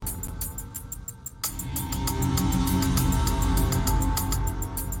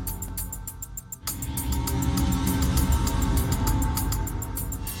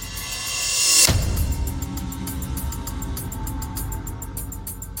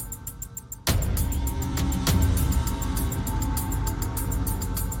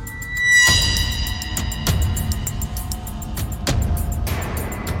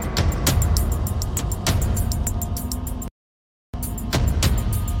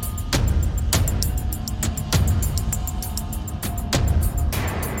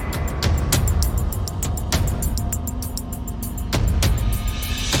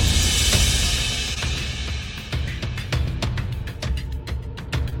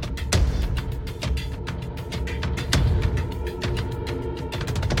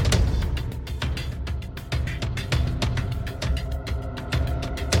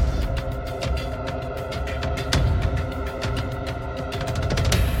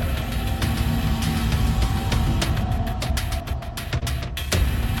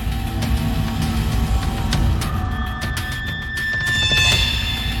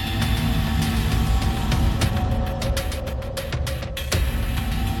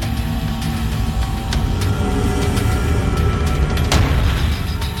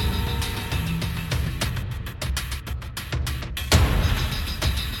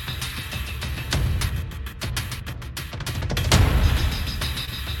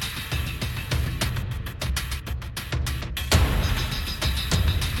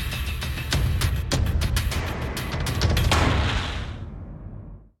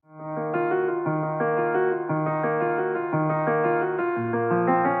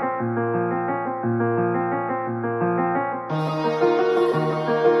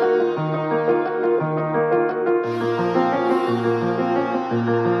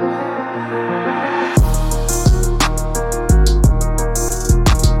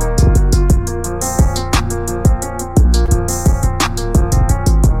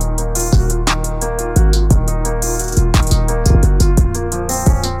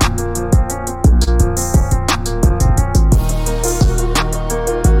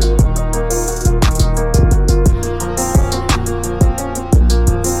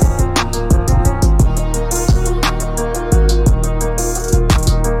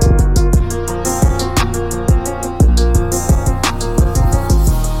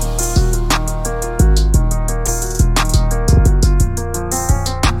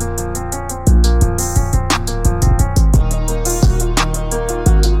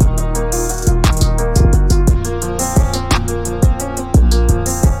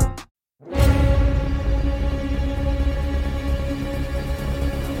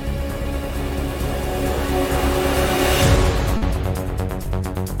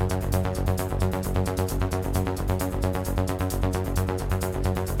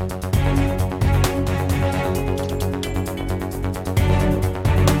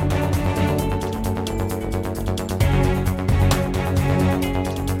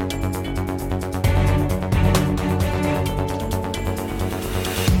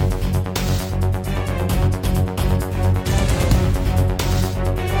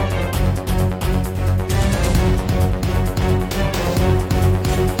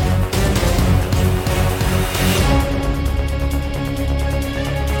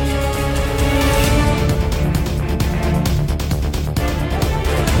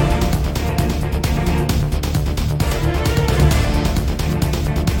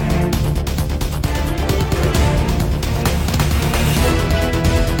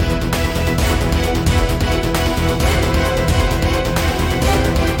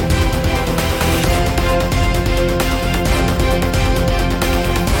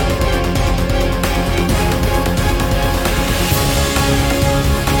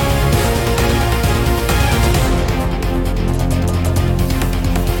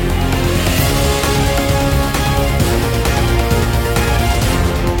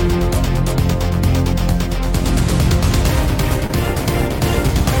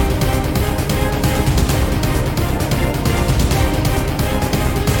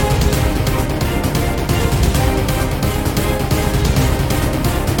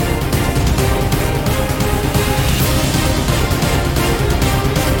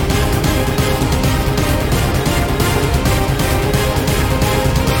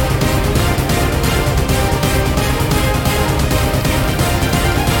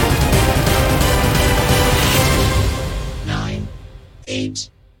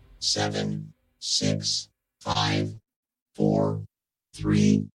7, 6, 5, 4,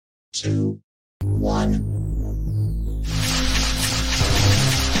 3, 2, 1.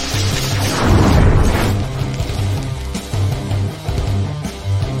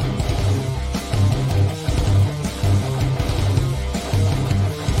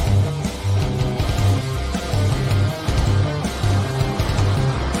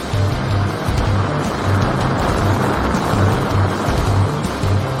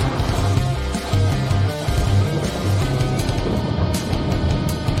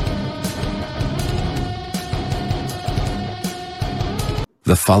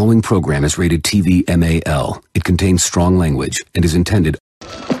 The following program is rated TV MAL. It contains strong language and is intended. It's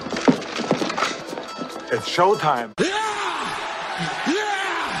showtime.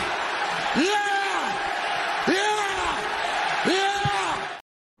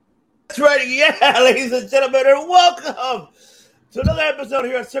 That's right, yeah, ladies and gentlemen, and welcome to another episode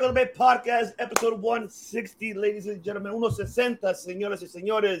here at Circle of Debate Podcast, episode 160, ladies and gentlemen, 160, señoras y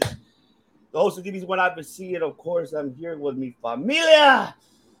señores. The host of TV's What I've Been Seeing, of course, I'm here with mi familia,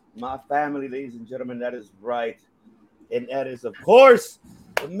 my family, ladies and gentlemen, that is right. And that is, of course,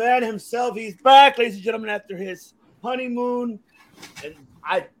 the man himself. He's back, ladies and gentlemen, after his honeymoon. And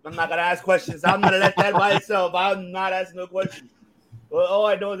I'm not going to ask questions. I'm going to let that by itself. I'm not asking no questions. Well, all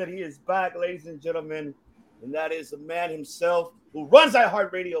I know is that he is back, ladies and gentlemen, and that is the man himself who runs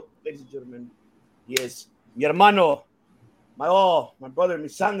iHeartRadio, ladies and gentlemen. He is mi hermano, my all, my brother, mi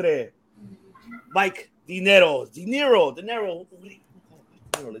sangre, Mike Dinero.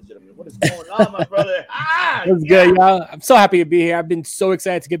 What is going on, my brother? What's good, y'all? I'm so happy to be here. I've been so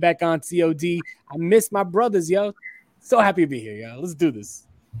excited to get back on COD. I miss my brothers, yo. So happy to be here, y'all. Let's do this.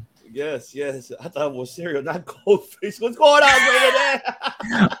 Yes. I thought it was cereal, not Goldfish. What's going on, brother?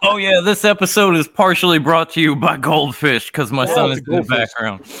 Oh, yeah, this episode is partially brought to you by Goldfish because my son is in the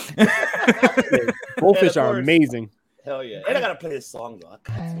background. Goldfish are amazing. Hell yeah. And I got to play this song, though.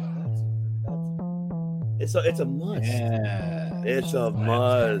 It's a must. Yeah. It's a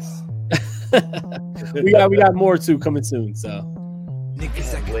must. we got more too coming soon, so.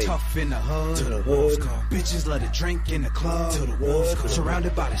 Niggas acting tough in the hood. To the wolves come. Bitches let it drink in the club. To the wolves come.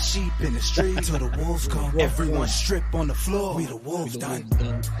 Surrounded by the sheep in the street. To the wolves come. Everyone strip on the floor. We the wolves done.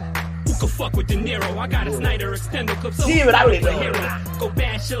 Who could fuck with De Niro? I got a Snyder extender clip. So see, but I really know. Go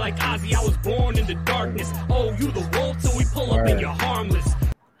bad shit like Ozzy. I was born in the darkness. Oh, you the wolf, so we pull up and you're harmless.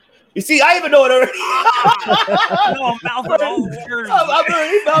 You see, I even know it already. No, I'm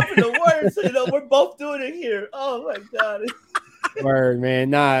already mouthing the words. You know, we're both doing it here. Oh my god. Word,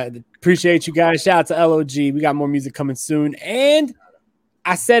 man. Nah, appreciate you guys. Shout out to LOG. We got more music coming soon. And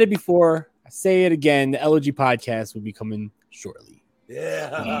I said it before. I say it again. The LOG podcast will be coming shortly.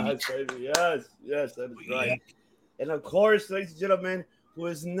 Yeah, that's crazy. Yes, that is right. And of course, ladies and gentlemen, who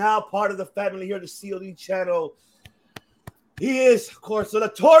is now part of the family here at the COD channel, he is, of course, the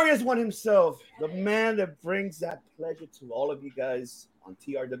notorious one himself, the man that brings that pleasure to all of you guys on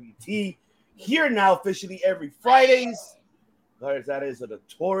TRWT. Here now officially every Fridays. That is a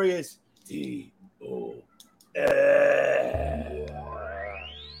notorious D.O.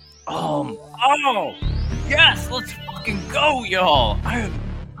 Oh, yes, let's fucking go, y'all.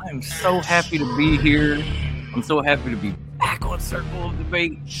 I'm so happy to be here. I'm so happy to be back on Circle of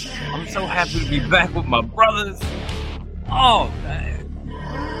Debate. I'm so happy to be back with my brothers. Oh,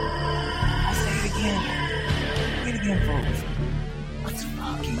 I'll say it again, folks. Let's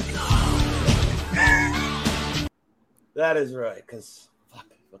fucking go. That is right, because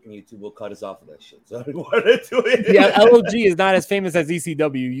fucking YouTube will cut us off of that shit. So I don't want to do it. Yeah, LOG is not as famous as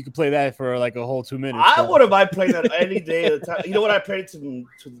ECW. You can play that for like a whole 2 minutes. I would have played that any day of the time. You know what? I played it to the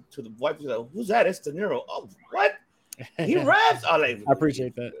wife. Like, who's that? It's De Niro. Oh, what? He raps. I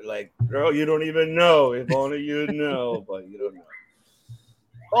appreciate that. Like, girl, you don't even know. If only you know, but you don't know.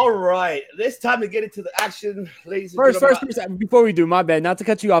 All right, it's time to get into the action, ladies and gentlemen. First, before we do, my bad, not to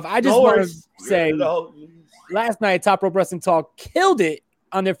cut you off. I just want to say, last night, Top Rope Wrestling Talk killed it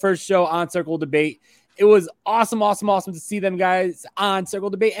on their first show on Circle Debate. It was awesome to see them guys on Circle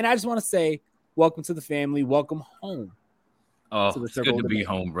Debate. And I just want to say, welcome to the family. Welcome home. Oh, it's good to be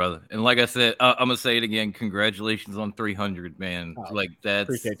home, brother. And like I said, I'm going to say it again. Congratulations on 300, man.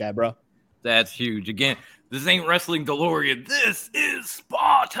 Appreciate that, bro. That's huge. Again, this ain't Wrestling DeLorean. This is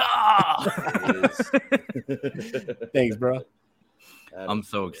Sparta. Thanks, bro. I'm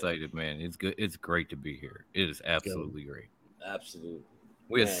so excited, man. It's good. It's great to be here. It is absolutely great. Absolutely.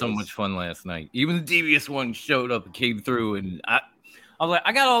 We had so much fun last night. Even the devious one showed up and came through, and I was like,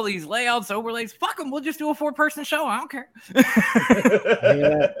 I got all these layouts, overlays. Fuck them. We'll just do a 4-person show. I don't care.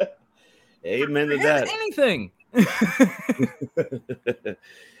 Amen to that. Anything.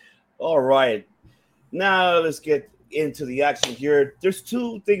 All right. Now let's get into the action here. There's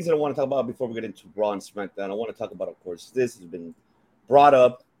two things that I want to talk about before we get into Raw and SmackDown. I want to talk about, of course, this has been brought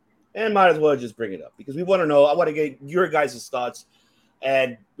up, and might as well just bring it up because we want to know. I want to get your guys' thoughts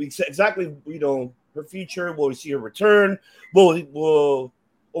and exactly, her future. Will we see her return? What will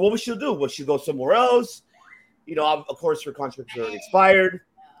she do? Will she go somewhere else? Of course, her contract already expired,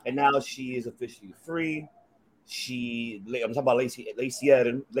 and now she is officially free. I'm talking about Lacey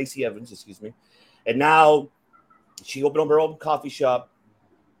Evans, excuse me. And now she opened up her own coffee shop.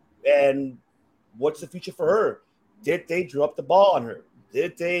 And what's the future for her? Did they drop the ball on her? They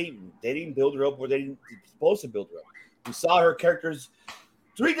didn't build her up where they supposed to build her up. We saw her characters,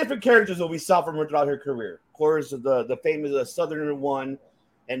 3 different characters that we saw from her throughout her career. Of course, the famous Southerner one,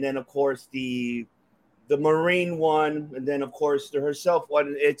 and then of course the Marine one, and then of course the herself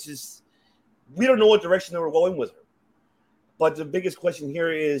one. It's just we don't know what direction they were going with her. But the biggest question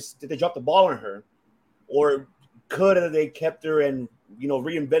here is, did they drop the ball on her? Or could they kept her and,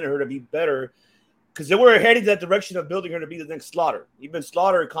 reinvented her to be better? Because they were heading that direction of building her to be the next Slaughter. Even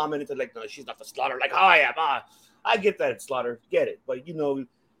Slaughter commented like, no, she's not the Slaughter. Like, I am. I get that, Slaughter. Get it. But,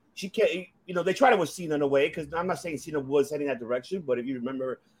 she can't, they tried it with Cena in a way, because I'm not saying Cena was heading that direction. But if you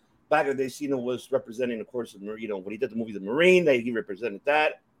remember, back in the day, Cena was representing, of course, when he did the movie The Marine, he represented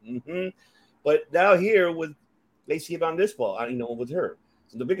that. Mm-hmm. But now here with Lacey Evans this ball, with her.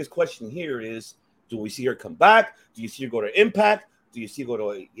 So the biggest question here is, do we see her come back? Do you see her go to Impact? Do you see her go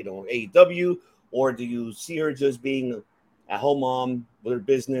to AEW? Or do you see her just being a home mom with her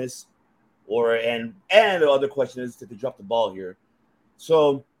business? And the other question is, did they drop the ball here?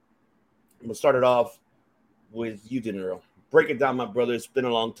 So I'm gonna start it off with you, De Niro. Break it down, my brother. It's been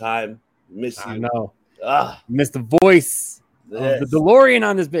a long time. Miss you. I know. Miss the voice. Yes. The DeLorean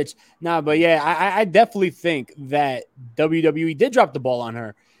on this bitch. But yeah, I definitely think that WWE did drop the ball on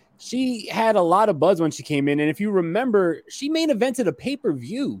her. She had a lot of buzz when she came in. And if you remember, she main evented a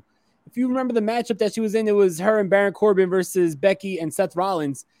pay-per-view. If you remember the matchup that she was in, it was her and Baron Corbin versus Becky and Seth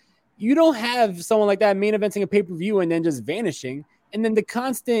Rollins. You don't have someone like that main eventing a pay-per-view and then just vanishing. And then the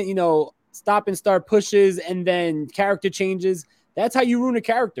constant, stop and start pushes and then character changes. That's how you ruin a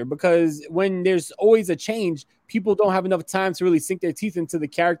character, because when there's always a change, people don't have enough time to really sink their teeth into the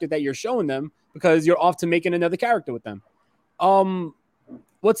character that you're showing them, because you're off to making another character with them.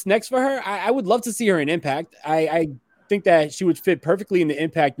 What's next for her? I would love to see her in Impact. I think that she would fit perfectly in the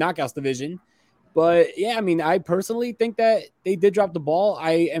Impact Knockouts division. But yeah, I personally think that they did drop the ball.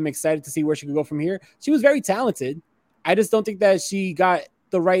 I am excited to see where she could go from here. She was very talented. I just don't think that she got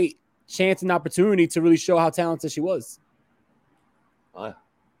the right chance and opportunity to really show how talented she was. I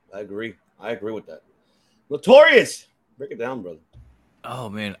agree. I agree with that. Notorious. Break it down, brother. Oh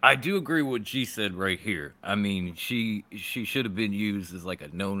man, I do agree with what G said right here. She should have been used as like a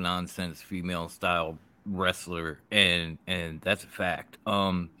no nonsense female style wrestler, and that's a fact.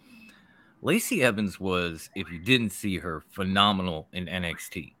 Lacey Evans was, if you didn't see her, phenomenal in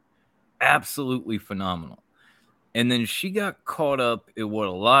NXT. Absolutely phenomenal. And then she got caught up in what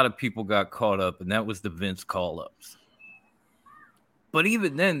a lot of people got caught up, and that was the Vince call-ups. But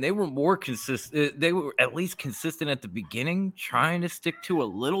even then, they were more consistent. They were at least consistent at the beginning, trying to stick to a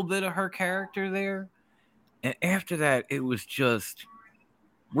little bit of her character there. And after that, it was just,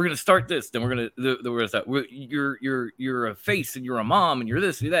 we're gonna start this, then we're gonna that. You're a face, and you're a mom, and you're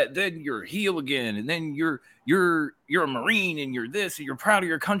this, and that. Then you're a heel again, and then you're a Marine, and you're this, and you're proud of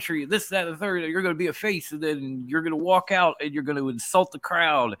your country, this, that, and the third. And you're gonna be a face, and then you're gonna walk out, and you're gonna insult the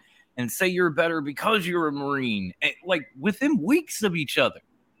crowd and say you're better because you're a Marine, and, like, within weeks of each other.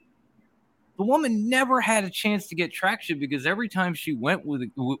 The woman never had a chance to get traction, because every time she went with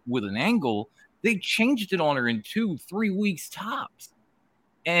an angle, they changed it on her in 2-3 weeks tops.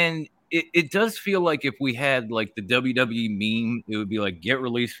 And it does feel like if we had like the WWE meme, it would be like, get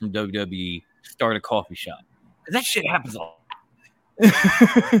released from WWE, start a coffee shop. Because that shit happens a lot.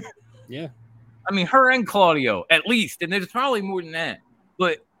 Yeah. Her and Claudio, at least. And there's probably more than that.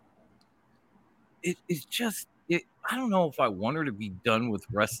 But it's just, I don't know if I want her to be done with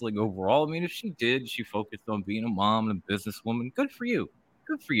wrestling overall. If she did, she focused on being a mom and a businesswoman. Good for you.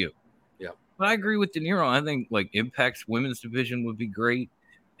 Good for you. Yeah. But I agree with De Niro. I think like Impact's women's division would be great.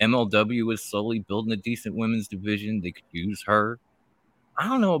 MLW is slowly building a decent women's division. They could use her. I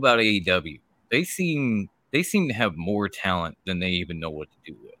don't know about AEW. They seem to have more talent than they even know what to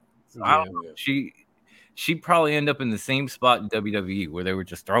do with. So I don't know. She'd probably end up in the same spot in WWE, where they were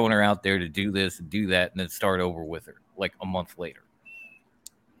just throwing her out there to do this and do that, and then start over with her like a month later.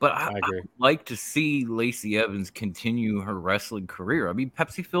 But I would like to see Lacey Evans continue her wrestling career.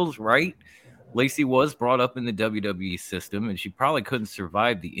 Pepsi feels right. Lacey was brought up in the WWE system, and she probably couldn't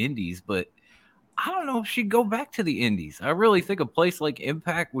survive the Indies, but I don't know if she'd go back to the Indies. I really think a place like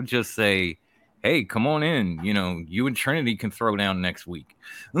Impact would just say, hey, come on in. You know, you and Trinity can throw down next week.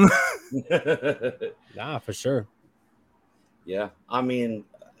 Nah, for sure. Yeah, I mean,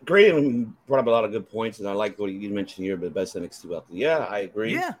 Graham brought up a lot of good points, and I like what you mentioned here, but best NXT out there. Yeah, I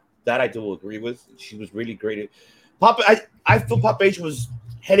agree. Yeah. That I do agree with. She was really great. I feel Pop H was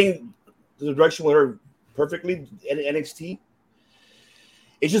heading the direction with her perfectly in NXT.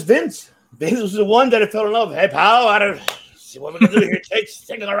 It's just Vince. Vince was the one that fell in love. Hey, pal, I don't see what we're gonna do here.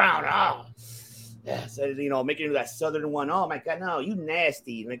 Take it around. Oh. Yeah, so, you know, making it that southern one. Oh my God, no, you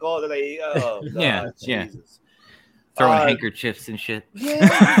nasty. Like all the God, yeah. Jesus. Throwing handkerchiefs and shit.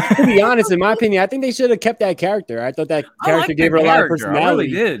 Yeah. To be honest, in my opinion, I think they should have kept that character. I thought that character gave her a lot of personality. I really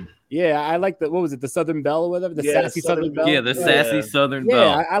did. Yeah, I like what was it, the Southern Belle or whatever? The sassy Southern Belle? Yeah, the sassy Southern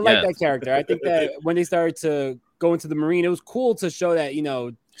Belle. Yeah, I like that character. I think that when they started to go into the Marine, it was cool to show that, you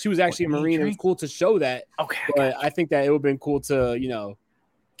know, she was actually a Marine. It was cool to show that. Okay. But I think that it would have been cool to, you know,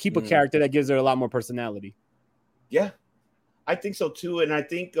 keep a character that gives her a lot more personality. Yeah, I think so too. And I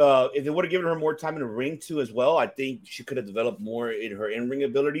think if they would have given her more time in the ring too as well, I think she could have developed more in her in-ring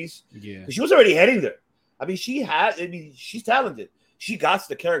abilities. Yeah. She was already heading there. I mean, she's talented. She got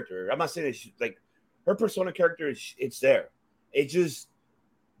the character. I'm not saying that she, like, her persona character, it's there. It's just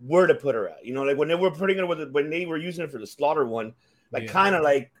where to put her at. You know, like when they were putting her when they were using it for the Slaughter one, like kind of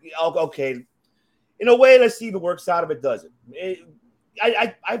like, okay, in a way, let's see if it works out, if it doesn't.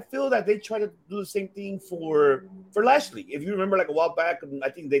 I feel that they try to do the same thing for Lashley. If you remember, like a while back, I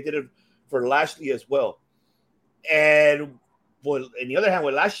think they did it for Lashley as well. And well, on the other hand,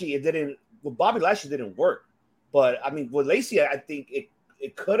 with Lashley, it didn't. With Bobby Lashley, didn't work. But I mean, with Lacey, I think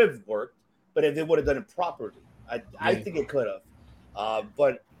it could have worked, but if they would have done it properly, I think it could have.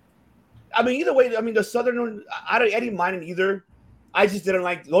 But I mean, either way, I mean, the Southern one, I didn't mind it either. I just didn't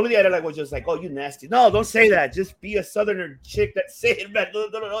like. The only thing I didn't like was just like, oh, you nasty. No, don't say that. Just be a Southerner chick that say it back. No,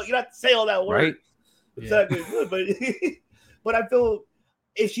 you don't have to say all that word. Right. It's not good, but I feel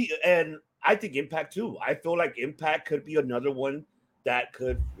if she, and I think Impact too. I feel like Impact could be another one that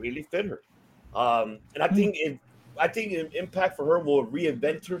could really fit her. And I think Impact for her will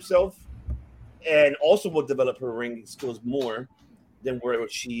reinvent herself, and also will develop her ring skills more than where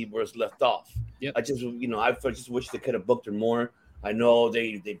she was left off. Yep. I just wish they could have booked her more. I know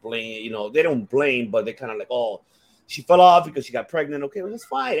they blame, you know, they don't blame, but they kind of like, oh, she fell off because she got pregnant. Okay, well, that's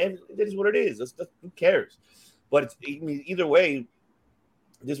fine. It is what it is. Who cares? But I mean, either way,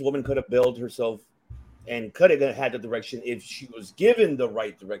 this woman could have built herself and could have had the direction if she was given the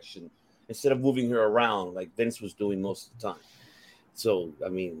right direction instead of moving her around like Vince was doing most of the time. So, I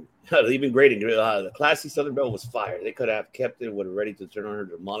mean, even great. The classy Southern Belle was fire. They could have kept it, would have ready to turn on her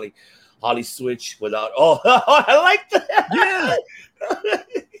to Holly switch without. Oh, I like that. Yeah.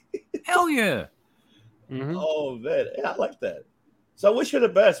 Hell yeah. Mm-hmm. Oh, man. Yeah, I like that. So I wish her the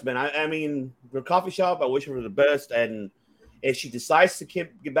best, man. I mean, her coffee shop, I wish her the best. And if she decides to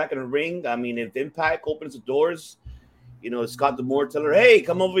get back in the ring, I mean, if Impact opens the doors, you know, Scott D'Amore tell her, hey,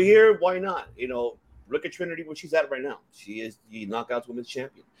 come over here. Why not? You know, look at Trinity where she's at right now. She is the Knockouts Women's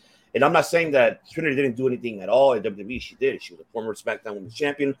Champion. And I'm not saying that Trinity didn't do anything at all at WWE. She did. She was a former SmackDown Women's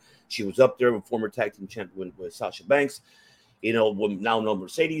Champion. She was up there with former Tag Team Champion with Sasha Banks. You know, now no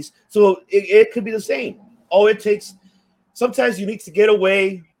Mercedes. So it could be the same. All it takes, sometimes you need to get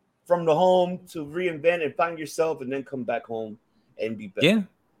away from the home to reinvent and find yourself and then come back home and be better. Yeah.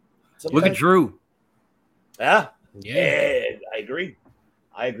 Look at Drew. Yeah. I agree.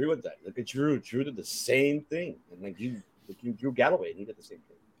 I agree with that. Look at Drew. Drew did the same thing. And like Drew Galloway, and he did the same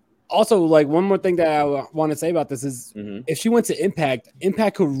thing. Also, like one more thing that I want to say about this is if she went to Impact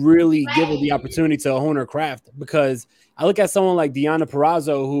could really give her the opportunity to hone her craft, because I look at someone like Deonna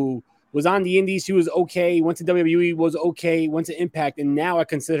Purrazzo, who was on the Indies. She was okay. Went to WWE, was okay. Went to Impact, and now I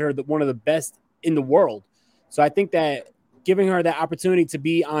consider her one of the best in the world. So I think that giving her that opportunity to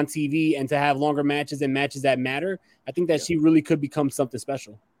be on TV and to have longer matches and matches that matter, I think that she really could become something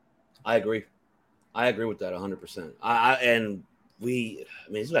special. I agree with that 100%. I mean,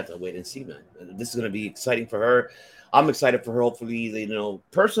 just have to wait and see, man. This is going to be exciting for her. I'm excited for her. Hopefully, you know,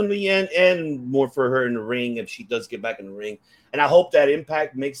 personally and more for her in the ring if she does get back in the ring. And I hope that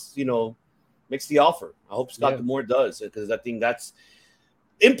Impact makes the offer. I hope Scott D'Amore does, because I think that's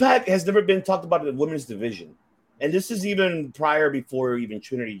Impact has never been talked about in the women's division. And this is even before even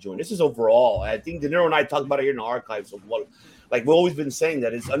Trinity joined. This is overall. I think De Niro and I talked about it here in the archives of what, like we've always been saying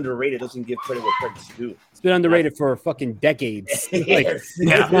that it's underrated, doesn't give credit where credit's due. It's been underrated for fucking decades.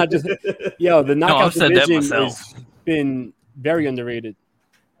 It's not just the knockout division has been very underrated.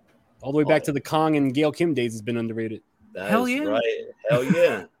 All the way back to the Kong and Gail Kim days has been underrated. Hell yeah. Right. Hell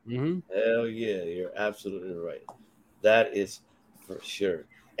yeah. Mm-hmm. Hell yeah. You're absolutely right. That is for sure.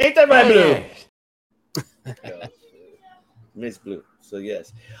 Ain't that right, Blue? Yeah. Miss Blue. So,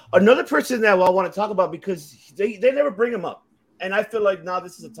 yes. Another person that I want to talk about because they never bring him up. And I feel like now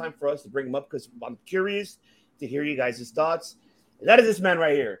this is a time for us to bring him up because I'm curious to hear you guys' thoughts. And that is this man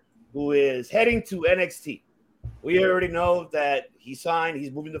right here who is heading to NXT. We already know that he signed.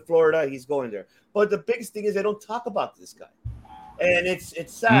 He's moving to Florida. He's going there. But the biggest thing is they don't talk about this guy. And it's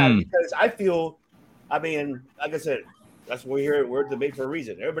sad because I feel, I mean, like I said, that's what we're here. We're debating for a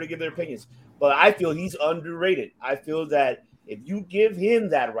reason. Everybody give their opinions. But I feel he's underrated. I feel that if you give him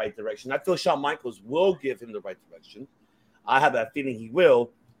that right direction, I feel Shawn Michaels will give him the right direction. I have that feeling he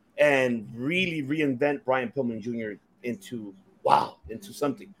will. And really reinvent Brian Pillman Jr. into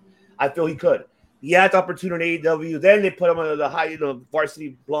something. I feel he could. He had the opportunity in AEW. Then they put him on the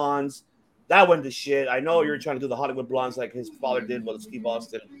Varsity Blondes. That went to shit. I know you're trying to do the Hollywood Blondes like his father did with Steve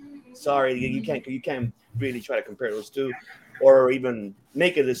Austin. Sorry, you can't really try to compare those two, or even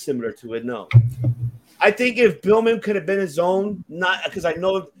make it as similar to it. No, I think if Pillman could have been his own, not because I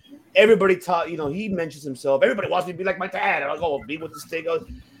know everybody taught. He mentions himself. Everybody wants me to be like my dad. I'll go be with this thing.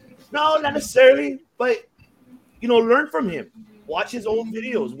 No, not necessarily, but learn from him. Watch his old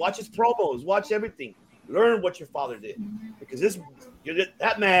videos. Watch his promos. Watch everything. Learn what your father did, because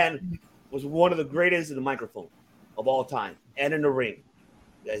that man was one of the greatest in the microphone of all time and in the ring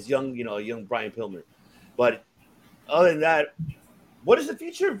as young Brian Pillman. But other than that, what does the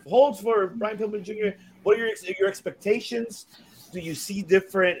future holds for Brian Pillman Jr.? What are your expectations? Do you see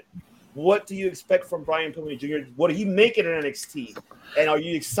different? What do you expect from Brian Pillman Jr.? What did he make it in NXT? And are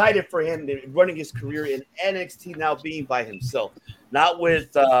you excited for him running his career in NXT now being by himself? Not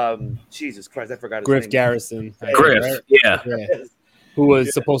with, Jesus Christ, I forgot his Griff name. Garrison. Griff, right? yeah. Who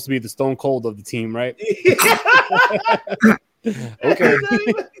was supposed to be the Stone Cold of the team, right? Okay.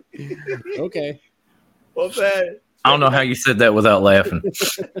 Okay. Well, man. I don't know how you said that without laughing.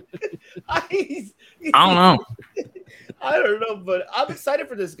 I don't know. I don't know, but I'm excited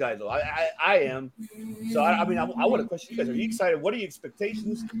for this guy, though. I am. So, I want to question you guys. Are you excited? What are your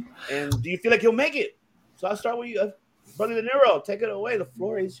expectations? And do you feel like he'll make it? So, I'll start with you. Brother De Niro, take it away. The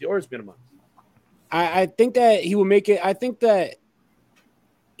floor is yours, Minima. I think that he will make it. I think that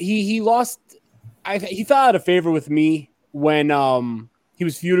he lost. He fell out of favor with me when he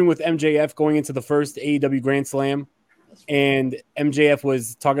was feuding with MJF going into the first AEW Grand Slam. And MJF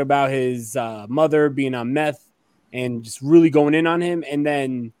was talking about his mother being on meth and just really going in on him. And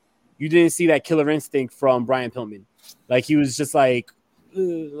then you didn't see that killer instinct from Brian Pillman. Like, he was just like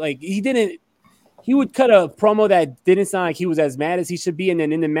he would cut a promo that didn't sound like he was as mad as he should be. And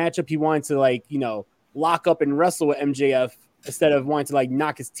then in the matchup, he wanted to lock up and wrestle with MJF instead of wanting to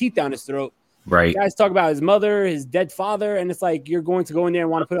knock his teeth down his throat. Right. Guys talk about his mother, his dead father. And it's like, you're going to go in there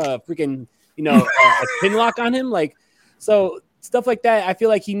and want to put a freaking, a pin lock on him. So stuff like that, I feel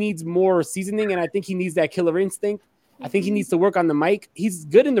like he needs more seasoning, and I think he needs that killer instinct. I think he needs to work on the mic. He's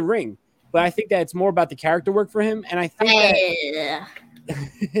good in the ring, but I think that it's more about the character work for him. And I think that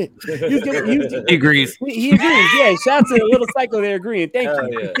he agrees. He agrees. Yeah, shout out to the little psycho there agreeing. Thank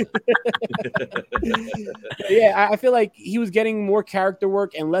you. Yeah, I feel like he was getting more character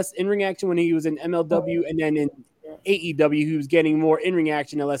work and less in-ring action when he was in MLW, and then in AEW he was getting more in-ring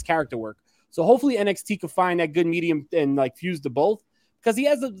action and less character work. So hopefully NXT can find that good medium and fuse the both, because he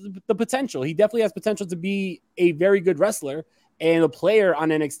has the potential. He definitely has potential to be a very good wrestler and a player on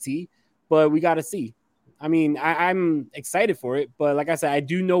NXT, but we got to see. I mean, I'm excited for it, but like I said, I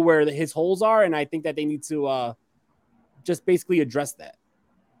do know where his holes are, and I think that they need to just basically address that.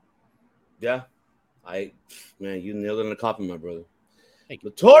 Yeah. You nailed it in the coffin, my brother.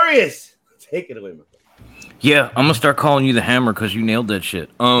 Notorious! Take it away, my brother. Yeah, I'm gonna start calling you the Hammer because you nailed that shit.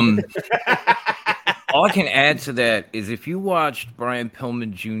 All I can add to that is if you watched Brian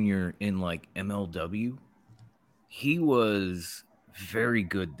Pillman Jr. in MLW, he was very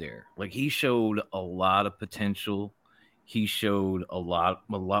good there. He showed a lot of potential. He showed a lot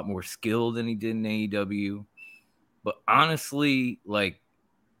more skill than he did in AEW. But honestly,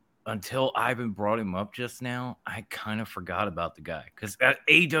 until Ivan brought him up just now, I kind of forgot about the guy because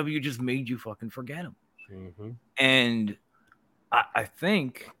AEW just made you fucking forget him. Mm-hmm. And I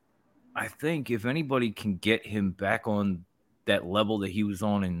think if anybody can get him back on that level that he was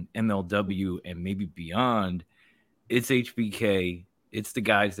on in MLW and maybe beyond, it's HBK. It's the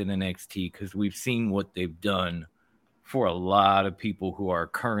guys in NXT, because we've seen what they've done for a lot of people who are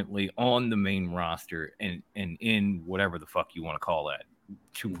currently on the main roster and in whatever the fuck you want to call that,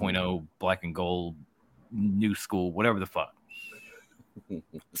 2.0, black and gold, new school, whatever the fuck.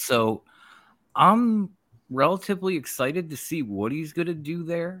 So I'm relatively excited to see what he's going to do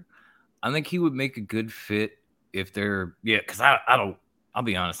there. I think he would make a good fit if they're, because I'll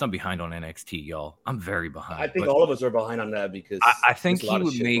be honest, I'm behind on NXT, y'all. I'm very behind. I think all of us are behind on that because I think he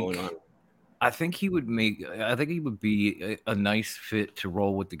would make. I think he would be a nice fit to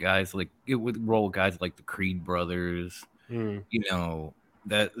roll with the guys like it would roll with guys like the Creed brothers, you know,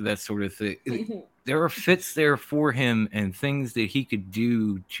 that sort of thing. There are fits there for him and things that he could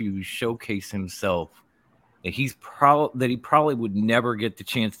do to showcase himself that he probably would never get the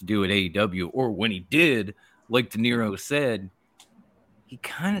chance to do at AEW, or when he did, like De Niro said, he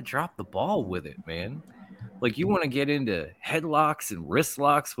kind of dropped the ball with it, man. Like, you want to get into headlocks and wrist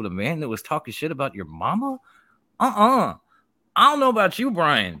locks with a man that was talking shit about your mama? I don't know about you,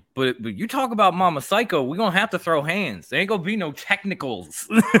 Brian, but you talk about Mama Psycho, we're going to have to throw hands. There ain't going to be no technicals.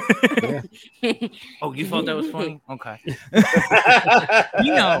 Oh, you thought that was funny? Okay.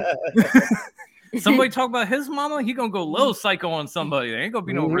 You know, somebody talk about his mama, he going to go low psycho on somebody. There ain't going to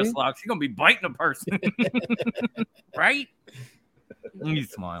be no wrist locks. He going to be biting a person. Right? You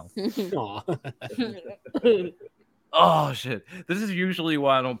smile. Oh shit! This is usually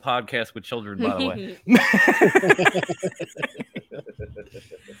why I don't podcast with children, by the way.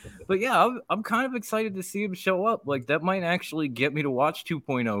 But yeah, I'm kind of excited to see him show up. Like, that might actually get me to watch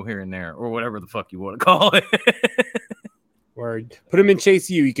 2.0 here and there, or whatever the fuck you want to call it. Word. Put him in Chase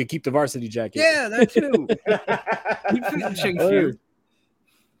U. You could keep the varsity jacket. Yeah, that too. He fit in Chase U.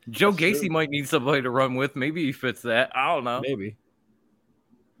 Joe Gacy might need somebody to run with. Maybe he fits that. I don't know. Maybe.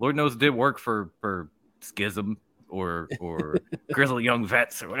 Lord knows it did work for Schism or Grizzly Young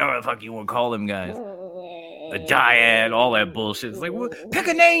Vets or whatever the fuck you want to call them guys. The Dyad, all that bullshit. It's like, well, pick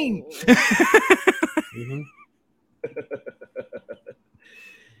a name.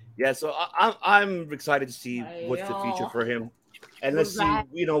 Yeah, so I'm excited to see what's the future for him, and let's see,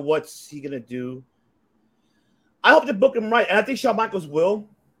 you know, what's he gonna do. I hope they book him right, and I think Shawn Michaels will.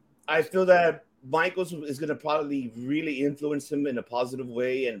 I feel that Michaels is going to probably really influence him in a positive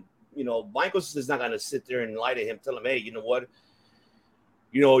way. And, you know, Michaels is not going to sit there and lie to him, tell him, hey, you know what?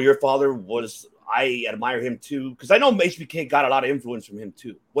 You know, your father was, I admire him too. Because I know HBK got a lot of influence from him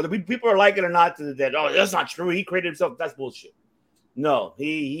too. Whether people are like it or not, that, oh, that's not true. He created himself. That's bullshit. No,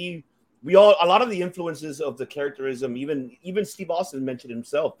 we all, a lot of the influences of the characterism, even Steve Austin mentioned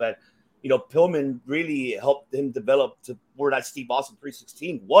himself that, you know, Pillman really helped him develop to where that Steve Austin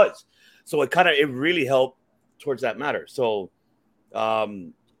 316 was. So it really helped towards that matter. So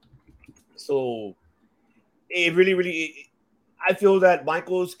it really, I feel that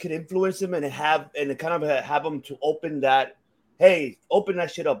Michaels can influence him and have him to open that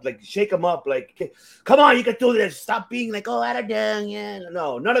shit up, like shake him up, like, come on, you can do this. Stop being like, oh, I don't know, yeah,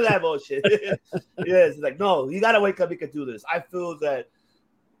 no, none of that bullshit. Yes, like, no, you gotta wake up. You can do this. I feel that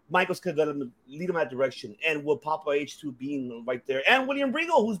Michaels could lead him that direction, and with Papa H2 being right there, and William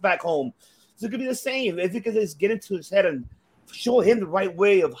Regal, who's back home, so it could be the same. If he could just get into his head and show him the right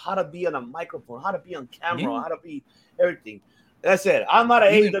way of how to be on a microphone, how to be on camera, how to be everything. That's it. I'm not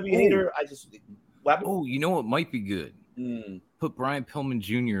an AEW hater. I just you know what might be good? Put Brian Pillman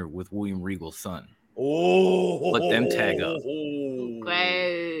Jr. with William Regal's son. Let them tag up.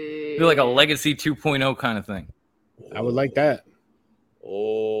 Be like a Legacy 2.0 kind of thing. I would like that.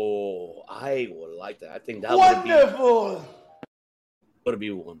 Oh, I would like that. I think that would be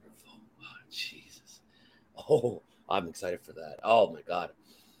wonderful. Oh, Jesus. Oh, I'm excited for that. Oh my God.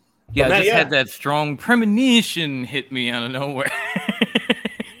 Yeah, I just had that strong premonition hit me out of nowhere.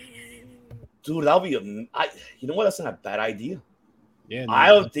 Dude, that'll be you know what? That's not a bad idea. Yeah, no, I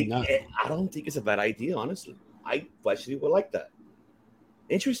don't think it's a bad idea, honestly. I actually would like that.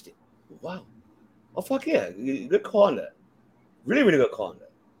 Interesting. Wow. Oh, fuck yeah. Good call on that. Really, really good call on that.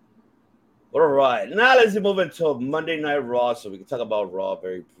 All right. Now let's move into Monday Night Raw so we can talk about Raw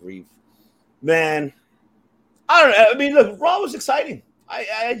very brief. Man, I don't know. I mean, look, Raw was exciting.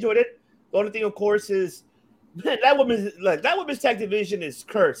 I enjoyed it. The only thing, of course, is man, that women's tag division is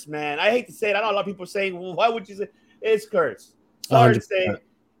cursed, man. I hate to say it. I know a lot of people are saying, well, why would you say it's cursed? Sorry to say,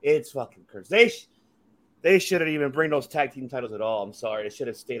 it's fucking cursed. They shouldn't even bring those tag team titles at all. I'm sorry. They should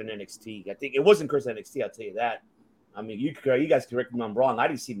have stayed in NXT. I think it wasn't cursed in NXT, I'll tell you that. I mean, you guys correct me if I'm wrong. I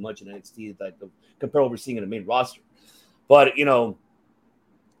didn't see much in NXT like compared to what we're seeing in the main roster. But, you know,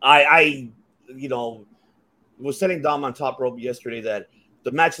 I was telling Dom on Top Rope yesterday that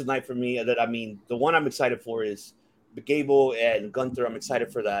the match of the night for me, the one I'm excited for is Gable and Gunther. I'm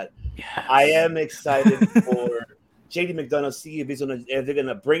excited for that. Yes. I am excited for JD McDonough, see if they're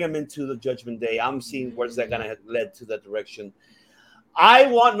gonna bring him into the Judgment Day. I'm seeing where's that gonna lead to that direction. I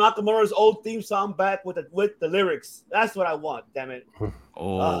want Nakamura's old theme song back with the lyrics. That's what I want. Damn it.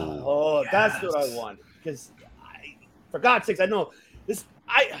 That's what I want. Because for God's sakes, I know this.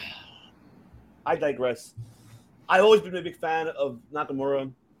 I digress. I've always been a big fan of Nakamura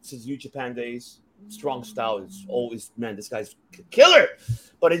since New Japan days. Strong style is always, man, this guy's killer.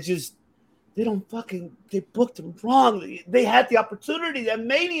 But it's just, they booked him wrong. They had the opportunity, that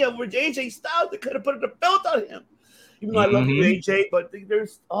Mania with AJ Styles, they could have put the belt on him. Even though I love you, AJ, but there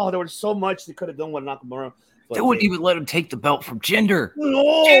was so much they could have done with Nakamura. They wouldn't even let him take the belt from Jinder. No.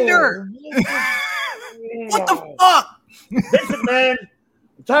 Jinder! What the fuck? Listen, man,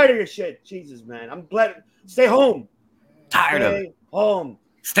 I'm tired of your shit. Jesus, man. I'm glad. Stay home. Tired of it. Home.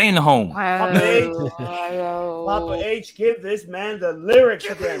 Staying home. Papa H, give this man the lyrics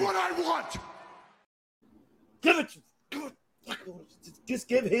again. Give me what I want. Give it. Just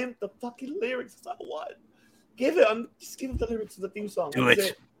give him the fucking lyrics. That's all I want. Just give him the lyrics to the theme song. Do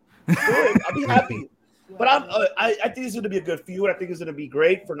it. I'll be happy. But I think it's going to be a good feud. I think it's going to be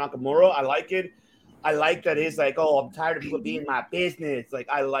great for Nakamura. I like it. I like that it's like, oh, I'm tired of people being in my business. Like,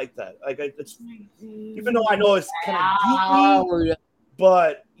 I like that. Like, it's, even though I know it's kind of geeky,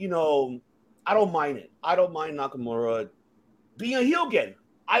 but, you know, I don't mind it. I don't mind Nakamura being a heel again.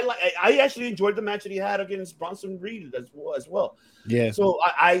 I actually enjoyed the match that he had against Bronson Reed as well. Yeah. So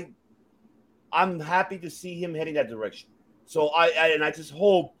I'm happy to see him heading that direction. So I just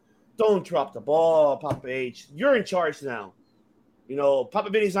hope, don't drop the ball, Papa H. You're in charge now. You know, Papa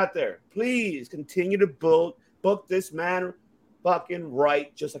Vinny's not there. Please continue to book this man fucking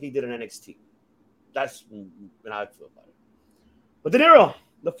right, just like he did in NXT. That's how I feel about it. But De Niro,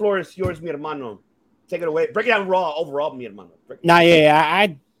 the floor is yours, mi hermano. Take it away. Break it down raw overall, mi hermano.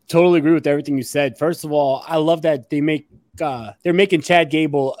 I totally agree with everything you said. First of all, I love that they're making Chad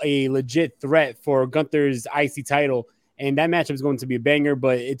Gable a legit threat for Gunther's IC title. And that matchup is going to be a banger,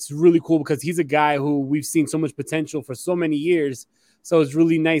 but it's really cool because he's a guy who we've seen so much potential for so many years. So it's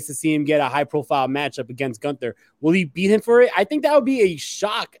really nice to see him get a high-profile matchup against Gunther. Will he beat him for it? I think that would be a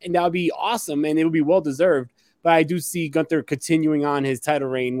shock, and that would be awesome, and it would be well-deserved. But I do see Gunther continuing on his title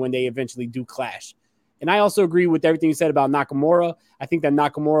reign when they eventually do clash. And I also agree with everything you said about Nakamura. I think that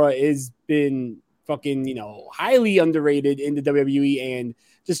Nakamura has been fucking, highly underrated in the WWE and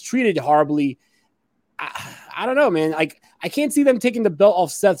just treated horribly. I don't know, man. Like, I can't see them taking the belt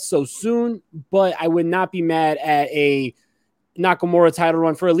off Seth so soon, but I would not be mad at a Nakamura title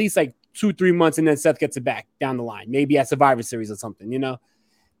run for at least like 2-3 months, and then Seth gets it back down the line, maybe at Survivor Series or something.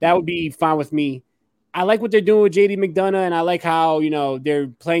 That would be fine with me. I like what they're doing with JD McDonough, and I like how they're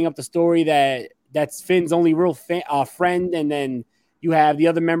playing up the story that's Finn's only real friend, and then you have the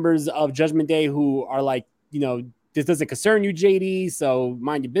other members of Judgment Day who are like, this doesn't concern you, JD, so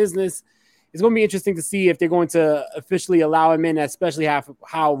mind your business. It's going to be interesting to see if they're going to officially allow him in, especially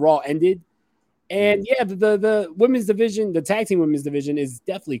how Raw ended. And yeah, the women's division, the tag team women's division is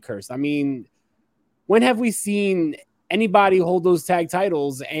definitely cursed. I mean, when have we seen anybody hold those tag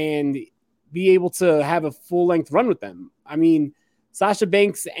titles and be able to have a full-length run with them? I mean, Sasha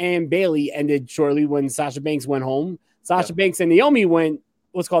Banks and Bayley ended shortly when Sasha Banks went home. Sasha Banks and Naomi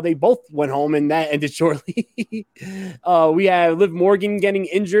they both went home, and that ended shortly. We have Liv Morgan getting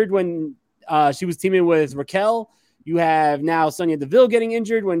injured when she was teaming with Raquel. You have now Sonya Deville getting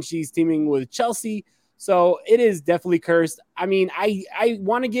injured when she's teaming with Chelsea. So it is definitely cursed. I mean, I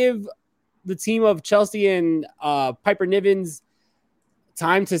want to give the team of Chelsea and Piper Niven's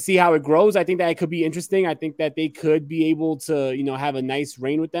time to see how it grows. I think that it could be interesting. I think that they could be able to, have a nice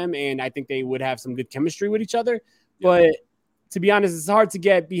reign with them. And I think they would have some good chemistry with each other. Yeah. But to be honest, it's hard to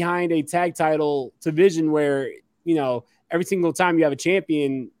get behind a tag title division where, every single time you have a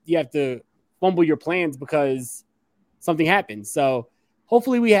champion, you have to fumble your plans because something happens. So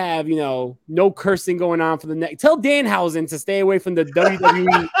hopefully we have, no cursing going on for the next. Tell Danhausen to stay away from the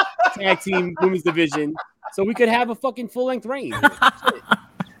WWE tag team women's division so we could have a fucking full-length reign.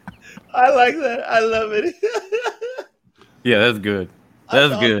 I like that. I love it. Yeah, that's good.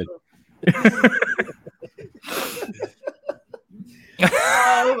 That's good.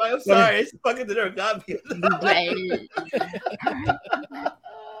 Oh, I'm sorry. It's fucking the nerve got me.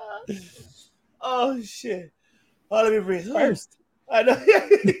 Oh, shit. Oh, let me breathe. First. I know.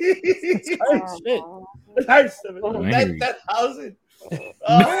 First. That housing.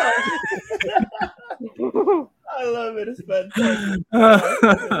 Oh, I love it. It's fantastic.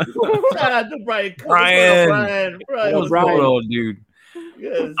 Shout out to Brian. Brian. What's going on, dude?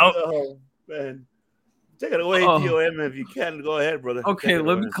 Yes. Oh, man. Take it away, DOM, if you can. Go ahead, brother. Okay,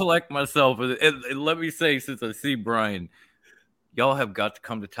 let me collect myself. And let me say, since I see Brian, y'all have got to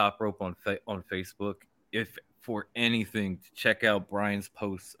come to Top Rope on Facebook. If for anything to check out Brian's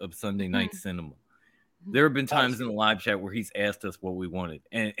posts of Sunday Night Cinema. There have been times in the live chat where he's asked us what we wanted,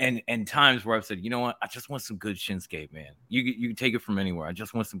 and times where I've said, you know what, I just want some good Shinsuke, man. You can take it from anywhere. I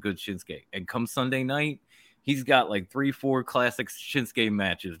just want some good Shinsuke. And come Sunday night, he's got like 3-4 classic Shinsuke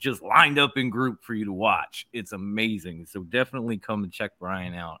matches just lined up in group for you to watch. It's amazing. So definitely come and check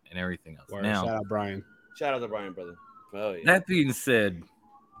Brian out and everything else. Now, shout out Brian. Shout out to Brian, brother. Oh, yeah. That being said,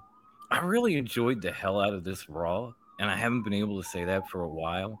 I really enjoyed the hell out of this Raw, and I haven't been able to say that for a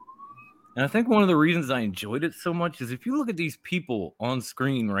while. And I think one of the reasons I enjoyed it so much is if you look at these people on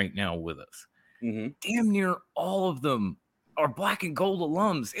screen right now with us, damn near all of them are Black and Gold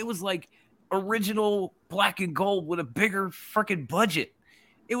alums. It was like original Black and Gold with a bigger freaking budget.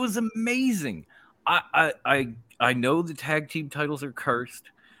 It was amazing. I know the tag team titles are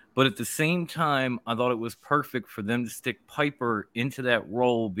cursed, but at the same time, I thought it was perfect for them to stick Piper into that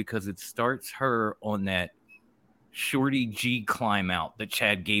role because it starts her on that Shorty G climb out that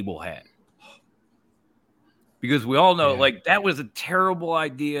Chad Gable had. Because we all know, like, that was a terrible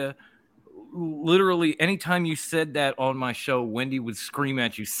idea. Literally, anytime you said that on my show, Wendy would scream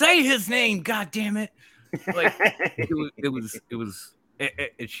at you, "Say his name, God damn it!" Like,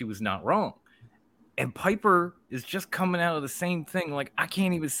 she was not wrong. And Piper is just coming out of the same thing. Like, I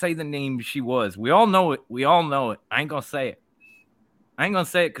can't even say the name she was. We all know it. I ain't gonna say it.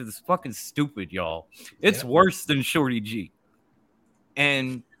 Because it's fucking stupid, y'all. It's worse than Shorty G.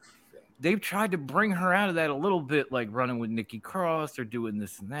 And they've tried to bring her out of that a little bit, like running with Nikki Cross or doing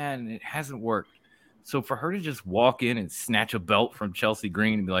this and that, and it hasn't worked. So for her to just walk in and snatch a belt from Chelsea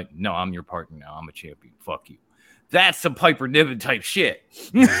Green and be like, "No, I'm your partner now. I'm a champion. Fuck you." That's some Piper Niven type shit.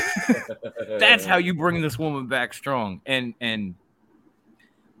 That's how you bring this woman back strong. And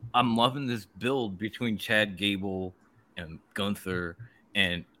I'm loving this build between Chad Gable and Gunther,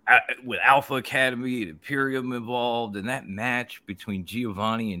 and with Alpha Academy and Imperium involved, and that match between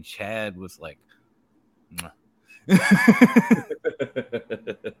Giovanni and Chad was like,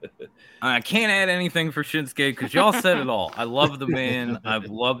 I can't add anything for Shinsuke because y'all said it all. I love the man. I've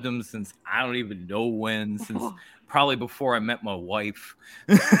loved him since I don't even know when, since probably before I met my wife.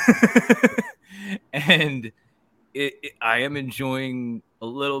 And I am enjoying a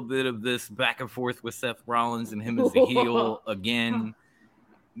little bit of this back and forth with Seth Rollins and him as a heel again.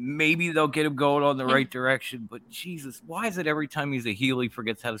 Maybe they'll get him going on the right direction, but Jesus, why is it every time he's a heel he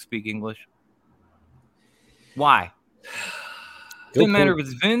forgets how to speak English? Why? Doesn't matter if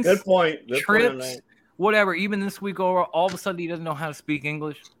it's Vince, good point. Trips, whatever. Even this week, all of a sudden he doesn't know how to speak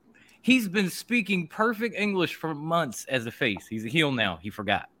English. He's been speaking perfect English for months as a face. He's a heel now. He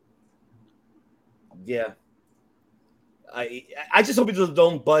forgot. Yeah. I just hope people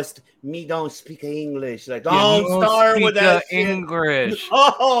don't bust me. Don't speak English. Like, don't start with that English.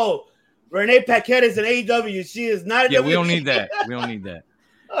 Oh, Renee Paquette is an AEW. She is not. Yeah, we don't need that. We don't need that.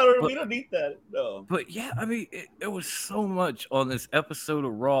 We don't need that. No. But yeah, I mean, it was so much on this episode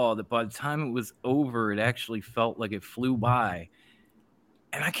of Raw that by the time it was over, it actually felt like it flew by.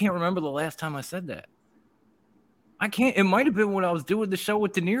 And I can't remember the last time I said that. I can't. It might have been when I was doing the show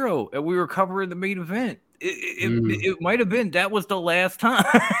with De Niro and we were covering the main event. It might have been that was the last time.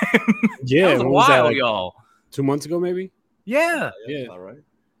 Yeah, that was a while, like y'all. 2 months ago, maybe. Yeah. All right.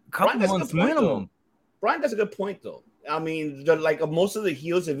 Couple months minimum. Brian, that's a good point, though. I mean, like most of the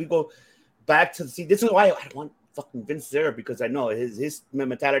heels, if we go back to see, this is why I don't want fucking Vince there, because I know his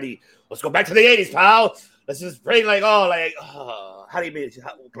mentality. Let's go back to the 80s, pal. Let's just bring how do you make it?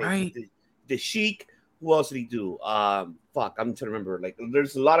 Okay, right. The Sheik. Who else did he do? Fuck, I'm trying to remember. Like,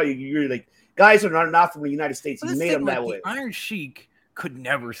 there's a lot of you're like guys who are not from the United States. He made them that way. Iron Sheik could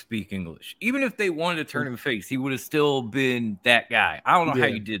never speak English. Even if they wanted to turn him face, he would have still been that guy. I don't know how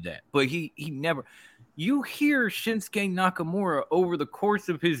you did that, but he never. You hear Shinsuke Nakamura over the course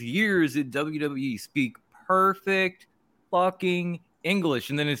of his years in WWE speak perfect fucking English,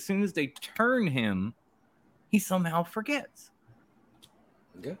 and then as soon as they turn him, he somehow forgets.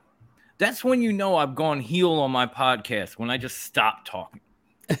 Okay. That's when you know I've gone heel on my podcast, when I just stop talking.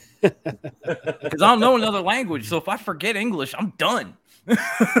 Because I don't know another language, so if I forget English, I'm done.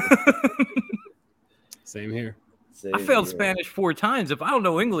 Same here. I failed Spanish 4 times. If I don't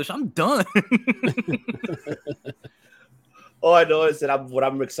know English, I'm done. All I know is that what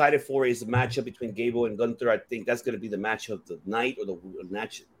I'm excited for is the matchup between Gable and Gunther. I think that's going to be the match of the night, or the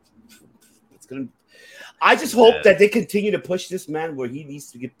match. It's going to. I just hope that they continue to push this man where he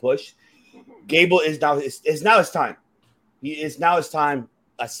needs to get pushed. Gable is now his time. It's now his time.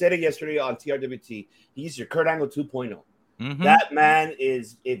 I said it yesterday on TRWT. He's your Kurt Angle 2.0. Mm-hmm. That man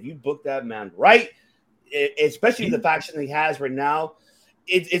is, if you book that man right, especially the faction he has right now,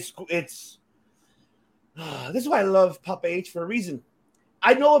 it's This is why I love Papa H for a reason.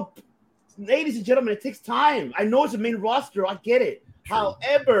 I know, ladies and gentlemen, it takes time. I know it's a main roster. I get it. True.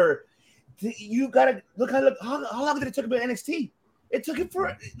 However, you gotta look how long did it take about NXT? It took him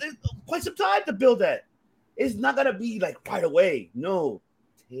for quite some time to build that. It's not gonna be like right away. No,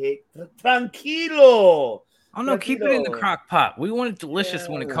 take tranquilo. Oh no, keep it in the crock pot. We want it delicious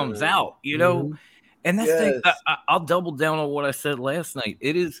when it comes out, you know. Mm-hmm. And that's the thing. I'll double down on what I said last night.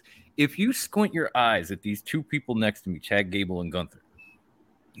 It is, if you squint your eyes at these two people next to me, Chad Gable and Gunther,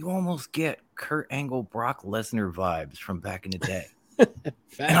 you almost get Kurt Angle, Brock Lesnar vibes from back in the day.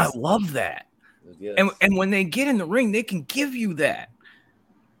 And I love that. Yes. And when they get in the ring, they can give you that.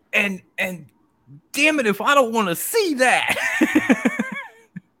 And damn it, if I don't want to see that.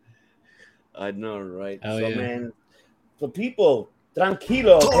 I know, right? Oh, so, man, for people,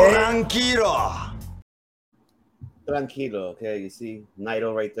 tranquilo, okay? Tranquilo, okay? You see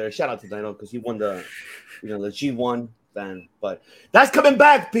Naito right there. Shout out to Naito because he won the G1 fan. But that's coming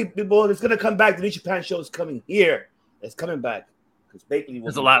back, people. It's going to come back. The New Japan show is coming here. It's coming back.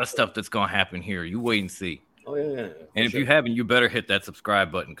 There's a lot of stuff that's going to happen here. You wait and see. Oh, yeah. And if you haven't, you better hit that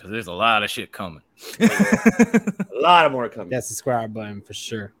subscribe button because there's a lot of shit coming. A lot of more coming. That subscribe button for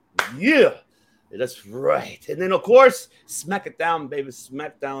sure. Yeah. That's right. And then, of course, Smack It Down, baby.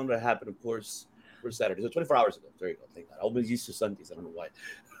 SmackDown that happened, of course, for Saturday. So 24 hours ago. There you go. Thank God. I always used to Sundays. I don't know why.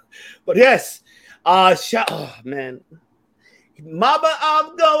 But yes. Oh, man. Mama,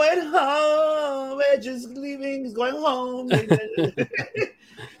 I'm going home. We're just leaving. Going home.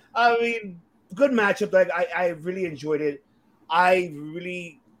 I mean, good matchup. Like I really enjoyed it. I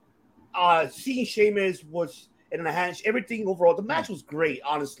really seeing Sheamus was in the hands. Everything overall, the match was great.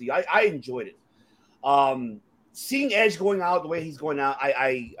 Honestly, I enjoyed it. Seeing Edge going out the way he's going out,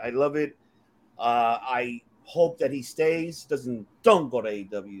 I love it. I hope that he stays. Don't go to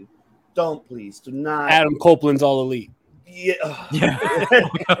AEW. Don't, please. Do not. Adam Copeland's All Elite. Yeah.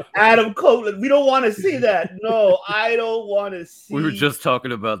 Adam Copeland. We don't want to see that. No, I don't want to see. We were just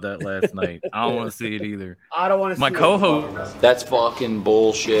talking about that last night. I don't want to see it either. I don't want to see my co-host. That's fucking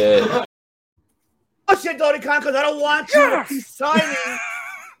bullshit. Bullshit, Tony Khan, because I don't want you to keep signing.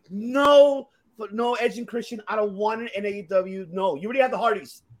 No Edge and Christian. I don't want it in AEW. No, you already have the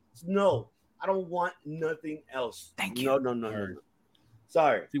Hardys. No, I don't want nothing else. Thank you. No.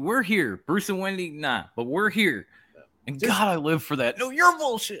 Sorry. See, we're here. Bruce and Wendy, nah, but we're here. And God, I live for that. No, you're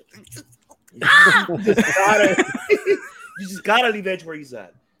bullshit. You just gotta leave Edge where he's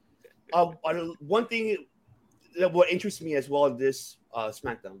at. One thing that what interests me as well in this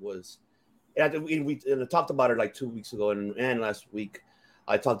SmackDown was, and we talked about it like 2 weeks ago and last week.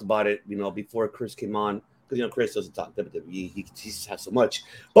 I talked about it, before Chris came on, because Chris doesn't talk WWE. He just has so much.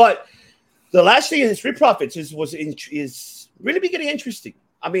 But the last thing in the Street Profits is really getting interesting.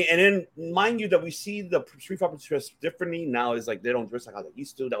 I mean, and then mind you that we see the Street Profits dress differently now. It's like they don't dress like how they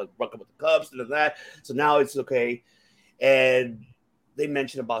used to. That was broken with the Cubs and that. So now it's okay. And they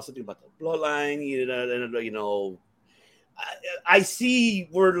mentioned something about the bloodline. I see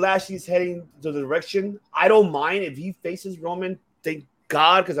where Lashley's heading to the direction. I don't mind if he faces Roman. Thank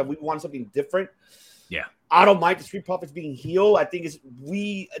God, because we want something different. Yeah. I don't mind the Street Profits being heel. I think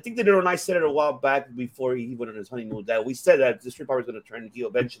that Nero and I said it a while back before he went on his honeymoon that we said that the Street Profits is going to turn heel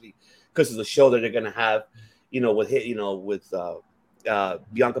eventually because of the show that they're going to have, with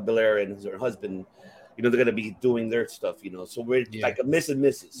Bianca Belair and her husband. They're going to be doing their stuff. So we're like a miss and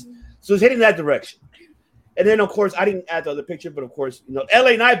misses. So it's heading that direction. And then of course I didn't add the other picture, but of course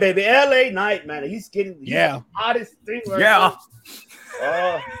LA Knight, baby, LA Knight, man, he's getting the hottest thing right now.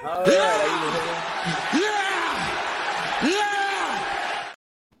 Oh, all right.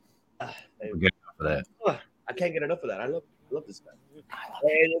 Get enough of that. I can't get enough of that. I love this guy.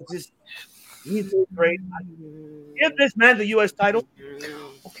 And it's just he's doing great. Give this man the U.S. title.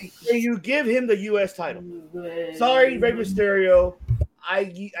 Okay, can you give him the U.S. title? Sorry, Rey Mysterio.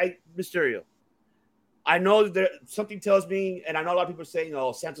 Mysterio. I know that something tells me, and I know a lot of people are saying,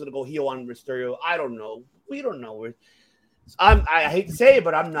 "Oh, Santos gonna go heel on Mysterio." I don't know. We don't know. I hate to say it,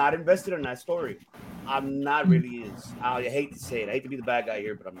 but I'm not invested in that story. I'm not really. I hate to say it. I hate to be the bad guy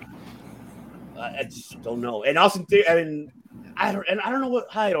here, but I'm not. I just don't know. And also, I don't know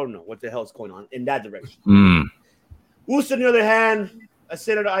what the hell is going on in that direction. Uso, on the other hand, I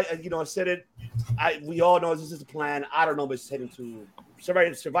said it. We all know this is the plan. I don't know, but it's heading to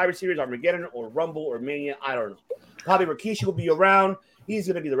Survivor Series, Armageddon, or Rumble, or Mania. I don't know. Probably Rikishi will be around. He's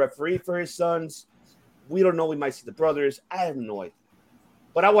going to be the referee for his sons. We don't know. We might see the brothers. I have no idea.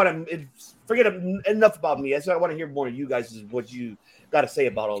 But I want to forget enough about me. I want to hear more of you guys. Is what you got to say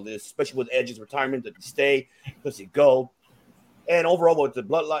about all this, especially with Edge's retirement. Does he stay? Does he go? And overall, with the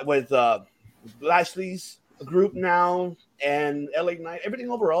bloodline, with Lashley's group now and LA Knight, everything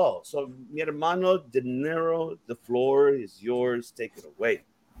overall. So, mi hermano De Niro, the floor is yours. Take it away.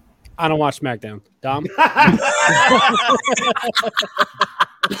 I don't watch SmackDown. Dom?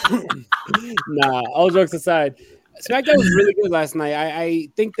 Nah, all jokes aside, SmackDown was really good last night. I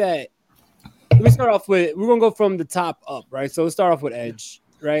think that let me start off with we're gonna go from the top up, right? So let's start off with Edge,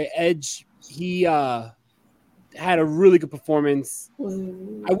 right? Edge, he had a really good performance.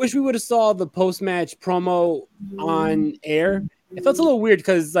 I wish we would have saw the post-match promo on air. It felt a little weird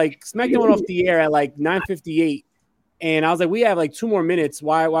because like SmackDown went off the air at like 9:58, and I was like, we have like 2 more minutes.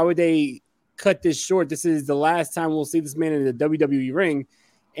 Why would they cut this short? This is the last time we'll see this man in the WWE ring,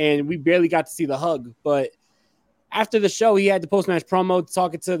 and we barely got to see the hug. But after the show, he had the post-match promo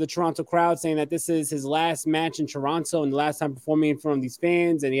talking to the Toronto crowd, saying that this is his last match in Toronto and the last time performing in front of these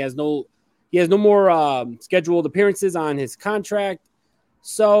fans, and he has no more scheduled appearances on his contract.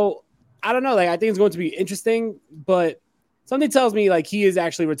 So I don't know. Like I think it's going to be interesting, but something tells me like he is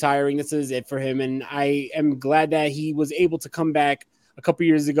actually retiring. This is it for him, and I am glad that he was able to come back a couple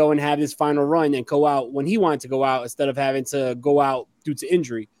years ago and have his final run and go out when he wanted to go out instead of having to go out due to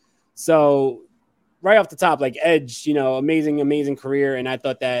injury. So right off the top, like Edge, amazing career, and I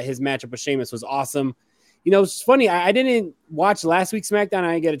thought that his matchup with Sheamus was awesome. It's funny. I didn't watch last week's SmackDown.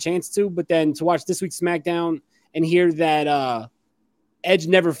 I didn't get a chance to, but then to watch this week's SmackDown and hear that Edge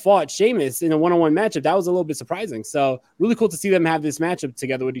never fought Sheamus in a one-on-one matchup, that was a little bit surprising. So really cool to see them have this matchup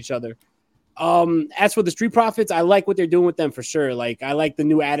together with each other. As for the Street Profits, I like what they're doing with them for sure. Like I like the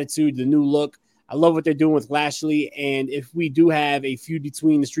new attitude, the new look. I love what they're doing with Lashley. And if we do have a feud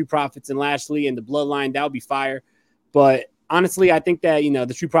between the Street Profits and Lashley and the Bloodline, that would be fire. But honestly, I think that,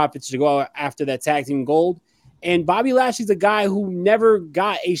 the Street Profits should go after that tag team gold. And Bobby Lashley's a guy who never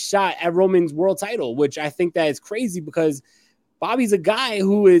got a shot at Roman's world title, which I think that is crazy because Bobby's a guy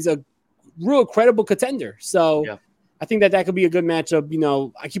who is a real credible contender. So yeah. I think that could be a good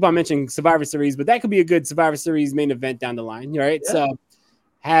matchup. I keep on mentioning Survivor Series, but that could be a good Survivor Series main event down the line, right? Yeah. So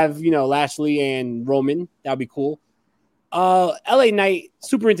have, Lashley and Roman. That would be cool. LA Knight,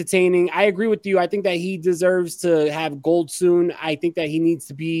 super entertaining. I agree with you. I think that he deserves to have gold soon. I think that he needs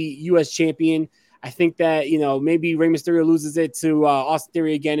to be U.S. champion. I think that, maybe Rey Mysterio loses it to Austin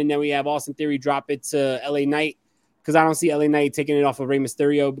Theory again, and then we have Austin Theory drop it to LA Knight because I don't see LA Knight taking it off of Rey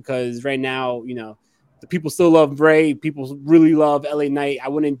Mysterio because right now, the people still love Rey. People really love LA Knight. I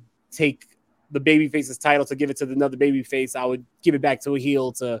wouldn't take the babyface's title to give it to another babyface. I would give it back to a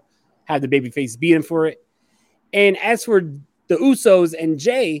heel to have the babyface beat him for it. And as for the Usos and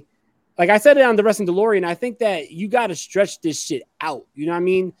Jay, like I said it on the Wrestling DeLorean, I think that you got to stretch this shit out. You know what I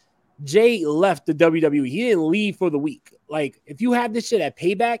mean? Jay left the WWE. He didn't leave for the week. Like, if you have this shit at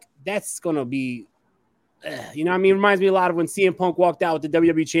Payback, that's going to be, you know what I mean? It reminds me a lot of when CM Punk walked out with the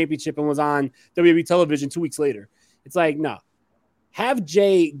WWE Championship and was on WWE television 2 weeks later. It's like, no. Have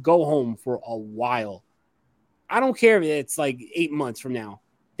Jay go home for a while. I don't care if it's like 8 months from now.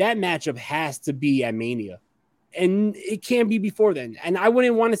 That matchup has to be at Mania. And it can't be before then. And I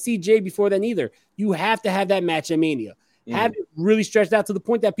wouldn't want to see Jay before then either. You have to have that match at Mania. Have it really stretched out to the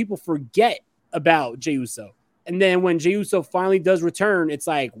point that people forget about Jey Uso. And then when Jey Uso finally does return, it's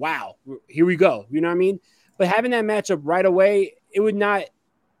like, wow, here we go. You know what I mean? But having that matchup right away, it would not,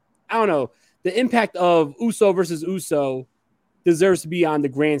 I don't know, the impact of Uso versus Uso deserves to be on the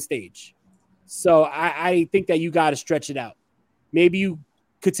grand stage. So I think that you got to stretch it out. Maybe you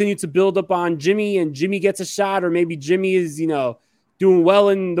continue to build up on Jimmy and Jimmy gets a shot, or maybe Jimmy is, doing well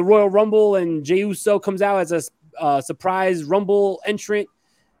in the Royal Rumble and Jey Uso comes out as a surprise Rumble entrant,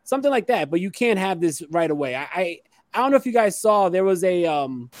 something like that. But you can't have this right away. I don't know if you guys saw there was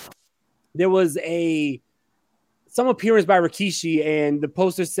some appearance by Rikishi, and the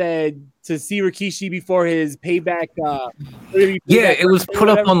poster said to see Rikishi before his payback. It was put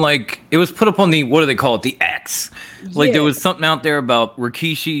up on the, what do they call it? The X. Like there was something out there about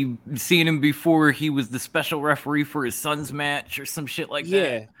Rikishi seeing him before he was the special referee for his son's match or some shit like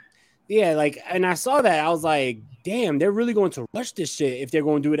that. Yeah. Like, and I saw that. I was like, damn, they're really going to rush this shit if they're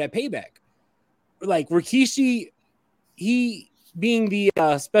going to do it at Payback. Like Rikishi, he being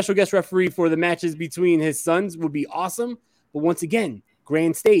the special guest referee for the matches between his sons would be awesome. But once again,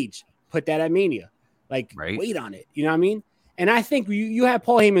 grand stage, put that at Mania. Like, wait on it. You know what I mean? And I think you had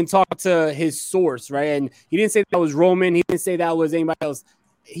Paul Heyman talk to his source, right? And he didn't say that was Roman. He didn't say that was anybody else.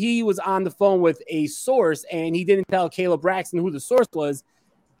 He was on the phone with a source, and he didn't tell Caleb Braxton who the source was.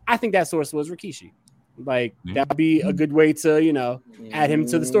 I think that source was Rikishi. Like, that would be a good way to, add him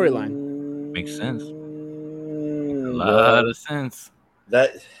to the storyline. Makes sense. A lot of sense.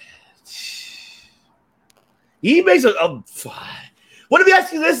 That he makes Well, let me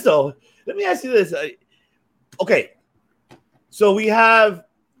ask you this though. Okay, so we have.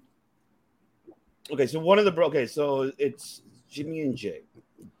 Okay, so one of the okay, so it's Jimmy and Jay.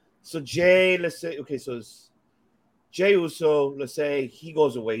 So Jay, let's say, okay, so it's Jey Uso. Let's say he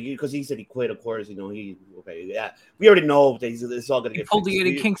goes away because he said he quit. Of course, we already know that it's all gonna get. Pulled the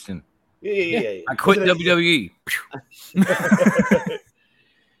Eddie Kingston. Yeah. I quit WWE.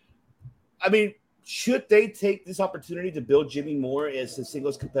 I mean, should they take this opportunity to build Jimmy more as a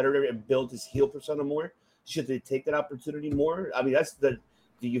singles competitor and build his heel persona more? Should they take that opportunity more? I mean, do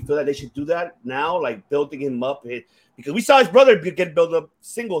you feel that they should do that now, like building him up? Because we saw his brother get built up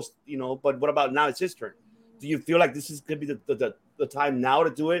singles, but what about now? It's his turn. Do you feel like this is going to be the time now to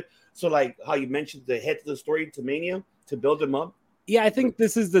do it? So, like how you mentioned, the head to the story to Mania to build him up? Yeah, I think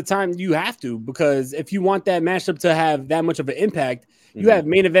this is the time you have to, because if you want that matchup to have that much of an impact, you have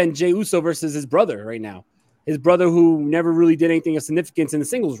main event Jey Uso versus his brother right now. His brother who never really did anything of significance in the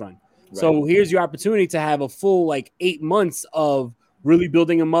singles run. Right. So here's your opportunity to have a full 8 months of really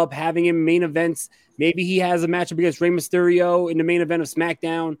building him up, having him main events. Maybe he has a matchup against Rey Mysterio in the main event of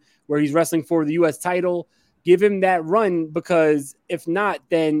SmackDown where he's wrestling for the U.S. title. Give him that run, because if not,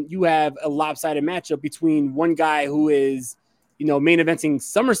 then you have a lopsided matchup between one guy who is, main eventing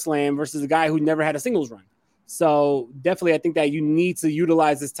SummerSlam versus a guy who never had a singles run. So definitely, I think that you need to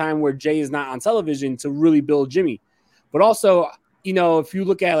utilize this time where Jay is not on television to really build Jimmy. But also, if you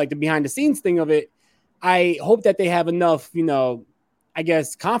look at the behind the scenes thing of it, I hope that they have enough, I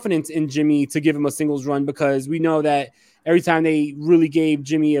guess, confidence in Jimmy to give him a singles run, because we know that every time they really gave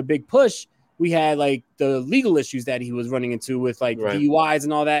Jimmy a big push, we had the legal issues that he was running into with DUIs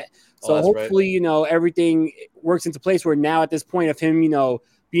and all that. So hopefully, everything works into place where now at this point of him,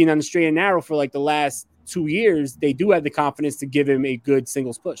 being on the straight and narrow for the last 2 years, they do have the confidence to give him a good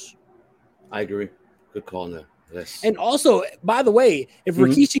singles push. I agree. Good call on that. Yes. And also, by the way, if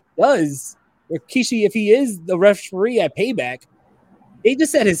Rikishi if he is the referee at Payback, they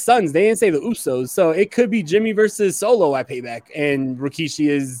just said his sons. They didn't say the Usos. So it could be Jimmy versus Solo at Payback, and Rikishi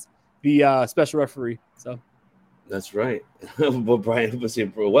is the special referee. So that's right. Well, Brian was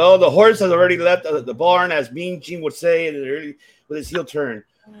saying, well, the horse has already left the barn, as Mean Gene would say, with his heel turn.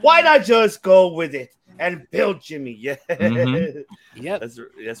 Why not just go with it and build Jimmy? Yeah, yeah,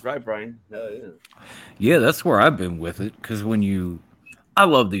 that's right, Brian. Yeah, that's where I've been with it, because I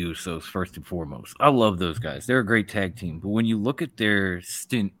love the Usos first and foremost. I love those guys. They're a great tag team. But when you look at their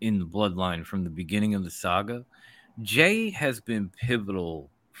stint in the bloodline from the beginning of the saga, Jay has been pivotal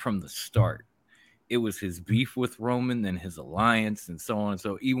from the start. It was his beef with Roman, then his alliance, and so on.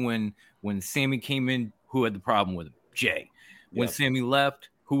 So even when Sammy came in, who had the problem with him? Jay. When Sammy left,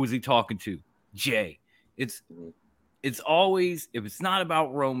 who was he talking to? Jay. It's always, if it's not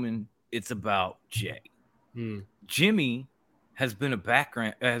about Roman, it's about Jay. Jimmy has been a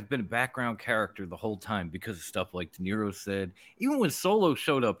background character the whole time because of stuff like De Niro said. Even when Solo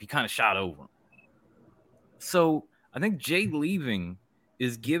showed up, he kind of shot over him. So I think Jay leaving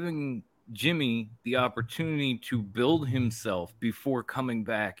is giving Jimmy the opportunity to build himself before coming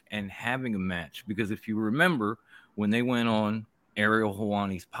back and having a match. Because if you remember, when they went on Ariel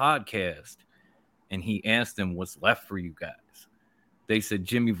Helwani's podcast and he asked them what's left for you guys, they said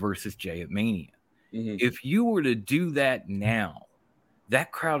Jimmy versus Jay at Mania. If you were to do that now,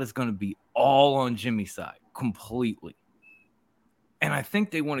 that crowd is going to be all on Jimmy's side completely. And I think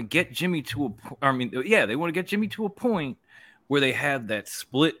they want to get Jimmy to a point where they have that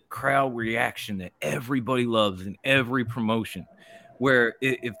split crowd reaction that everybody loves in every promotion, where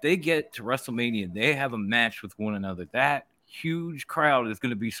if they get to WrestleMania, they have a match with one another, that huge crowd is going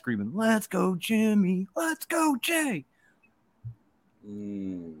to be screaming, "Let's go, Jimmy! Let's go, Jay!"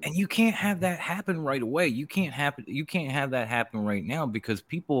 And you can't have that happen right away. You can't have that happen right now, because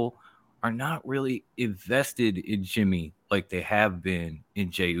people are not really invested in Jimmy like they have been in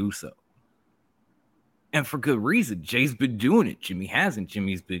Jey Uso. And for good reason. Jay's been doing it. Jimmy hasn't.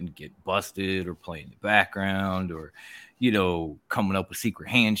 Jimmy's been getting busted or playing the background or, coming up with secret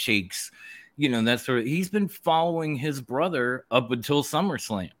handshakes, that sort of. He's been following his brother up until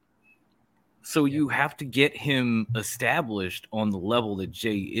SummerSlam. So you have to get him established on the level that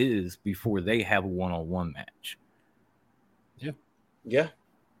Jay is before they have a one-on-one match. Yeah.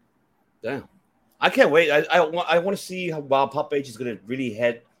 Damn. I can't wait. I want to see how Bob Pop H is going to really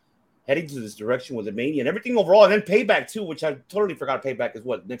head into this direction with the Mania and everything overall. And then Payback, too, which I totally forgot. Payback is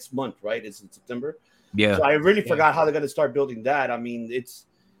next month, right? It's in September. Yeah. So I really forgot how they're going to start building that. I mean, it's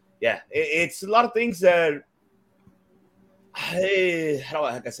a lot of things that,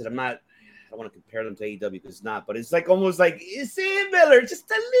 like I said, I don't want to compare them to AEW because it's not, but it's almost like it's similar, just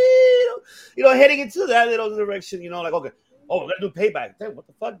a little, heading into that little direction, okay. Oh, we're gonna do Payback. Hey, what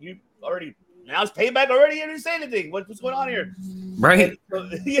the fuck? You already announced Payback already? You didn't say anything. What's going on here? Right.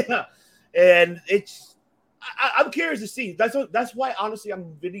 And, yeah. And I'm curious to see. That's why honestly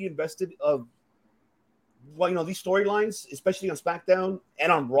I'm really invested of these storylines, especially on SmackDown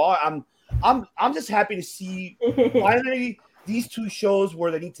and on Raw. I'm just happy to see finally these two shows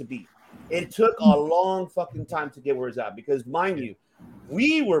where they need to be. It took a long fucking time to get where it's at because, mind you,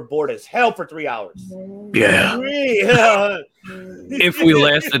 we were bored as hell for 3 hours. Yeah. If we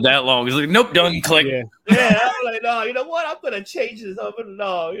lasted that long, it's like, nope, done, click. Yeah, I'm like, no, you know what? I'm gonna change this up.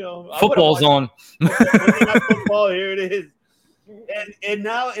 No, football's on. Football, here it is. And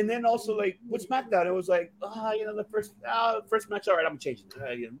then also like with SmackDown, it was like, the first match. All right, I'm changing.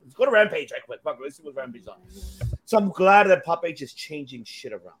 Let's go to Rampage right quick. Fuck, let's see what Rampage is on. So I'm glad that Pop H is changing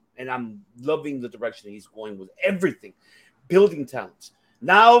shit around, and I'm loving the direction he's going with everything, building talents.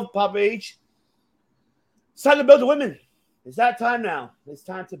 Now Pop H, it's time to build the women. It's that time now. It's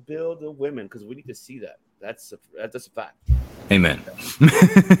time to build the women because we need to see that. That's a fact. Amen.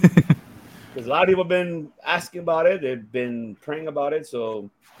 Because a lot of people have been asking about it. They've been praying about it. So,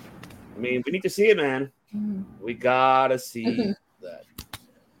 I mean, we need to see it, man. We got to see that.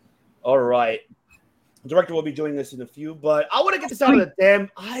 All right. The director will be joining us in a few. But I want to get this out of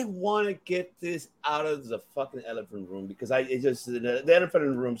I want to get this out of the fucking elephant room. Because the elephant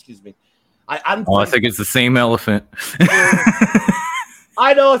in the room, excuse me. I think it's the same elephant.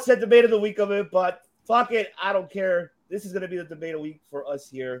 I know it's the debate of the week of it. But fuck it. I don't care. This is going to be the debate of the week for us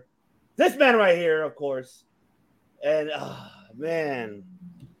here. This man right here, of course. And, man,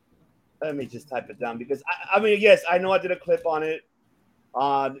 let me just type it down because, I mean, yes, I know I did a clip on it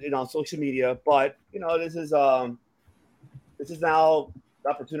on social media, but, this is now the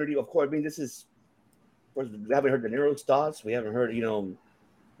opportunity. Of course, I mean, this is, of course, we haven't heard De Niro's thoughts. We haven't heard, DOM,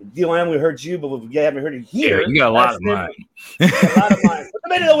 we heard you, but we haven't heard it here. Yeah, you got a lot of mine. A lot of mine. But the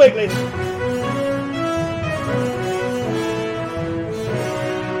minute of the week, ladies.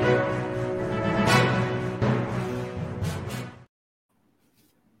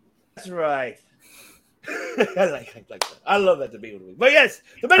 That's right. I like that. I love that debate of the week. But yes,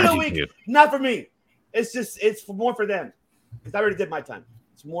 the debate of the week, not for me. It's more for them. Because I already did my time.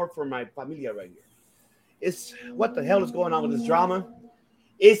 It's more for my familia right here. It's what the hell is going on with this drama?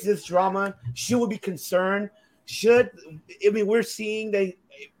 Is this drama? Should we be concerned? We're seeing the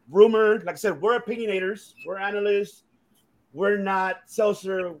rumor, like I said, we're opinionators, we're analysts, we're not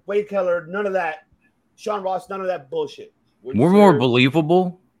Seltzer, Wade Keller, none of that. Sean Ross, none of that bullshit. We're more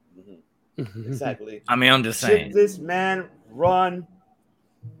believable. Exactly. I mean, I'm just saying. Should this man run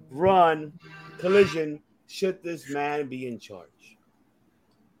Collision? Should this man be in charge?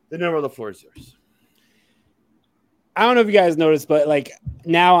 The number of the floor is yours. I don't know if you guys noticed, but like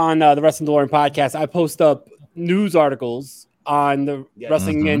now on the Wrestling DeLorean podcast, I post up news articles on the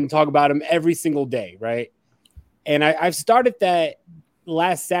wrestling and talk about them every single day, right? And I've started that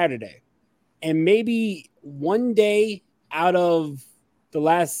last Saturday, and maybe one day out of the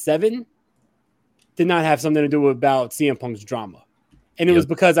last 7 did not have something to do about CM Punk's drama. And it was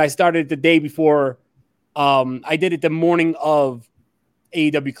because I started the day before. I did it the morning of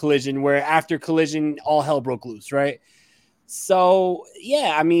AEW Collision, where after Collision, all hell broke loose, right? So,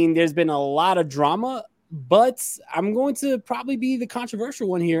 yeah, I mean, there's been a lot of drama, but I'm going to probably be the controversial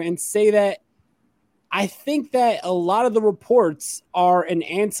one here and say that I think that a lot of the reports are an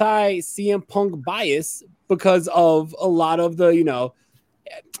anti-CM Punk bias because of a lot of the,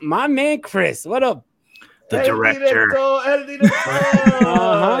 my man Chris, what up? The director.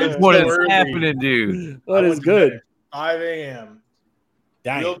 What is happening, dude? What is good? 5 a.m.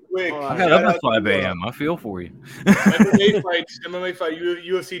 Dang. Real quick. I got up at 5 a.m. I feel for you. MMA fight,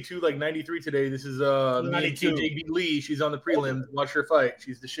 UFC 2 like 93 today. This is me, JB Lee. She's on the prelims. Watch her fight.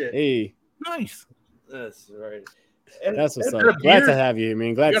 She's the shit. Hey. Nice. That's right. That's what's up. Glad to have you. I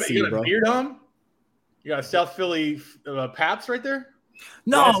mean, glad to see you, bro. You got a beard on? You got a South Philly Paps right there?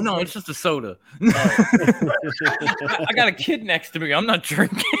 No, it's just a soda. I got a kid next to me. I'm not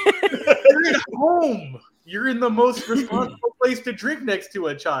drinking. You're at home. You're in the most responsible place to drink next to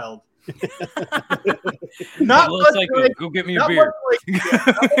a child. Not much like go get me a beer. Phil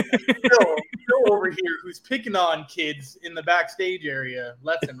over here who's picking on kids in the backstage area,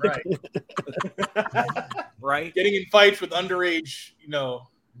 left and right. Right? Getting in fights with underage,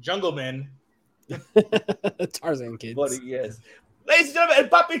 jungle men. Tarzan kids. Buddy, yes. Ladies and gentlemen,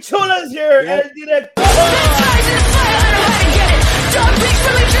 Papi Chula is here. Yep. And direct.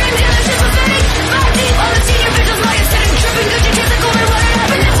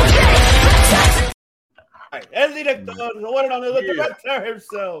 El Director, the one and only, the director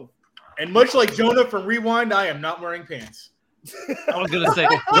himself. And much like Jonah from Rewind, I am not wearing pants. I was gonna say,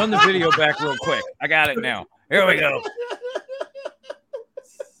 run the video back real quick. I got it now. Here we go.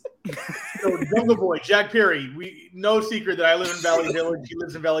 So, Jungle Boy, Jack Perry. No secret that I live in Valley Village. He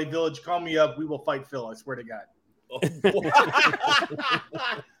lives in Valley Village. Call me up. We will fight Phil. I swear to God.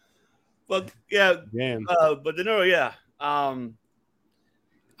 But yeah, but De Niro, yeah.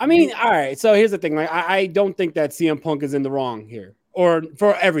 I mean, all right. So here's the thing. Like, I don't think that CM Punk is in the wrong here, or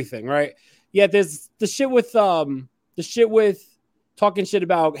for everything, right? Yeah, there's the shit with talking shit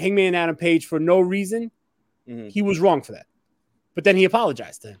about Hangman Adam Page for no reason. Mm-hmm. He was wrong for that, but then he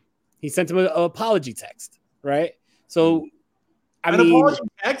apologized to him. He sent him an apology text, right? So, I mean, apology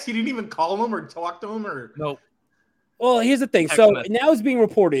text. He didn't even call him or talk to him, or no. Well, here's the thing. So now it's being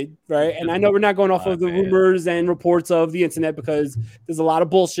reported, right? And I know we're not going off of the rumors and reports of the internet because there's a lot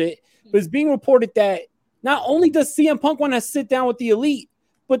of bullshit. But it's being reported that not only does CM Punk want to sit down with the Elite,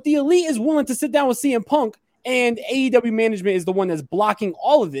 but the Elite is willing to sit down with CM Punk, and AEW management is the one that's blocking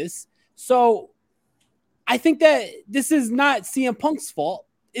all of this. So I think that this is not CM Punk's fault.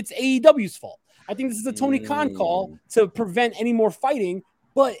 It's AEW's fault. I think this is a Tony Khan call to prevent any more fighting.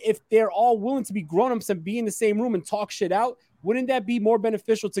 But if they're all willing to be grown-ups and be in the same room and talk shit out, wouldn't that be more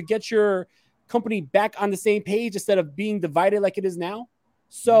beneficial to get your company back on the same page instead of being divided like it is now?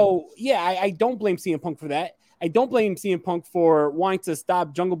 So, yeah, I don't blame CM Punk for that. I don't blame CM Punk for wanting to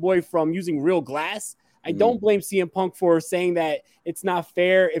stop Jungle Boy from using real glass. I don't blame CM Punk for saying that it's not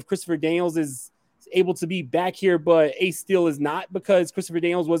fair if Christopher Daniels is able to be back here, but Ace Steel is not, because Christopher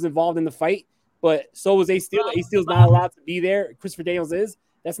Daniels was involved in the fight. But so was Ace Steel. Ace Steel's not allowed to be there. Christopher Daniels is.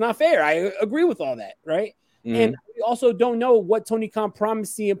 That's not fair. I agree with all that, right? Mm-hmm. And we also don't know what Tony Khan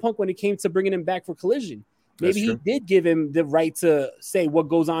promised CM Punk when it came to bringing him back for Collision. Maybe he did give him the right to say what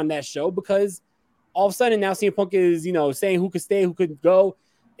goes on that show, because all of a sudden now CM Punk is, saying who could stay, who could go.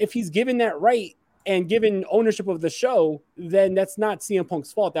 If he's given that right and given ownership of the show, then that's not CM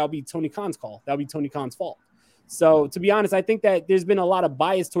Punk's fault. That'll be Tony Khan's call. That'll be Tony Khan's fault. So, to be honest, I think that there's been a lot of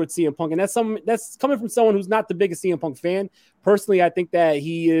bias towards CM Punk, and that's coming from someone who's not the biggest CM Punk fan. Personally, I think that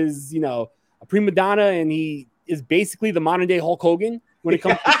he is, a prima donna, and he is basically the modern day Hulk Hogan when it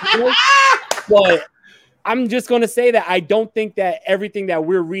comes to But I'm just going to say that I don't think that everything that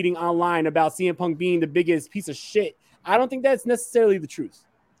we're reading online about CM Punk being the biggest piece of shit, I don't think that's necessarily the truth.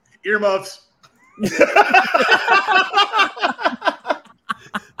 Earmuffs.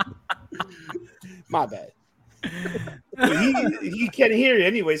 My bad. he can't hear it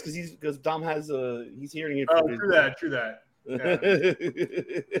anyways because Dom has he's hearing it. Oh, true that. Yeah.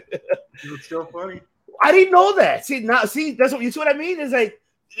 It's so funny. I didn't know that. That's what I mean. Is like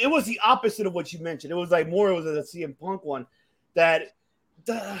it was the opposite of what you mentioned. It was like more. It was a CM Punk one that.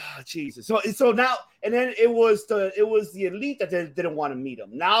 Jesus. So now and then it was the Elite that didn't want to meet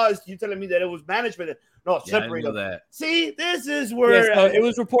him. Now you're telling me that it was management that separate them. That. See, this is where it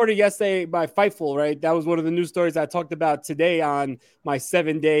was reported yesterday by Fightful, right? That was one of the news stories I talked about today on my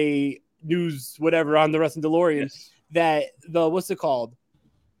 7-day news, whatever, on the Wrestling DeLorean. Yes. That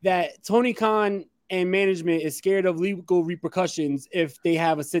that Tony Khan and management is scared of legal repercussions if they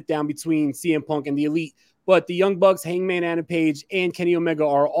have a sit down between CM Punk and the Elite. But the Young Bucks, Hangman Adam Page, and Kenny Omega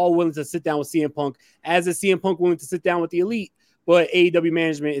are all willing to sit down with CM Punk, as is CM Punk willing to sit down with the Elite. But AEW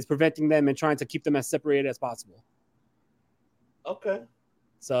management is preventing them and trying to keep them as separated as possible. Okay.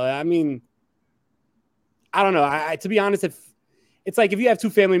 So, I mean, I don't know. To be honest, if you have two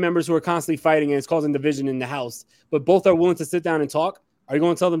family members who are constantly fighting and it's causing division in the house, but both are willing to sit down and talk, are you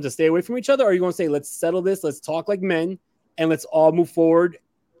going to tell them to stay away from each other? Or are you going to say, let's settle this, let's talk like men, and let's all move forward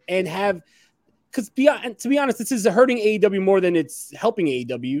and have... Because to be honest, this is hurting AEW more than it's helping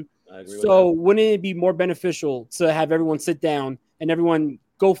AEW. So wouldn't it be more beneficial to have everyone sit down and everyone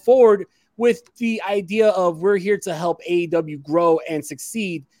go forward with the idea of we're here to help AEW grow and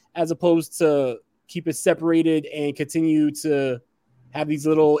succeed, as opposed to keep it separated and continue to have these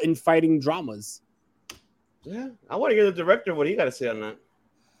little infighting dramas? Yeah, I want to hear the director what he got to say on that.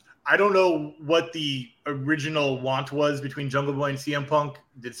 I don't know what the original want was between Jungle Boy and CM Punk.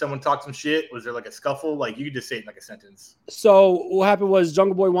 Did someone talk some shit? Was there like a scuffle? Like you could just say it in like a sentence. So what happened was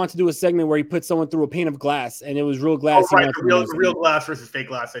Jungle Boy wanted to do a segment where he put someone through a pane of glass, and it was real glass. Oh, right, real glass versus fake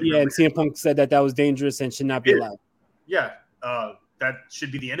glass. Yeah, and CM Punk said that was dangerous and should not be allowed. Yeah, that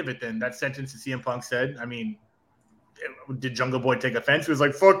should be the end of it then. That sentence that CM Punk said. I mean, did Jungle Boy take offense? He was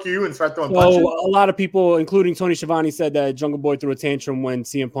like, fuck you, and start throwing punches? A lot of people, including Tony Schiavone, said that Jungle Boy threw a tantrum when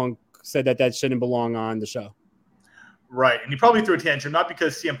CM Punk said that shouldn't belong on the show. Right. And he probably threw a tantrum, not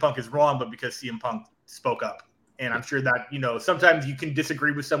because CM Punk is wrong, but because CM Punk spoke up. And I'm sure that, sometimes you can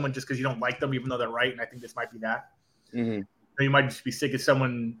disagree with someone just because you don't like them, even though they're right. And I think this might be that. Mm-hmm. You might just be sick of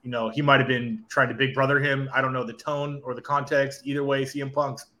someone, he might have been trying to big brother him. I don't know the tone or the context. Either way, CM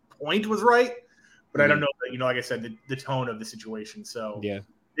Punk's point was right, but I don't know, like I said, the tone of the situation. So yeah,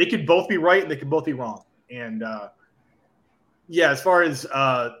 they could both be right and they could both be wrong. And as far as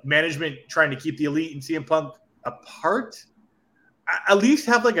management trying to keep the Elite and CM Punk apart, at least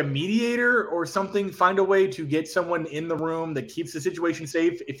have like a mediator or something. Find a way to get someone in the room that keeps the situation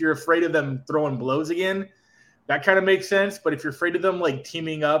safe. If you're afraid of them throwing blows again, that kind of makes sense. But if you're afraid of them like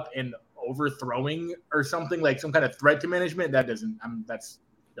teaming up and overthrowing or something, like some kind of threat to management, that doesn't. That's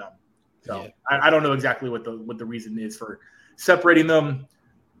dumb. So I don't know exactly what the reason is for separating them.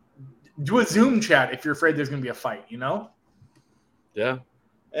 Do a Zoom chat if you're afraid there's going to be a fight. Yeah.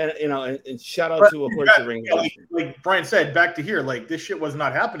 And and shout out to of course the ring. Like Brian said, back to here, like this shit was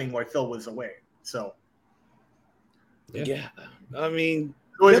not happening while Phil was away. So yeah. I mean,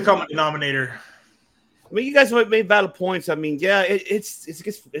 always a common denominator. I mean, you guys made valid points. I mean, yeah, it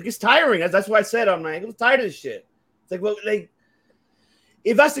gets tiring. That's why I said I'm like, I'm tired of this shit. It's like, well, like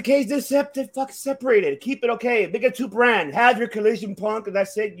if that's the case, just fucking separate it. Keep it okay. Make it 2 brand. Have your Collision Punk, and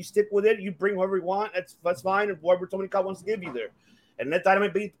that's it. You stick with it. You bring whoever you want. That's fine. And whoever Tony Khan wants to give you there. And let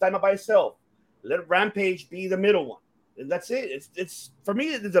Dynamite be Dynamite by itself. Let Rampage be the middle one. And that's it. It's for me,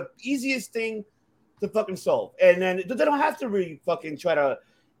 it's the easiest thing to fucking solve. And then they don't have to really fucking try to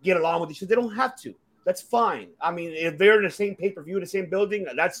get along with each other. They don't have to. That's fine. I mean, if they're in the same pay-per-view, in the same building,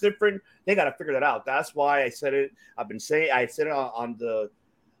 that's different. They got to figure that out. That's why I said it. I said it on the,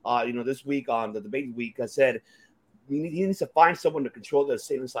 this week on the debate week. I said he needs to find someone to control the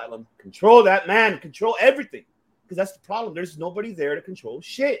insane asylum, control that man, control everything. Because that's the problem. There's nobody there to control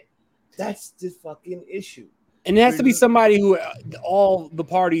shit. That's the fucking issue. And it has to be somebody who all the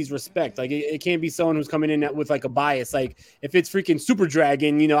parties respect. Like it can't be someone who's coming in with like a bias. Like if it's freaking Super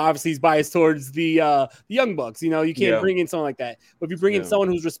Dragon, obviously he's biased towards the Young Bucks. You can't bring in someone like that. But if you bring in someone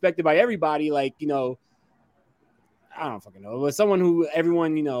who's respected by everybody, like I don't fucking know, but someone who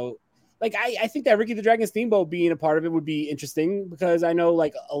everyone like I think that Ricky the Dragon Steamboat being a part of it would be interesting because I know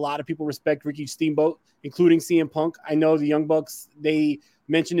like a lot of people respect Ricky Steamboat, including CM Punk. I know the Young Bucks, they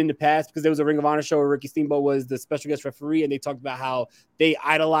mentioned in the past because there was a Ring of Honor show where Ricky Steamboat was the special guest referee and they talked about how they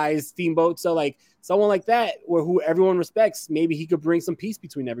idolized Steamboat. So like someone like that or who everyone respects, maybe he could bring some peace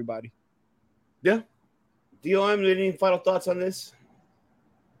between everybody. Yeah. DOM, any final thoughts on this?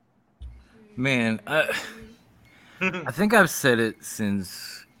 Man, I think I've said it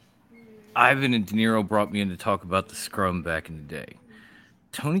since Ivan and De Niro brought me in to talk about the scrum back in the day.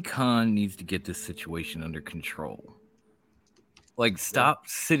 Tony Khan needs to get this situation under control. Like, stop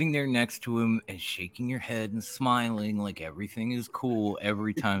sitting there next to him and shaking your head and smiling like everything is cool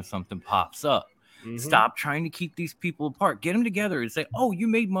every time something pops up. Mm-hmm. Stop trying to keep these people apart. Get them together and say, oh, you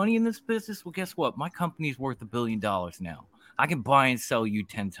made money in this business? Well, guess what? My company's worth $1 billion now. I can buy and sell you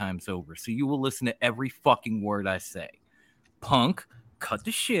 10 times over, so you will listen to every fucking word I say. Punk, cut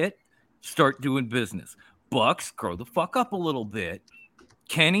the shit. Start doing business. Bucks, grow the fuck up a little bit.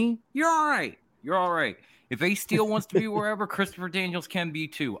 Kenny, you're all right. You're all right. If Ace Steel wants to be wherever, Christopher Daniels can be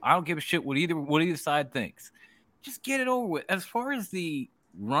too. I don't give a shit what either side thinks. Just get it over with. As far as the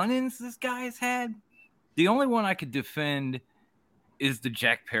run-ins this guy has had, the only one I could defend is the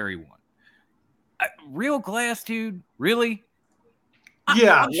Jack Perry one. Real Glass, dude. Really?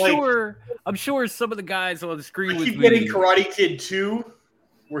 Yeah. I'm sure some of the guys on the screen with me. Getting Karate Kid 2.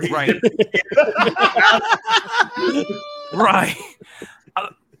 Where he right. Right.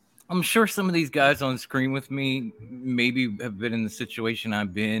 I'm sure some of these guys on screen with me maybe have been in the situation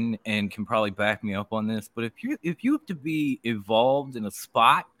I've been and can probably back me up on this. But if you have to be involved in a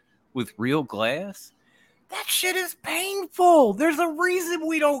spot with Real Glass, that shit is painful. There's a reason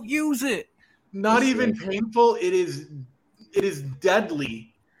we don't use it. Not even painful. It is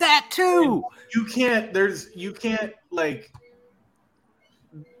deadly. That too.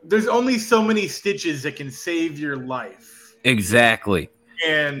 There's only so many stitches that can save your life. Exactly.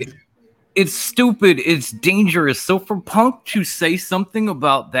 And it's stupid. It's dangerous. So for Punk to say something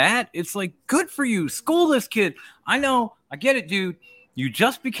about that, it's like, good for you. School this kid. I know. I get it, dude. You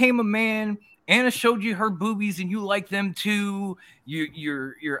just became a man. Anna showed you her boobies and you like them too.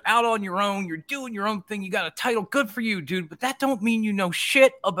 You're out on your own. You're doing your own thing. You got a title. Good for you, dude. But that don't mean you know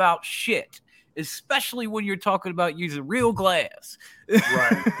shit about shit. Especially when you're talking about using Real Glass.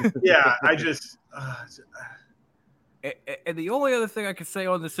 Right. Yeah, I just... And the only other thing I can say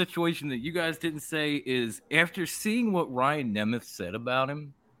on the situation that you guys didn't say is after seeing what Ryan Nemeth said about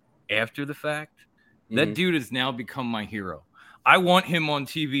him after the fact, that dude has now become my hero. I want him on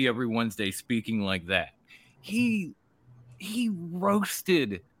TV every Wednesday speaking like that. He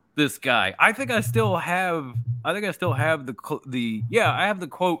roasted this guy. I think I still have the I have the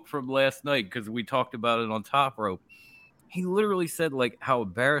quote from last night because we talked about it on Top Rope. He literally said like how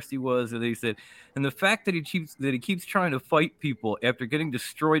embarrassed he was, and he said, and the fact that he keeps trying to fight people after getting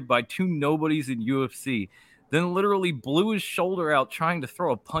destroyed by two nobodies in UFC, then literally blew his shoulder out trying to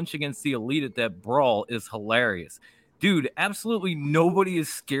throw a punch against the Elite at that brawl is hilarious. Dude, absolutely nobody is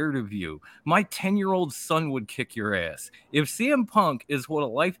scared of you. My 10-year-old son would kick your ass. If CM Punk is what a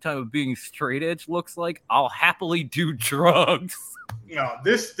lifetime of being straight edge looks like, I'll happily do drugs. No,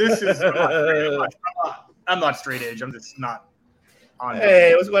 this is I'm not straight edge. I'm just not on.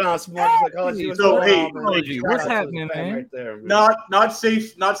 Hey, what's going on, Smart Psychology? What's happening, man? Right there, not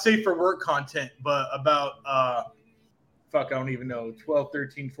safe for work content, but about I don't even know, 12,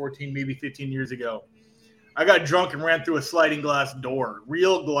 13, 14, maybe 15 years ago. I got drunk and ran through a sliding glass door,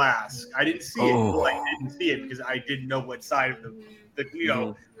 real glass. I didn't see it. Well, I didn't see it because I didn't know what side of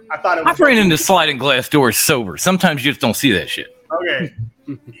the I thought it was. I've ran into sliding glass doors sober. Sometimes you just don't see that shit. Okay.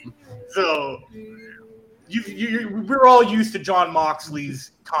 So we're all used to John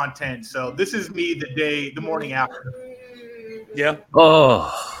Moxley's content. So this is me the morning after. Yeah. Oh.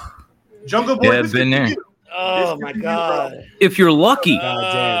 Jungle Boy. Yeah, been there. Oh my God. If you're lucky.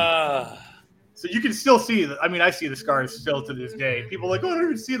 So you can still see I mean, I see the scars still to this day. People are like, oh, I don't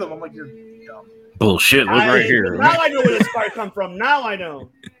even see them. I'm like, you're dumb. Bullshit. Look right here. Now I know where the scar come from. Now I know.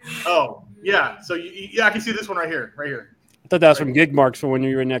 Oh, yeah. So I can see this one right here. I thought that was from gig marks for when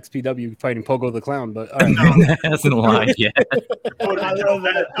you were in XPW fighting Pogo the Clown, but that hasn't lied yet. I love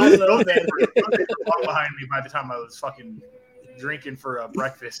that. Those days were behind me by the time I was fucking drinking for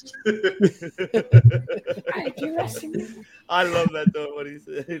breakfast. I love that though. What he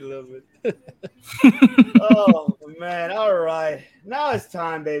said, I love it. Oh man! All right, now it's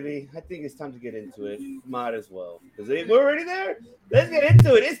time, baby. I think it's time to get into it. Might as well, because we're already there. Let's get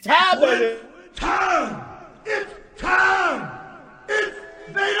into it. It's time, baby. Time! It's time! It's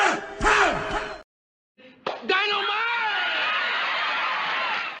Vader time!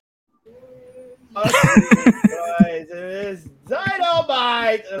 Right, it is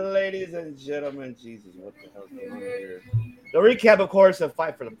Dynamite, ladies and gentlemen. Jesus, what the hell's going on here? The recap, of course, of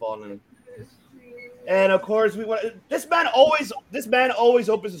Fight for the Fallen, and of course, this man always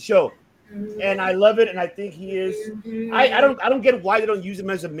opens the show, and I love it, and I think he is. I don't get why they don't use him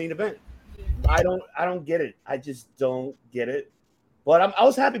as a main event. I don't get it. I just don't get it. But I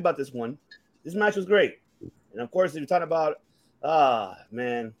was happy about this one. This match was great, and of course, we're talking about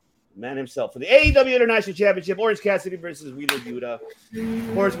man himself for the AEW International Championship, Orange Cassidy versus Wheeler Yuta.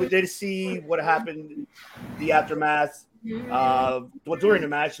 Of course, we did see what happened, the aftermath. During the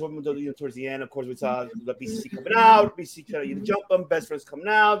match, towards the end, of course, we saw the BCC coming out, BCC trying to jump them, Best Friends coming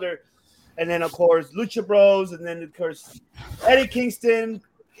out there, and then of course Lucha Bros, and then of course Eddie Kingston,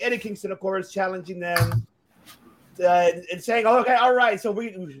 of course, challenging them and saying, "Oh, okay, all right, so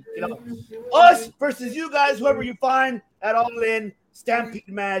we, us versus you guys, whoever you find at All In Stampede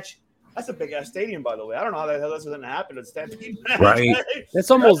match." That's a big ass stadium, by the way. I don't know how the hell that's going to happen at Stampede match. Right. That's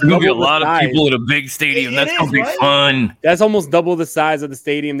almost gonna be a lot of people at a big stadium. That's gonna be fun. That's almost double the size of the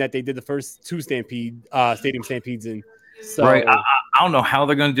stadium that they did the first two stadium stampedes in. So, right. I don't know how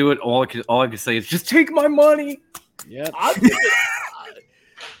they're gonna do it. All I can say is just take my money. Yeah. I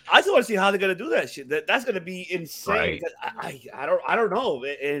just want to see how they're gonna do that shit. That's gonna be insane. Right. I don't know,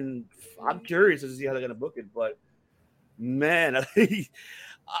 and I'm curious to see how they're gonna book it. But man, this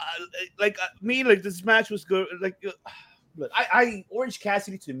match was good. Orange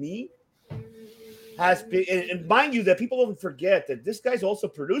Cassidy to me has been, and mind you that people don't forget that this guy's also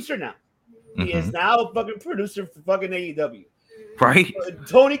producer now. Mm-hmm. He is now a fucking producer for fucking AEW. Right.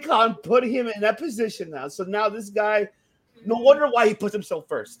 Tony Khan put him in that position now. So now this guy, no wonder why he puts himself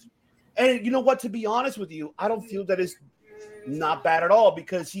first. And you know what? To be honest with you, I don't feel that is not bad at all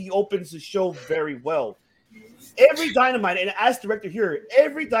because he opens the show very well. Every Dynamite, and as director here,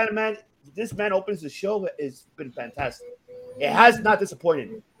 every Dynamite this man opens the show has been fantastic. It has not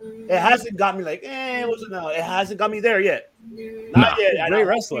disappointed. It hasn't got me like, it hasn't got me there yet. Not yet. He's a great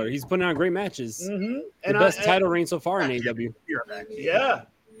wrestler. He's putting on great matches. Mm-hmm. The best title reign so far in AEW. Yeah,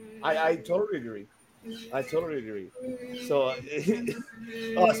 I totally agree. So,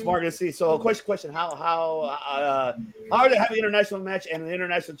 smart to see. So, question: How are they having an international match and an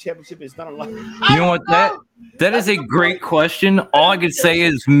international championship is not online? You know what? That is a great question. All I could say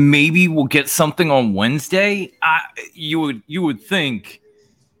is maybe we'll get something on Wednesday. You would think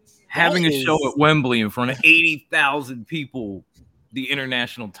having a show at Wembley in front of 80,000 people, the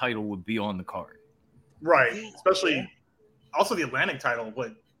international title would be on the card. Right, especially also the Atlantic title.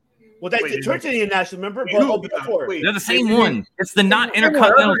 What Well, that's the Church International, remember? They're the same one. It's the not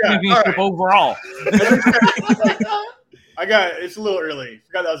Intercontinental Championship overall. It's a little early. I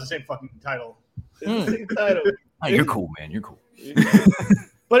forgot that was the same fucking title. It's the same title. Oh, you're cool, man. You're cool.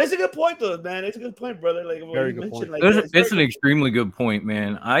 But it's a good point, though, man. It's a good point, brother. Like, very good point. Like, it's an extremely good point,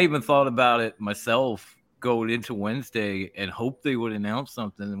 man. I even thought about it myself going into Wednesday and hoped they would announce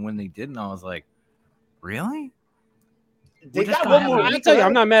something. And when they didn't, I was like, really? They got one more. I tell you,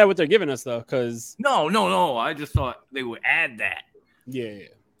 I'm not mad at what they're giving us, though, because no. I just thought they would add that. Yeah.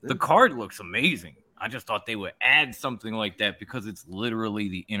 The card looks amazing. I just thought they would add something like that because it's literally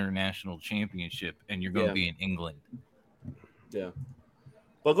the international championship, and you're going to be in England. Yeah.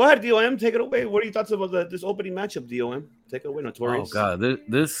 But go ahead, DOM. Take it away. What are your thoughts about this opening matchup, DOM? Take it away, Notorious. Oh, God.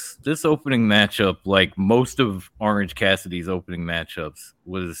 This opening matchup, like most of Orange Cassidy's opening matchups,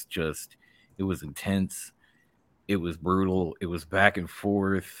 was just – it was intense. It was brutal. It was back and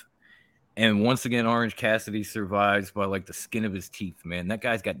forth. And once again, Orange Cassidy survives by like the skin of his teeth, man. That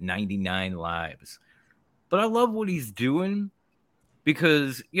guy's got 99 lives. But I love what he's doing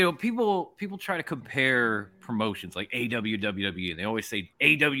because, you know, people try to compare promotions like AW, WWE. And they always say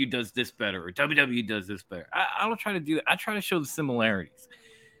AW does this better or WWE does this better. I don't try to do that. I try to show the similarities.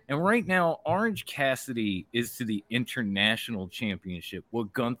 And right now, Orange Cassidy is to the international championship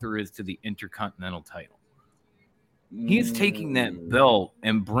what Gunther is to the intercontinental title. He's taking that belt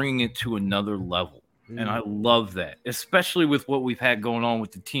and bringing it to another level. And I love that, especially with what we've had going on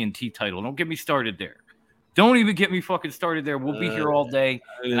with the TNT title. Don't get me started there. Don't even get me fucking started there. We'll be here all day.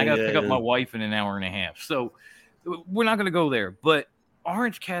 And I got to pick up my wife in an hour and a half. So we're not going to go there. But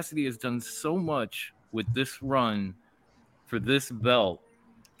Orange Cassidy has done so much with this run for this belt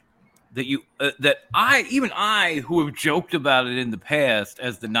that I, who have joked about it in the past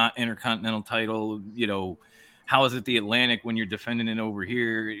as the not intercontinental title, you know, how is it the Atlantic when you're defending it over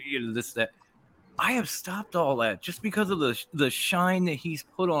here? You know, this, that. I have stopped all that just because of the shine that he's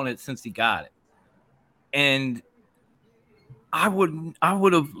put on it since he got it. And I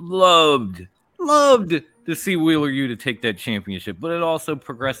would have loved to see Wheeler Yuta take that championship, but it also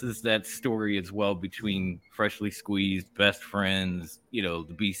progresses that story as well between Freshly Squeezed, Best Friends, you know,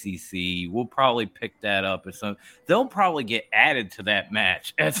 the BCC. We'll probably pick that up at some. They'll probably get added to that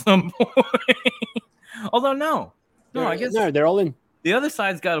match at some point. Although no, I guess they're all in. The other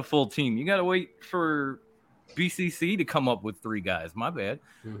side's got a full team. You got to wait for BCC to come up with 3 guys. My bad.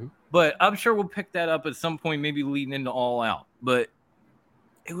 Mm-hmm. But I'm sure we'll pick that up at some point, maybe leading into All Out. But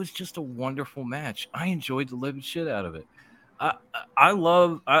it was just a wonderful match. I enjoyed the living shit out of it. At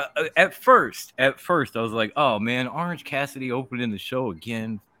first, I was like, oh, man, Orange Cassidy opening the show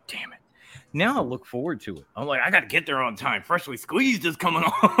again. Damn it. Now I look forward to it. I'm like, I got to get there on time. Freshly Squeezed is coming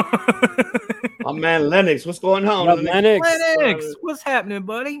on. Oh, man, Lennox, what's going on? Lennox, what's happening,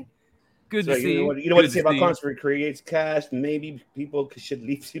 buddy? Good to see you. You know what to say about Constantly creates cash. Maybe people should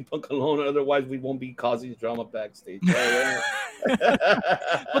leave C-Punk alone. Otherwise, we won't be causing drama backstage. But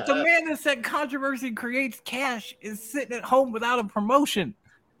the man that said controversy creates cash is sitting at home without a promotion.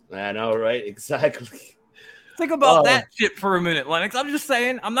 I know, right? Exactly. Think about that shit for a minute, Lennox. I'm just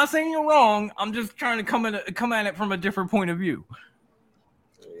saying. I'm not saying you're wrong. I'm just trying to come at it from a different point of view.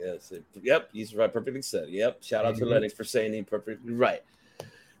 Yes. Yep. He's right. Perfectly said. Yep. Shout out to Lennox for saying he perfectly right.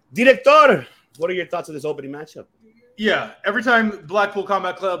 Director, what are your thoughts on this opening matchup? Yeah. Every time Blackpool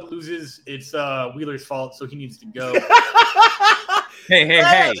Combat Club loses, it's Wheeler's fault, so he needs to go. Hey.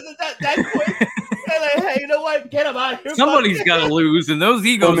 That quick. Hey, you know what? Get him out here. Somebody's got to lose, and those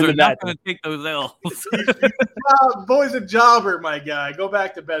egos are not going to take those L's. Boy's a jobber, my guy. Go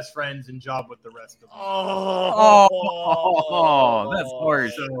back to Best Friends and job with the rest of them. Oh, that's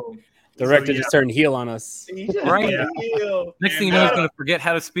harsh. Director just turned heel on us. Right? Yeah. Next thing you know, he's going to forget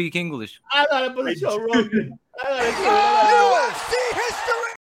how to speak English. I got to put a show Rogan.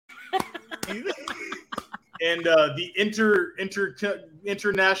 And the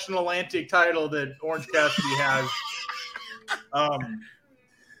international Atlantic title that Orange Cassidy has.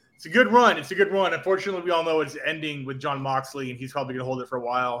 It's a good run. Unfortunately, we all know it's ending with Jon Moxley, and he's probably going to hold it for a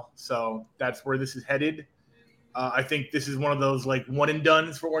while. So that's where this is headed. I think this is one of those like one and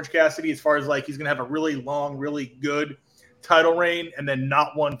dones for Orange Cassidy, as far as like he's going to have a really long, really good title reign, and then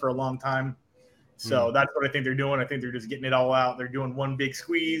not one for a long time. So that's what I think they're doing. I think they're just getting it all out. They're doing one big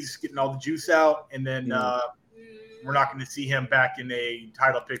squeeze, getting all the juice out, and then we're not going to see him back in a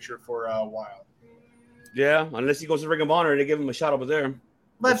title picture for a while. Yeah, unless he goes to Ring of Honor and they give him a shot over there.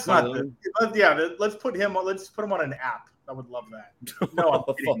 Let's put him on an app. I would love that. No, I'm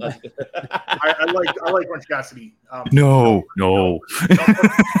kidding. I like Orange Cassidy. No. Don't put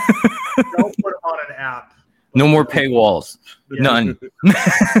him on an app. No more paywalls. None.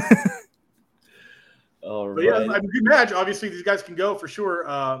 All but right. yeah, a good match. Obviously, these guys can go for sure.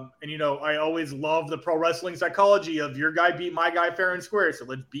 And I always love the pro wrestling psychology of your guy beat my guy fair and square. So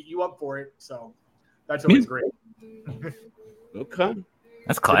let's beat you up for it. So that's always great. Okay.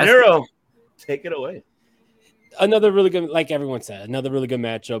 That's classic. Nero, take it away. Another really good, like everyone said, another really good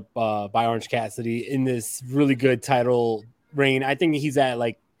matchup by Orange Cassidy in this really good title reign. I think he's at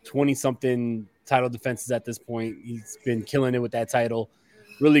like 20-something title defenses at this point. He's been killing it with that title.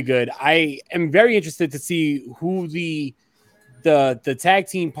 Really good. I am very interested to see who the tag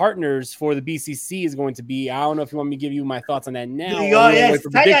team partners for the BCC is going to be. I don't know if you want me to give you my thoughts on that now.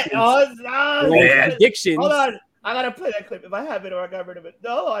 Predictions. Hold on. I got to play that clip if I have it or I got rid of it.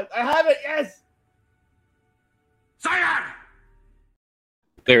 No, I have it. Yes. Cyan!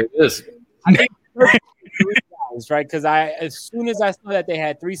 There it is. I think right? Because as soon as I saw that they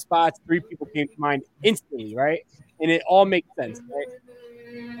had 3 spots, 3 people came to mind instantly, right? And it all makes sense, right?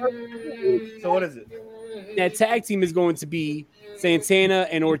 So what is it? That tag team is going to be Santana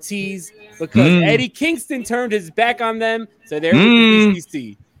and Ortiz because Eddie Kingston turned his back on them, so they're with the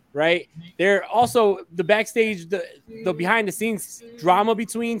BCC, right? They're also the backstage, the behind the scenes drama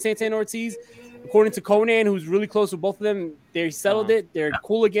between Santana and Ortiz. According to Conan, who's really close with both of them, they settled it. They're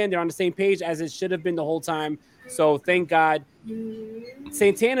cool again. They're on the same page as it should have been the whole time. So thank God.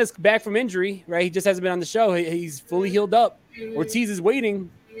 Santana's back from injury, right? He just hasn't been on the show. He's fully healed up. Ortiz is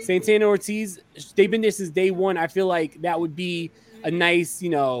waiting. Santana, Ortiz, they've been there since day one. I feel like that would be a nice,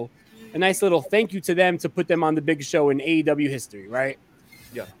 a nice little thank you to them to put them on the biggest show in AEW history, right?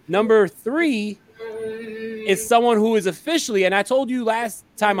 Yeah. Number 3 is someone who is officially, and I told you last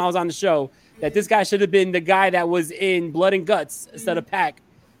time I was on the show, that this guy should have been the guy that was in Blood and Guts instead of Pac.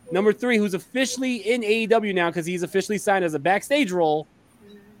 Number 3, who's officially in AEW now because he's officially signed as a backstage role,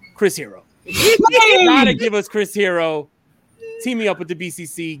 Chris Hero. You gotta give us Chris Hero teaming up with the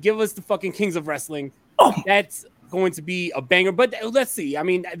BCC. Give us the fucking Kings of Wrestling. That's going to be a banger. But let's see. I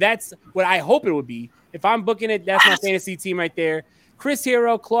mean, that's what I hope it would be. If I'm booking it, that's my fantasy team right there. Chris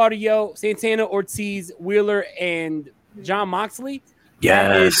Hero, Claudio, Santana, Ortiz, Wheeler, and John Moxley. Yes.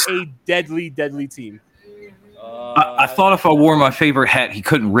 That is a deadly, deadly team. I thought if I wore my favorite hat, he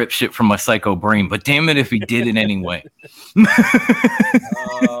couldn't rip shit from my psycho brain, but damn it if he did it anyway. I'm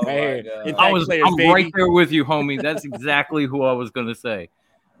right there with you, homie. That's exactly who I was going to say.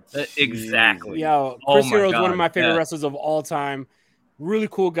 Exactly. Yo, Chris Hero is one of my favorite wrestlers of all time. Really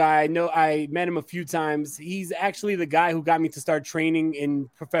cool guy. I met him a few times. He's actually the guy who got me to start training in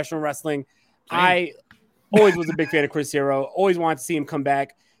professional wrestling. I always was a big fan of Chris Hero. Always wanted to see him come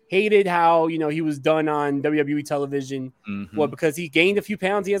back. Hated how, he was done on WWE television. Well, because he gained a few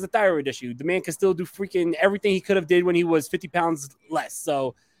pounds. He has a thyroid issue. The man can still do freaking everything he could have did when he was 50 pounds less.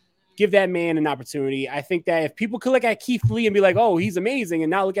 So give that man an opportunity. I think that if people could look at Keith Lee and be like, oh, he's amazing, and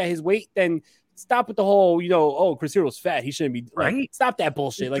not look at his weight, then stop with the whole, oh, Chris Hero's fat. He shouldn't be. Right. Like, stop that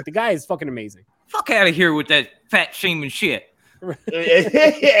bullshit. Like, the guy is fucking amazing. Fuck out of here with that fat shaming shit.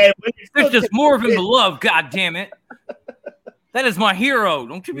 There's just more of him to love, God damn it. That is my hero.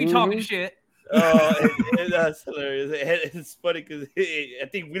 Don't you be talking shit. That's hilarious. It's funny because I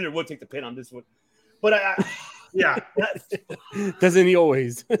think Wheeler will take the pin on this one. But yeah. Doesn't he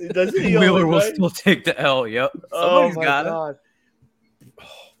always? Doesn't he Wheeler always, will still take the L. Yep. Somebody's got it. Oh my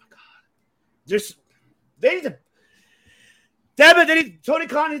God. They need to. Damn it! Tony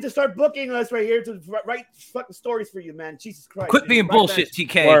Khan needs to start booking us right here to write fucking stories for you, man. Jesus Christ! Quit being bullshit,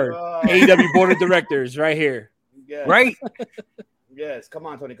 TK. AEW board of directors, right here. Yes. Right? Yes. Come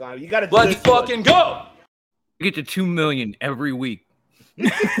on, Tony Khan. You got to. Let's fucking go. Get to 2 million every week,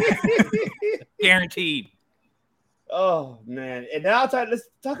 guaranteed. Oh man! And now let's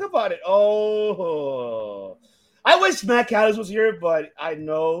talk about it. Oh, I wish Matt Callis was here, but I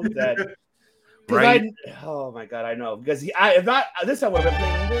know that. Right. Oh my God, I know because if not this time would have been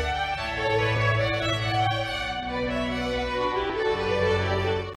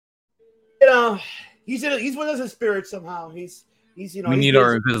playing. He's with us in spirit somehow. He's we need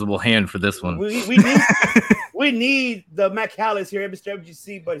our invisible hand for this one. We need the Matt Callis here at Mr.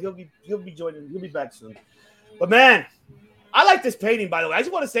 MGC, but he'll be joining. He'll be back soon. But man, I like this painting, by the way. I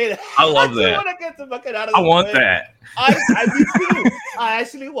just want to say that. I love that. I want to get the bucket out of the I want that. I do too. I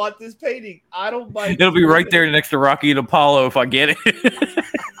actually want this painting. I don't mind. It'll be right there next to Rocky and Apollo if I get it.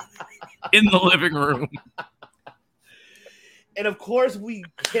 In the living room. And of course, we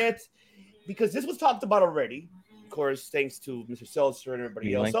can't, because this was talked about already. Of course, thanks to Mr. Seltzer and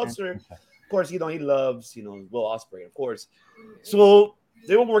everybody else. Seltzer, of course, he loves, Will Ospreay, of course. So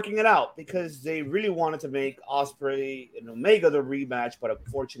they were working it out because they really wanted to make Ospreay and Omega the rematch, but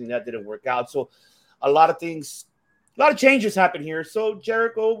unfortunately that didn't work out. So a lot of things, a lot of changes happen here. So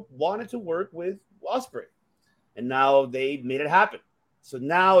Jericho wanted to work with Ospreay, and now they made it happen. So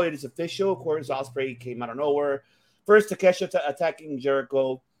now it is official. Of course, Ospreay came out of nowhere. First, Takeshita attacking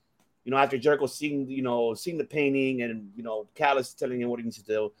Jericho. After Jericho seeing the painting and Callis telling him what he needs to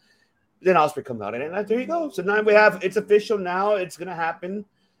do. Then Ospreay comes out, and there you go. So now it's official. Now it's gonna happen.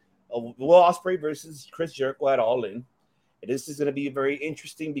 Will Ospreay versus Chris Jericho at All In. And this is gonna be very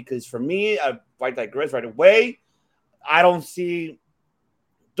interesting because for me, I digress right away. I don't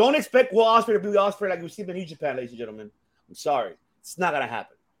expect Will Ospreay to be Ospreay like we see in New Japan, ladies and gentlemen. I'm sorry, it's not gonna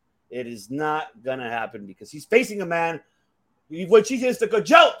happen. It is not gonna happen because he's facing a man. Which he is the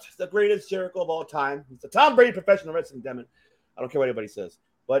GOAT, the greatest Jericho of all time. He's the Tom Brady professional wrestling, damn it. I don't care what anybody says.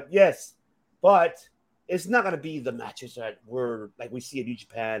 But yes, it's not going to be the matches that we see in New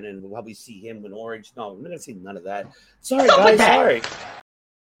Japan and how we see him in Orange. No, we're not going to see none of that. Sorry, guys, sorry.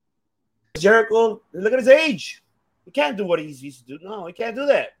 Jericho, look at his age. He can't do what he used to do. No, he can't do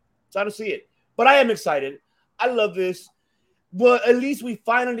that. So I don't see it. But I am excited. I love this. But at least we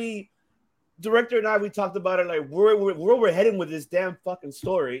finally... Director and I, we talked about it like where we're heading with this damn fucking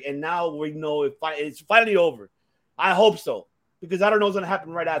story, and now we know it's finally over. I hope so, because I don't know what's gonna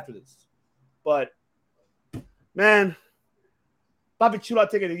happen right after this. But man, Bobby Chulo, I'll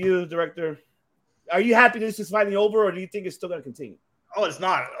take it to you, Director. Are you happy this is finally over, or do you think it's still gonna continue? Oh, it's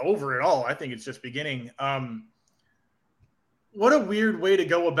not over at all. I think it's just beginning. What a weird way to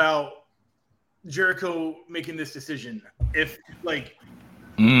go about Jericho making this decision. If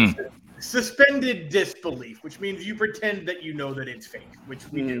suspended disbelief, which means you pretend that you know that it's fake, which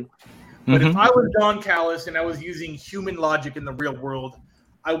we do. But if I was Don Callis and I was using human logic in the real world,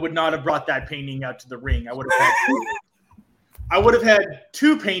 I would not have brought that painting out to the ring. I would have had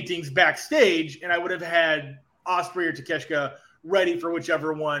two paintings backstage, and I would have had Ospreay or Takeshita ready for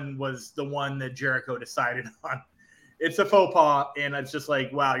whichever one was the one that Jericho decided on. It's a faux pas, and it's just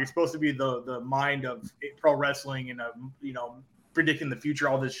like, wow, you're supposed to be the mind of pro wrestling and predicting the future,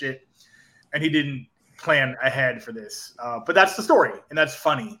 all this shit. And he didn't plan ahead for this. But that's the story, and that's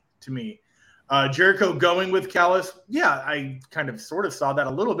funny to me. Jericho going with Callis, yeah, I kind of sort of saw that a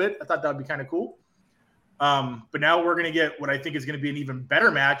little bit. I thought that would be kind of cool. But now we're going to get what I think is going to be an even better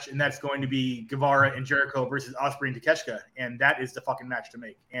match, and that's going to be Guevara and Jericho versus Ospreay and Takeshita. And that is the fucking match to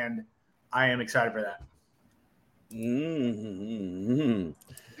make. And I am excited for that.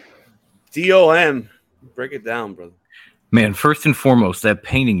 DOM. Break it down, brother. Man, first and foremost, that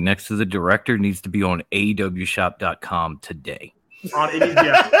painting next to the director needs to be on AEWshop.com today.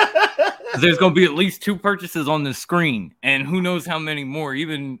 There's going to be at least 2 purchases on the screen, and who knows how many more.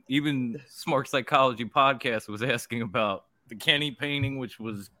 Even Smart Psychology Podcast was asking about the Kenny painting, which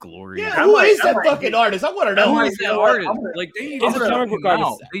was glorious. Yeah, who is that fucking artist? I want to know. Who is that artist? Like, it's a comic book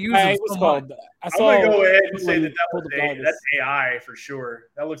artist. They use it so much. I'm going to go ahead and say that's AI for sure.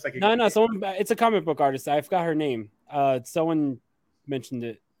 That looks like it's a comic book artist. I forgot her name. Someone mentioned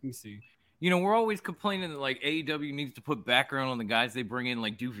it. Let me see. We're always complaining that like AEW needs to put background on the guys they bring in,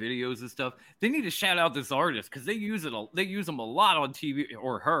 like do videos and stuff. They need to shout out this artist because they use them a lot on TV,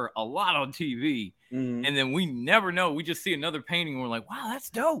 or her a lot on TV, and then we never know. We just see another painting and we're like, wow,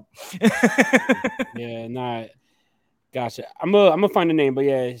 that's dope. Gotcha. I'm gonna find the name, but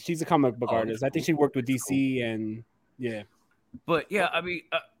yeah, she's a comic book artist. I think she worked with DC and yeah. But yeah, I mean.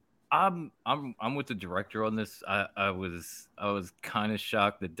 I'm with the director on this. I was kind of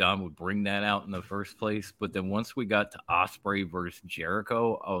shocked that Don would bring that out in the first place, but then once we got to Ospreay versus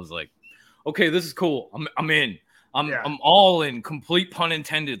Jericho, I was like, okay, this is cool. I'm in. I'm all in. Complete pun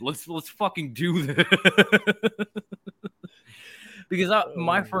intended. Let's fucking do this. Because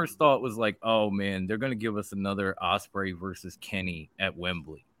my first thought was like, oh man, they're gonna give us another Ospreay versus Kenny at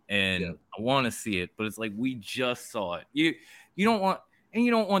Wembley, and I want to see it, but it's like we just saw it. You don't want. And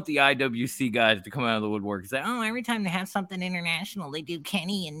you don't want the IWC guys to come out of the woodwork and say, oh, every time they have something international, they do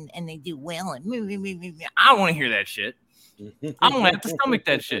Kenny and they do Will. And I don't want to hear that shit. I don't have to stomach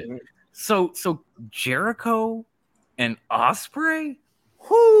that shit. So Jericho and Ospreay,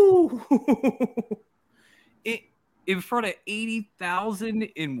 in front of 80,000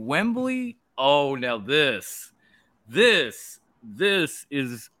 in Wembley. Oh, now this is,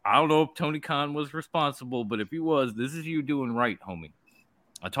 I don't know if Tony Khan was responsible, but if he was, this is you doing right, homie.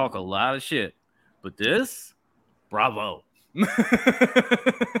 I talk a lot of shit, but this, bravo.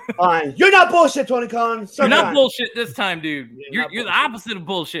 Fine. You're not bullshit, Tony Khan. You're not bullshit this time, dude. You're the opposite of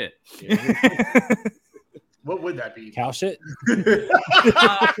bullshit. What would that be? Cow shit?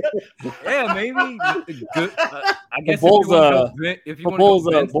 Yeah, maybe. Good, I guess if you want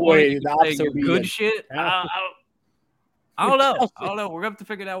to boy, the opposite would be good shit. I I don't know. We're gonna have to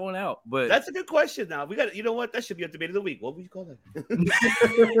figure that one out. But that's a good question. Now we got. You know what? That should be a debate of the week. What would you call that? Get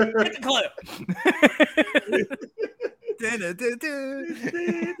the clip.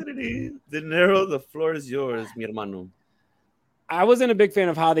 Dinero, the floor is yours, mi hermano. I wasn't a big fan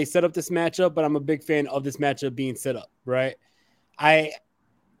of how they set up this matchup, but I'm a big fan of this matchup being set up, right? I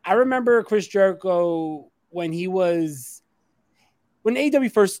remember Chris Jericho when AEW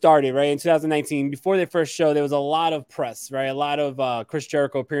first started, right, in 2019, before their first show, there was a lot of press, right? A lot of Chris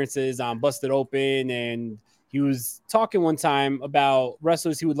Jericho appearances on Busted Open, and he was talking one time about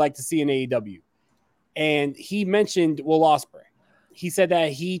wrestlers he would like to see in AEW. And he mentioned Will Ospreay. He said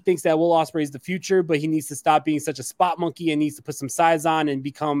that he thinks that Will Ospreay is the future, but he needs to stop being such a spot monkey and needs to put some size on and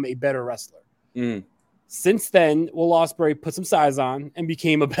become a better wrestler. Since then, Will Ospreay put some size on and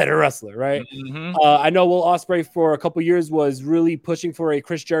became a better wrestler, right? I know Will Ospreay for a couple years was really pushing for a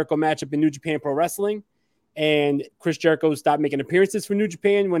Chris Jericho matchup in New Japan Pro Wrestling, and Chris Jericho stopped making appearances for New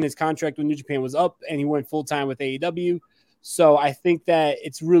Japan when his contract with New Japan was up, and he went full-time with AEW. So I think that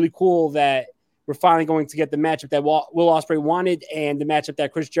it's really cool that we're finally going to get the matchup that Will Ospreay wanted and the matchup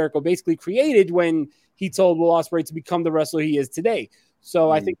that Chris Jericho basically created when he told Will Ospreay to become the wrestler he is today. So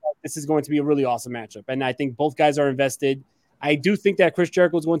I think that this is going to be a really awesome matchup. And I think both guys are invested. I do think that Chris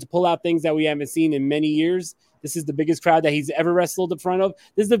Jericho is going to pull out things that we haven't seen in many years. This is the biggest crowd that he's ever wrestled in front of.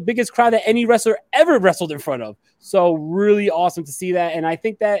 This is the biggest crowd that any wrestler ever wrestled in front of. So really awesome to see that. And I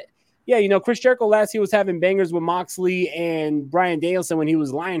think that, yeah, you know, Chris Jericho last year was having bangers with Moxley and Bryan Danielson when he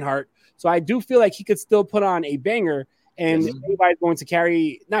was Lionheart. So I do feel like he could still put on a banger, and anybody's going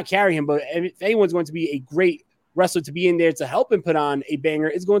to not carry him, but if anyone's going to be a great wrestler to be in there to help him put on a banger,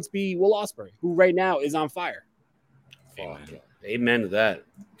 is going to be Will Ospreay, who right now is on fire. Amen to that.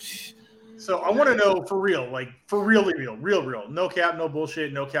 So I want to know for real, like for real, no cap, no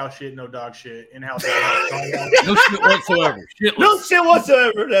bullshit, no cow shit, no dog shit, in-house. No shit whatsoever. No shit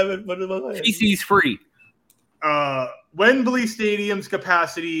whatsoever, Devin. PC's free. Wembley Stadium's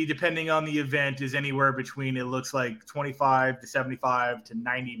capacity, depending on the event, is anywhere between, it looks like 25 to 75 to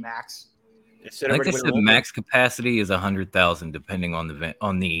 90 max. Like I said, the max capacity is 100,000, depending on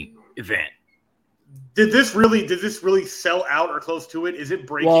the event. Did this really sell out or close to it? Is it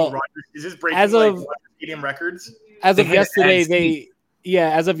breaking? Is this breaking stadium records? As of yesterday,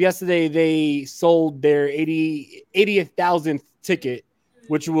 they sold their 80,000th ticket,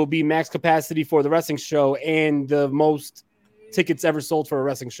 which will be max capacity for the wrestling show and the most tickets ever sold for a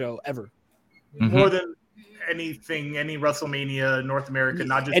wrestling show ever. More than anything, any WrestleMania, North America,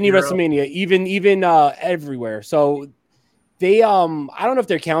 not just any Europe. WrestleMania, even everywhere. So they, I don't know if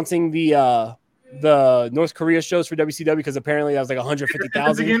they're counting the North Korea shows for WCW, because apparently that was like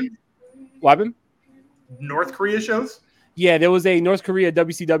 150,000. What happened? North Korea shows? Yeah, there was a North Korea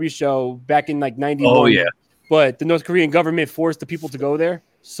WCW show back in like 91. Oh, yeah. But the North Korean government forced the people to go there,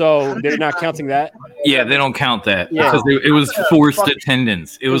 so they're not counting that. Yeah, they don't count that because it was forced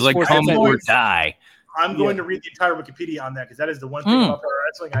attendance. It was like come or die. I'm going to read the entire Wikipedia on that, because that is the one thing about pro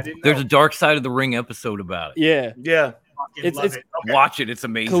wrestling I didn't know. There's a Dark Side of the Ring episode about it. Yeah. It's okay. Watch it. It's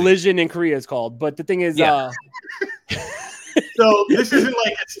amazing. Collision in Korea is called. But the thing is, so this isn't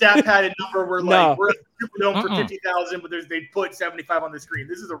like a stat padded number where like we're Superdome for 50,000, but they put 75 on the screen.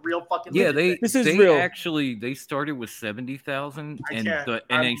 This is a real fucking this is real. Actually, they started with 70,000 and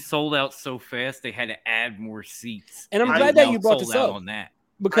they sold out so fast they had to add more seats. And I'm glad that you brought this up on that,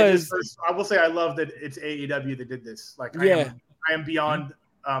 because I will say I love that it's AEW that did this. Like I am beyond.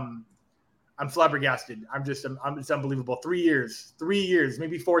 I'm flabbergasted. It's unbelievable. 3 years,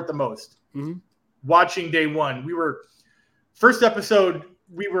 maybe 4 at the most. Watching day one, first episode,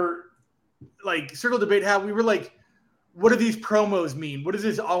 we were like Circle Debate. We were like, what do these promos mean? What is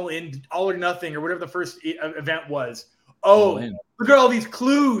this all or nothing, or whatever the first event was? Oh, look at all these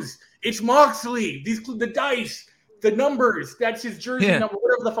clues. It's Moxley. The dice, the numbers. That's his jersey number.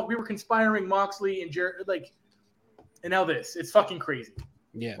 Whatever the fuck. We were conspiring Moxley and Jared. And now this. It's fucking crazy.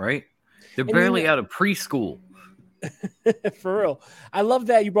 Yeah. Right. They're barely out of preschool. For real. I love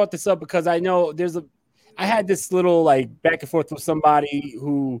that you brought this up, because I know I had this little like back and forth with somebody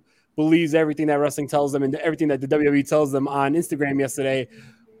who believes everything that wrestling tells them and everything that the WWE tells them on Instagram yesterday,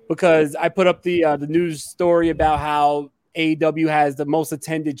 because I put up the news story about how AEW has the most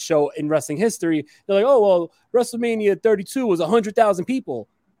attended show in wrestling history. They're like, oh, well, WrestleMania 32 was 100,000 people.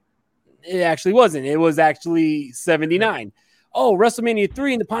 It actually wasn't. It was actually 79. Oh, WrestleMania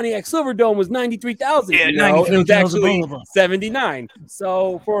 3 in the Pontiac Silverdome was 93,000. Yeah, it was actually 79.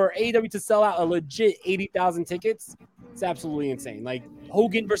 So for AEW to sell out a legit 80,000 tickets, it's absolutely insane. Like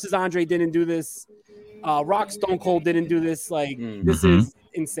Hogan versus Andre didn't do this. Rock Stone Cold didn't do this. Like this is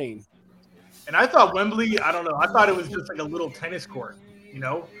insane. And I thought Wembley, I don't know. I thought it was just like a little tennis court, you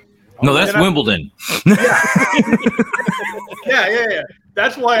know? No, that's Wimbledon. Yeah.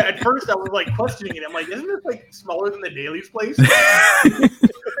 That's why at first I was like questioning it. I'm like, isn't this like smaller than the Daly's place?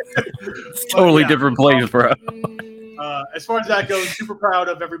 It's totally different place, bro. As far as that goes, super proud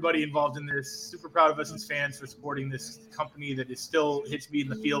of everybody involved in this. Super proud of us as fans for supporting this company that is still hits me in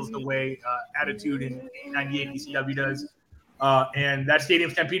the feels the way Attitude in 98 ECW does. And that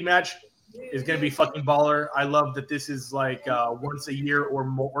Stadium Stampede match is going to be fucking baller. I love that this is like once a year or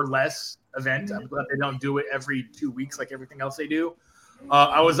more or less event. I'm glad they don't do it every 2 weeks like everything else they do.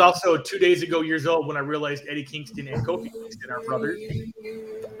 I was also 2 days ago years old when I realized Eddie Kingston and Kofi Kingston are brothers.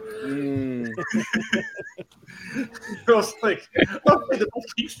 I was like, oh, they're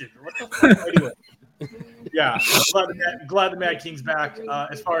both Kingston. What the fuck? Anyway. Yeah, glad the Mad King's back.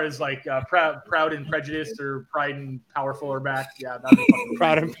 As far as like Proud and Prejudiced or Pride and Powerful are back, yeah, that'd be fucking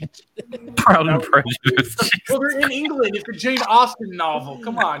Proud and Prejudiced. Well, they're in England. It's a Jane Austen novel.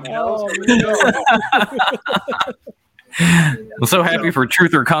 Come on, you know. I'm so happy for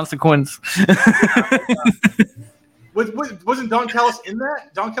Truth or Consequence. Wasn't Don Callis in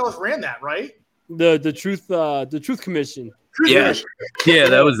that? Don Callis ran that, right? The Truth Commission. Yeah,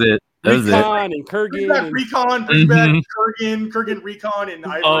 that was it. That was Recon and Kurgan. Recon, Kurgan, Recon, and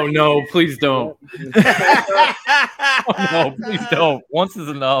Ivory. Oh no, please don't. No, please don't. Once is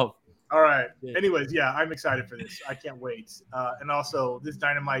enough. All right. Yeah. Anyways, yeah, I'm excited for this. I can't wait. And also, this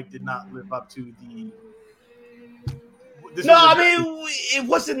Dynamite did not live up to the. It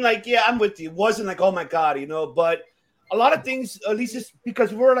wasn't like, yeah, I'm with you. It wasn't like, oh my God, you know, but a lot of things, at least it's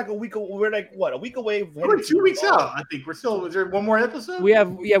because we're like a week away. We're like, what, a week away? We're 2 weeks out, I think. We're still, is there one more episode? We have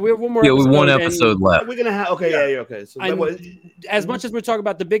one more episode. Yeah, one episode left. We're going to have, okay, yeah, okay. So as much as we're talking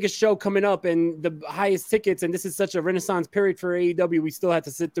about the biggest show coming up and the highest tickets, and this is such a renaissance period for AEW, we still have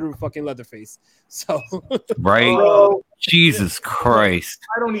to sit through fucking Leatherface. So, right? Jesus Christ.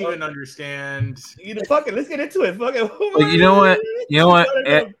 I don't even understand. Let's get into it. You know what?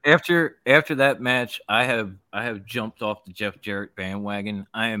 After that match, I have jumped off the Jeff Jarrett bandwagon.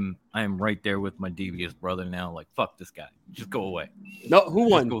 I am right there with my devious brother now. Like, fuck this guy. Just go away. No, who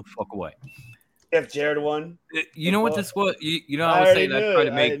won? Just go the fuck away. Jeff Jarrett won. You know what this was? You know, I was saying I try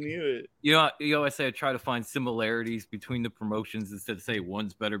to make. You know, I say I try to find similarities between the promotions instead of say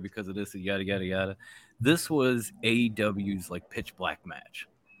one's better because of this and yada yada yada. This was AEW's like pitch black match.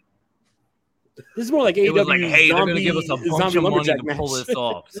 This is more like AEW. It was like, hey, they're going to give us a bunch of money to pull match. this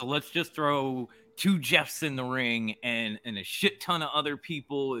off. So let's just throw 2 Jeffs in the ring and a shit ton of other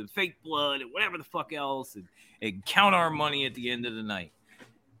people and fake blood and whatever the fuck else and count our money at the end of the night.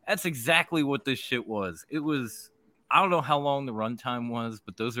 That's exactly what this shit was. It was, I don't know how long the runtime was,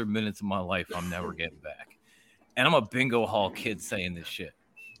 but those are minutes of my life I'm never getting back. And I'm a bingo hall kid saying this shit.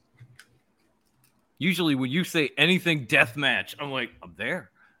 Usually when you say anything death match, I'm like, I'm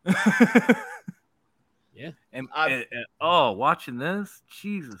there. Yeah. And watching this,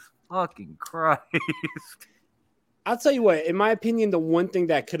 Jesus fucking Christ. I'll tell you what, in my opinion, the one thing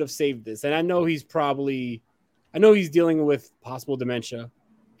that could have saved this, and I know he's dealing with possible dementia,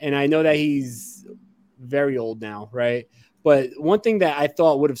 and I know that he's very old now, right? But one thing that I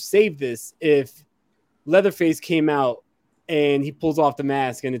thought would have saved this if Leatherface came out and he pulls off the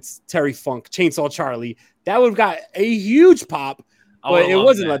mask and it's Terry Funk, Chainsaw Charlie, that would have got a huge pop. But it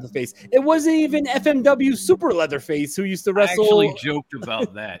wasn't Leatherface. It wasn't even FMW Super Leatherface who used to wrestle. I actually joked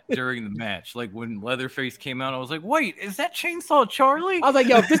about that during the match. Like when Leatherface came out, I was like, wait, is that Chainsaw Charlie? I was like,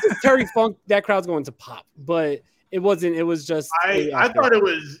 yo, if this is Terry Funk, that crowd's going to pop. But it wasn't. It was just. I thought it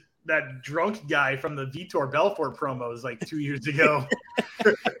was that drunk guy from the Vitor Belfort promos like 2 years ago.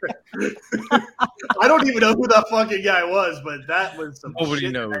 I don't even know who that fucking guy was, but that was some nobody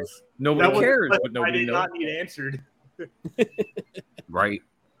shit. knows. Nobody cares, but nobody I did knows. not need answered. Right.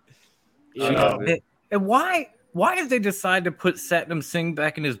 And why did they decide to put Satnam Singh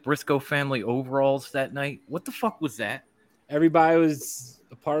back in his Briscoe family overalls that night? What the fuck was that? Everybody was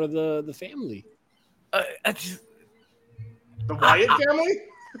a part of the family. The Wyatt family?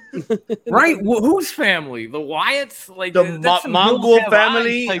 Right? Well, whose family? The Wyatts? Like the Mongol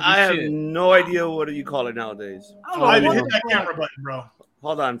family? I have no idea what do you call it nowadays. I didn't hit that camera button, bro.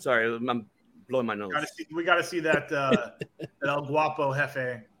 Hold on, I'm sorry. I'm blowing my nose. We got to see that El Guapo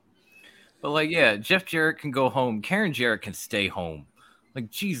Jefe. But like, yeah, Jeff Jarrett can go home. Karen Jarrett can stay home. Like,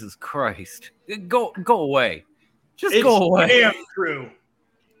 Jesus Christ. Go away. Just go away. Damn true.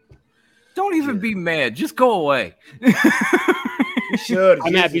 Don't even be mad. Just go away. We should.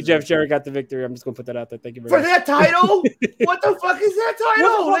 I'm happy Jeff Jarrett got the victory. I'm just gonna put that out there. Thank you very For much. that title? What the fuck is that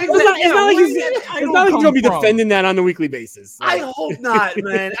title? It's not like he's gonna be defending that on a weekly basis. I hope not,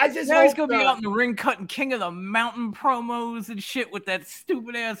 man. I just now he's hope gonna be not. out in the ring cutting King of the Mountain promos and shit with that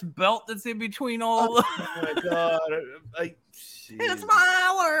stupid ass belt that's in between all of them. Oh my god. It's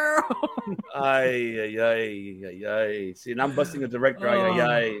my world. Ay. See, and I'm busting the director.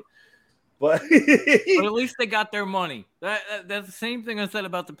 Ay. But at least they got their money. That's the same thing I said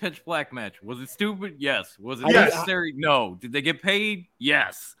about the Pitch Black match. Was it stupid? Yes. Was it necessary? No. Did they get paid?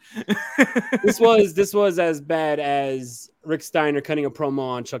 Yes. This was as bad as Rick Steiner cutting a promo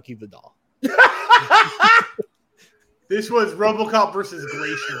on Chucky the Doll. This was RoboCop versus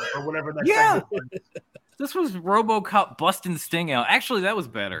Glacier or whatever that. Yeah. This was RoboCop busting Sting out. Actually, that was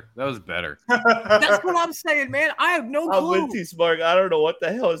better. That's what I'm saying, man. I have no clue. I'm with you, Smark. I don't know what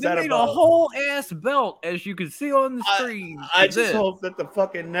the hell is that about. They made a whole ass belt, as you can see on the screen. I just hope that the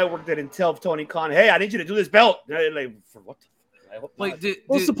fucking network didn't tell Tony Khan, "Hey, I need you to do this belt." Like, for what? I hope not.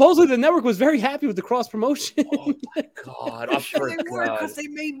 Supposedly the network was very happy with the cross promotion. Oh my god! Because they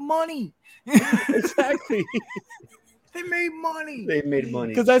made money. Exactly. They made money.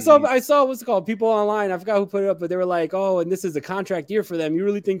 Because I saw what's it called? People online. I forgot who put it up, but they were like, "Oh, and this is a contract year for them. You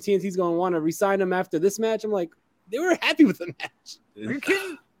really think TNT's going to want to re-sign them after this match?" I'm like, they were happy with the match. Are you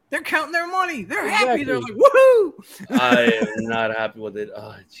kidding? They're counting their money. They're happy. They're like, woohoo! I am not happy with it.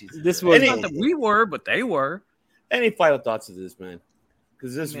 Oh, Jesus. This was not that we were, but they were. Any final thoughts of this, man?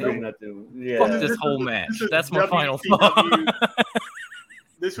 Because this really nothing. Yeah. Fuck this whole match. That's my final thought.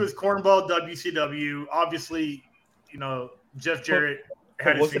 This was Cornball WCW. Obviously, Jeff Jarrett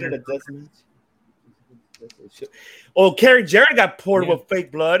had his finger. Oh, Kerry Jarrett got poured with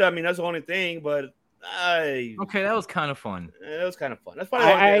fake blood. I mean, that's the only thing, but okay, that was kind of fun. It was kind of fun. That's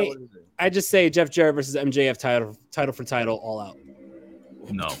probably I just say Jeff Jarrett versus MJF title for title all out.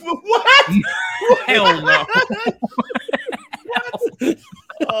 No. What? Hell no.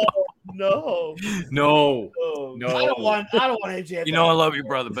 Oh no. No. I don't want MJF. I love you,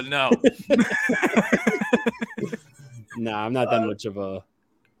 brother, but no. Nah, I'm not that much of a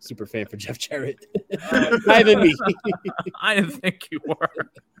super fan for Jeff Jarrett. Not even me. I didn't think you were.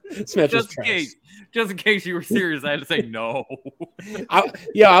 Just in case you were serious, I had to say no. I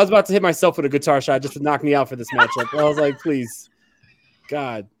was about to hit myself with a guitar shot just to knock me out for this matchup. I was like, please,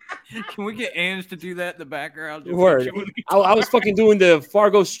 God. Can we get Ange to do that in the background? Word. I was fucking doing the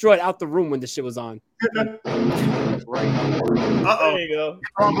Fargo strut out the room when this shit was on. Uh-oh. There you go.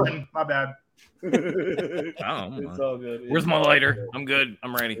 Wrong button. My bad. It's all good. Where's my lighter? I'm good.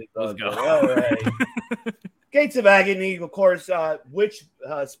 I'm ready. Let's go. All right. Gates of Agony, of course. Which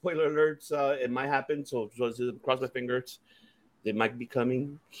spoiler alerts? It might happen. So cross my fingers. They might be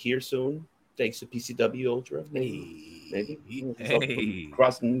coming here soon. Thanks to PCW Ultra. Maybe.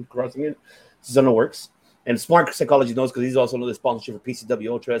 Crossing it. This is in the works. And Smart Psychology knows because he's also another sponsorship for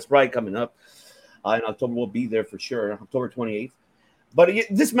PCW Ultra. That's right, coming up. In October, we'll be there for sure. October 28th. But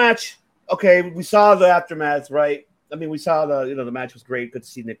this match, okay, we saw the aftermath, right? I mean, we saw the match was great. Good to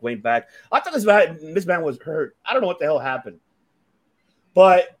see Nick Wayne back. I thought this man was hurt. I don't know what the hell happened.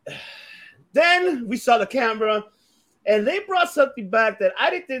 But then we saw the camera. And they brought something back that I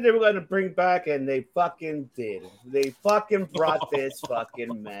didn't think they were going to bring back, and they fucking did. They fucking brought this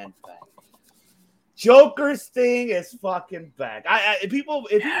fucking man back. Joker Sting is fucking back. If people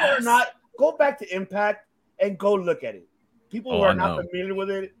are not, go back to Impact and go look at it. People who are not familiar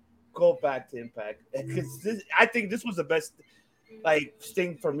with it, go back to Impact. Because I think this was the best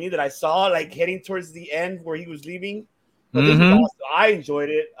Sting for me that I saw, heading towards the end where he was leaving. But this was awesome. I enjoyed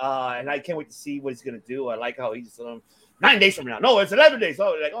it, and I can't wait to see what he's gonna do. I like how he's 9 days from now. No, it's 11 days.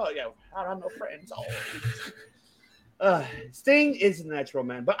 Oh, yeah, I don't know friends. Sting is a natural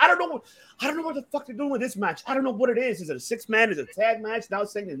man, but I don't know what the fuck they're doing with this match. I don't know what it is. Is it a 6-man? Is it a tag match? Now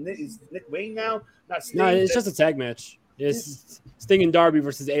saying is Nick Wayne now, not Sting. No, it's just a tag match. It's Sting and Darby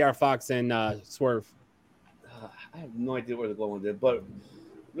versus AR Fox and Swerve. I have no idea where they're going with it, but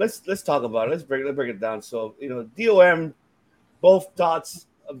let's talk about it. Let's break it down. So DOM. Both thoughts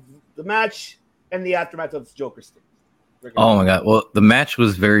of the match and the aftermath of Joker Sting. Oh my God! Well, the match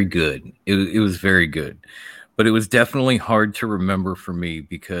was very good. It was very good, but it was definitely hard to remember for me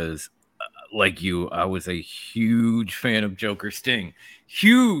because, like you, I was a huge fan of Joker Sting.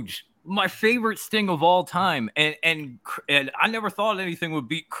 Huge, my favorite Sting of all time, and I never thought anything would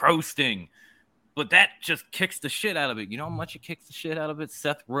beat Crow Sting. But that just kicks the shit out of it. You know how much it kicks the shit out of it?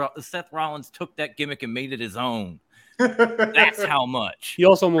 Seth Rollins took that gimmick and made it his own. That's how much. He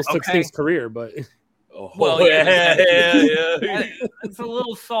also almost took Sting's career, but yeah. It's a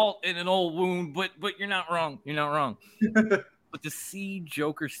little salt in an old wound, but you're not wrong. You're not wrong. But to see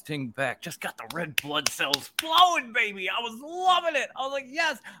Joker Sting back just got the red blood cells flowing, baby. I was loving it. I was like,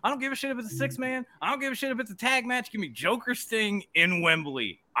 yes. I don't give a shit if it's a 6-man. I don't give a shit if it's a tag match. Give me Joker Sting in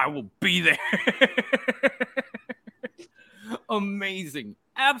Wembley. I will be there. Amazing.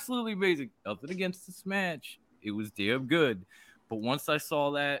 Absolutely amazing. Nothing against this match. It was damn good. But once I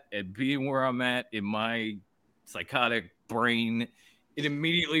saw that and being where I'm at in my psychotic brain, it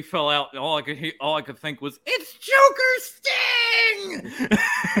immediately fell out, and all I could think was, "It's Joker Sting!"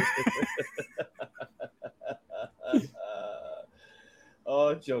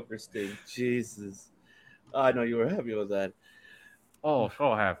 Oh, Joker Sting, Jesus! I know you were happy with that. Oh,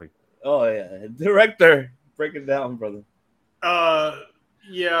 so happy. Oh yeah, director, break it down, brother.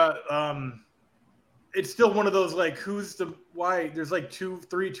 It's still one of those like, who's the why? There's like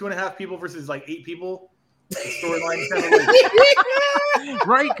 2.5 people versus like 8 people. Storyline kind of like,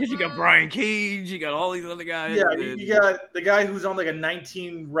 right? Because you got Brian Cage, you got all these other guys. Yeah, you got the guy who's on like a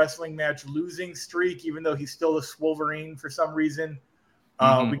 19 wrestling match losing streak, even though he's still a Swolverine for some reason.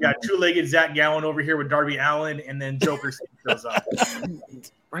 We got two-legged Zach Gowen over here with Darby Allin, and then Joker shows up.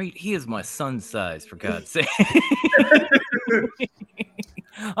 Right, he is my son's size, for God's sake.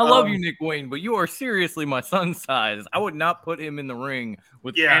 I love you, Nick Wayne, but you are seriously my son's size. I would not put him in the ring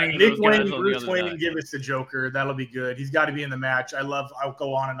with any Nick of those Wayne, guys on Bruce the other Wayne, side. give us the Joker. That'll be good. He's got to be in the match. I'll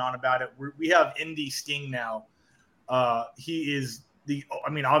go on and on about it. We have Indie Sting now. He is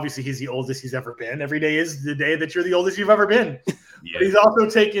obviously he's the oldest he's ever been. Every day is the day that you're the oldest you've ever been. Yeah. But he's also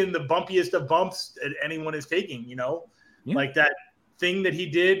taken the bumpiest of bumps that anyone is taking, like that thing that he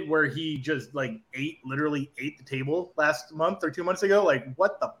did where he just like literally ate the table last month or 2 months ago. Like,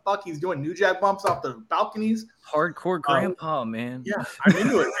 what the fuck? He's doing New Jack bumps off the balconies. Hardcore grandpa, man. Yeah, I'm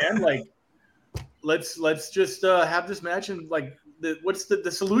into it, man. Like, let's just have this match, and like, what's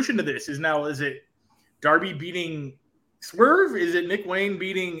the solution to this? Is it Darby beating Swerve? Is it Nick Wayne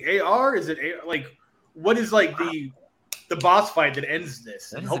beating AR? Is it what is like the boss fight that ends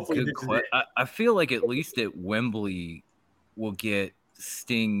this? And hopefully this is it. I feel like at least at Wembley we'll get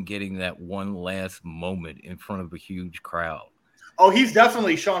Sting getting that one last moment in front of a huge crowd. Oh, he's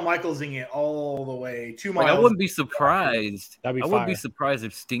definitely Shawn Michaelsing it all the way 2 miles. I wouldn't be surprised. That'd be I wouldn't be fire. surprised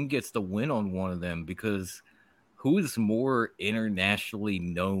if Sting gets the win on one of them, because who is more internationally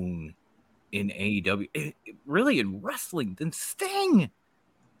known in AEW, really in wrestling, than Sting?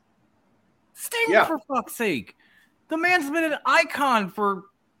 Sting, for fuck's sake. The man's been an icon for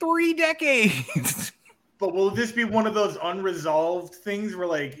 3 decades. But will this be one of those unresolved things where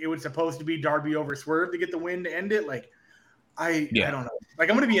like it was supposed to be Darby over Swerve to get the win to end it? Like, I don't know. Like,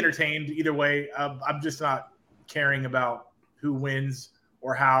 I'm going to be entertained either way. I'm just not caring about who wins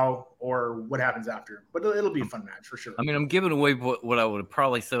or how or what happens after. But it'll be a fun match for sure. I mean, I'm giving away what I would have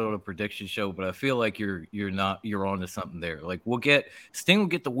probably said on a prediction show, but I feel like you're on to something there. Like, Sting will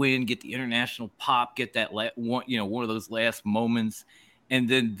get the win, get the international pop, get that one of those last moments. And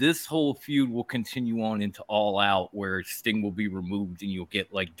then this whole feud will continue on into All Out, where Sting will be removed, and you'll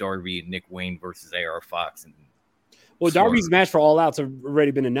get like Darby and Nick Wayne versus AR Fox. Well, Darby's match for All Out's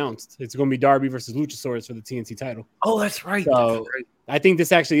already been announced. It's going to be Darby versus Luchasaurus for the TNT title. Oh, that's right. So that's right. I think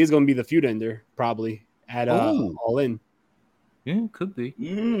this actually is going to be the feud ender, probably at All In. Yeah, could be.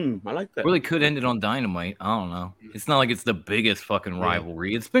 I like that. Really could end it on Dynamite. I don't know. It's not like it's the biggest fucking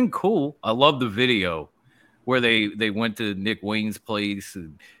rivalry. It's been cool. I love the video where they went to Nick Wayne's place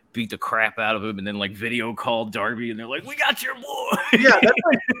and beat the crap out of him, and then like video called Darby, and they're like, "We got your boy." Yeah, that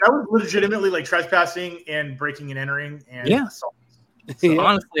was legitimately like trespassing and breaking and entering and assault. So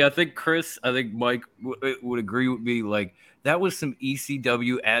honestly, I think Mike would agree with me. Like, that was some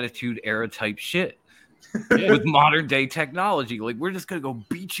ECW Attitude Era type shit with modern day technology. Like, we're just gonna go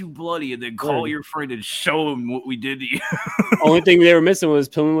beat you bloody and then call your friend and show him what we did to you. Only thing they were missing was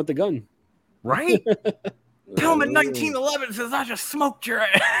Pillman with the gun. Right? Pillman 1911 says, "I just smoked your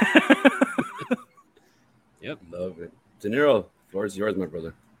ass." Yep, love it. De Niro, floor is yours, my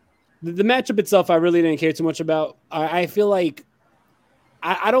brother. The matchup itself, I really didn't care too much about. I feel like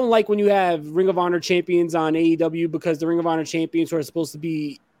I don't like when you have Ring of Honor champions on AEW, because the Ring of Honor champions who are supposed to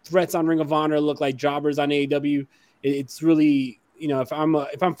be threats on Ring of Honor look like jobbers on AEW. It's really, if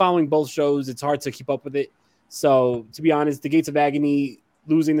I'm following both shows, it's hard to keep up with it. So to be honest, the Gates of Agony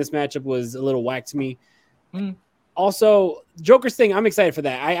losing this matchup was a little whack to me. Also, Joker Sting, I'm excited for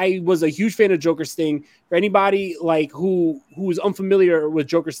that. I was a huge fan of Joker Sting. For anybody like who is unfamiliar with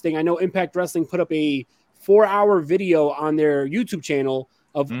Joker Sting, I know Impact Wrestling put up a 4-hour video on their YouTube channel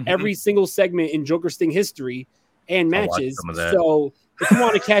of every single segment in Joker Sting history and matches. So if you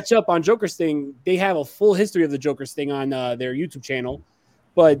want to catch up on Joker Sting, they have a full history of the Joker Sting on their YouTube channel.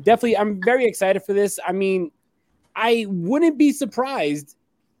 But definitely, I'm very excited for this. I mean, I wouldn't be surprised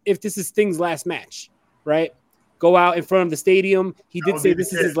if this is Sting's last match, right? Go out in front of the stadium. He did say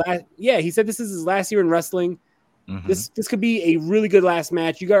this is his last. Yeah, he said this is his last year in wrestling. Mm-hmm. This could be a really good last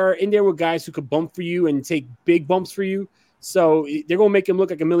match. You are in there with guys who could bump for you and take big bumps for you. So they're gonna make him look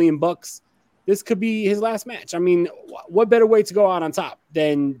like $1 million. This could be his last match. I mean, what better way to go out on top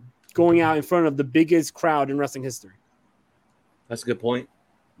than going out in front of the biggest crowd in wrestling history? That's a good point.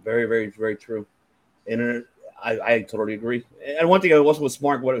 Very, very, very true. And I totally agree. And one thing I also was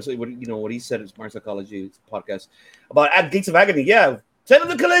smart. What he said in Smart Psychology podcast about Gates of Agony. Yeah, send them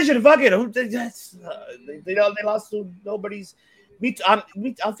to Collision. Fuck it. They lost to nobody's. I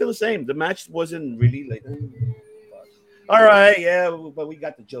feel the same. The match wasn't really like. All right, yeah, but we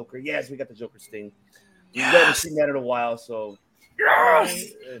got the Joker. Yes, we got the Joker Sting. We've never seen that in a while, so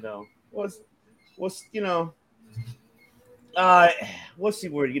we'll see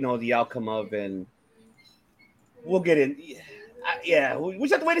where the outcome of, and we'll get in. We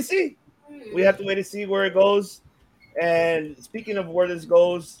just have to wait to see. We have to wait to see where it goes. And speaking of where this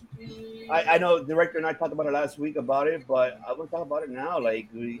goes, I know the director and I talked about it last week about it, but I want to talk about it now. Like,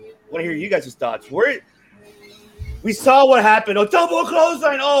 we want to hear you guys' thoughts. We saw what happened. Oh, double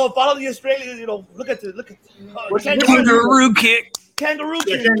clothesline. Oh, follow the Australians. Look at kangaroo kick. Kangaroo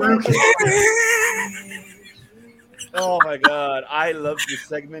kick. Oh my God, I love this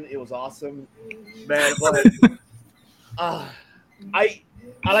segment. It was awesome, man. But I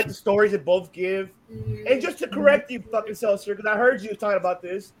like the stories that both give. And just to correct you, fucking Seltzer, because I heard you talking about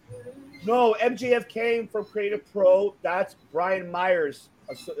this. No, MJF came from Creative Pro. That's Brian Myers'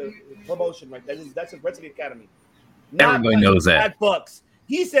 promotion, right? That's a Wrestling Academy. Everybody knows that. Pat Bucks.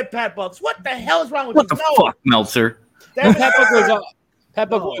 He said Pat Bucks. What the hell is wrong with you? What the fuck, Meltzer? Pat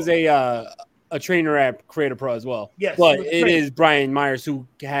Buck was a trainer at Creative Pro as well. Yes, but it is Brian Myers who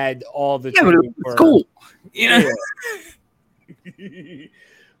had all the. Yeah, but it's cool. Yeah.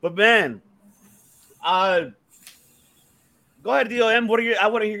 But man, go ahead, DOM. I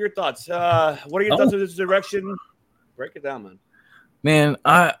want to hear your thoughts. What are your thoughts of this direction? Break it down, man. Man,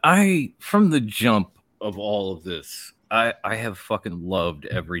 I from the jump of all of this, I have fucking loved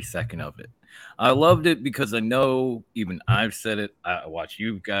every second of it. I loved it because I know even I've said it. I watch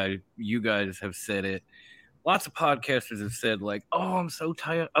you guys have said it. Lots of podcasters have said, like, oh, I'm so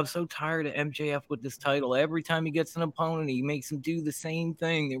tired of MJF with this title. Every time he gets an opponent, he makes him do the same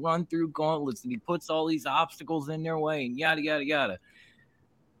thing. They run through gauntlets and he puts all these obstacles in their way and yada, yada, yada.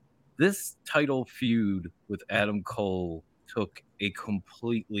 This title feud with Adam Cole took a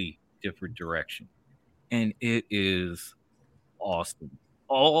completely different direction. And it is awesome.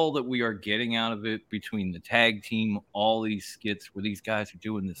 All that we are getting out of it between the tag team, all these skits where these guys are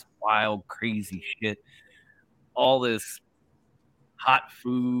doing this wild, crazy shit, all this hot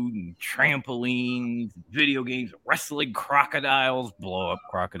food and trampolines, video games, wrestling crocodiles, blow up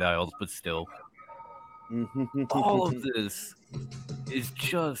crocodiles, but still. All of this is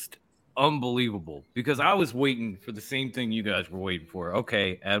just unbelievable because I was waiting for the same thing you guys were waiting for.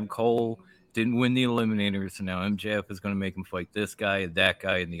 Okay, Adam Cole didn't win the Eliminator, so now MJF is going to make him fight this guy and that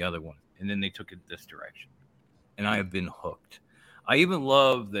guy and the other one. And then they took it this direction. And I have been hooked. I even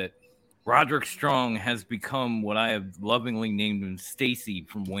love that Roderick Strong has become what I have lovingly named him, Stacy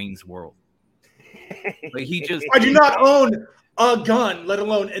from Wayne's World. Like I do not own a gun, let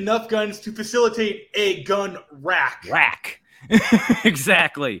alone enough guns to facilitate a gun rack.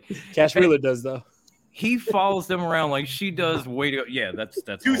 Exactly. Cash Wheeler does, though. He follows them around like she does.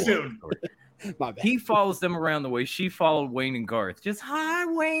 That's too soon. My bad. He follows them around the way she followed Wayne and Garth. Just hi,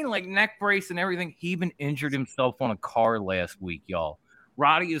 Wayne, like neck brace and everything. He even injured himself on a car last week, y'all.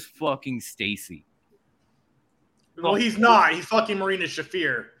 Roddy is fucking Stacy. Well, he's not. He's fucking Marina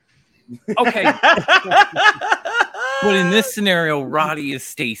Shafir. Okay. But in this scenario, Roddy is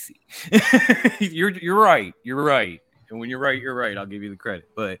Stacy. You're right. You're right. And when you're right. I'll give you the credit.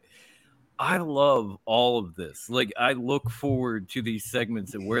 But I love all of this. Like, I look forward to these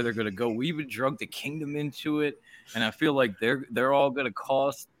segments and where they're going to go. We even drug the Kingdom into it, and I feel like they're all going to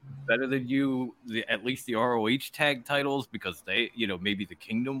cost better than at least the ROH tag titles because they, maybe the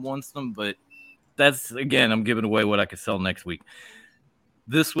Kingdom wants them. But that's, again, I'm giving away what I could sell next week.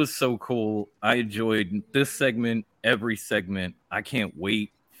 This was so cool. I enjoyed this segment, every segment. I can't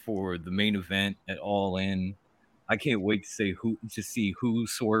wait for the main event at All In. I can't wait to see who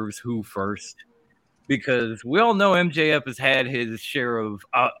swerves who first, because we all know MJF has had his share of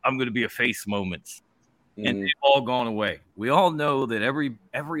I'm going to be a face moments, and they've all gone away. We all know that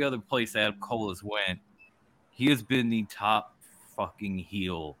every other place Adam Cole has went, he has been the top fucking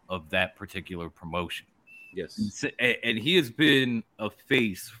heel of that particular promotion. Yes, and he has been a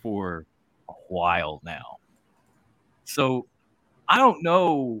face for a while now. So I don't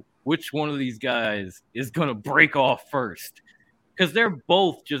know which one of these guys is gonna break off first, because they're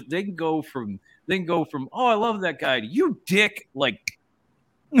both just they can go from oh, I love that guy to you dick, like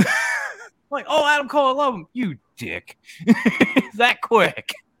like, oh, Adam Cole, I love him, you dick. That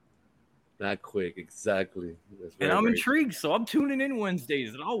quick. That quick, exactly. And I'm intrigued, so I'm tuning in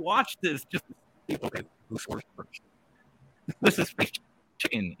Wednesdays and I'll watch this just to see, okay, who's first. This is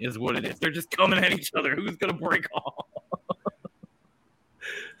chicken is what it is. They're just coming at each other. Who's gonna break off?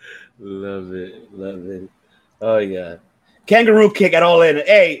 Love it. Oh yeah. Kangaroo kick at All In.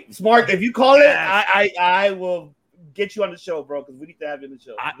 Hey, Smart, if you call it, I will get you on the show, bro, because we need to have you on the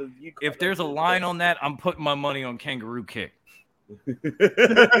show. If there's a line on that, I'm putting my money on Kangaroo Kick.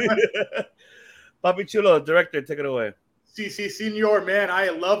 Papi Chulo, director, take it away. Senor, man, I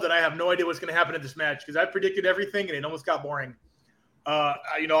love that I have no idea what's going to happen in this match because I predicted everything and it almost got boring.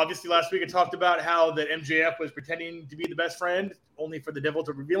 Obviously last week I talked about how that MJF was pretending to be the best friend only for the devil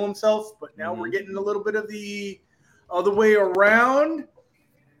to reveal himself, but now we're getting a little bit of the other way around.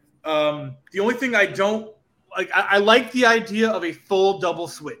 The only thing I don't like, I like the idea of a full double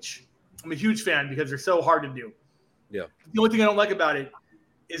switch. I'm a huge fan because they're so hard to do. Yeah. The only thing I don't like about it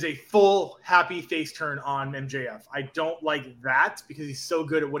is a full happy face turn on MJF. I don't like that because he's so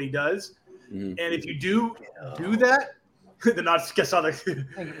good at what he does. And if you do that, the Knots guess other. Thank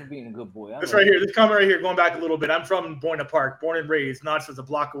you for being a good boy. This right here, this comment right here, going back a little bit. I'm from Buena Park, born and raised. Knots was a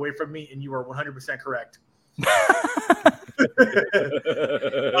block away from me, and you are 100% correct.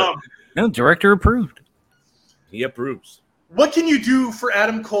 No, director approved. He approves. What can you do for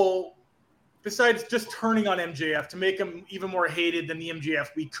Adam Cole besides just turning on MJF to make him even more hated than the MJF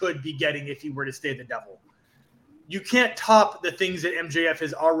we could be getting if he were to stay the devil? You can't top the things that MJF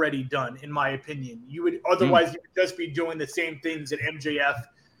has already done, in my opinion. You would otherwise you would just be doing the same things that MJF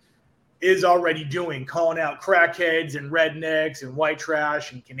is already doing, calling out crackheads and rednecks and white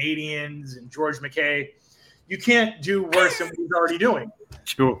trash and Canadians and George McKay. You can't do worse than what he's already doing.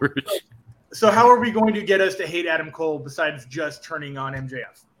 George. So how are we going to get us to hate Adam Cole besides just turning on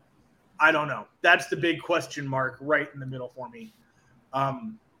MJF? I don't know. That's the big question mark right in the middle for me.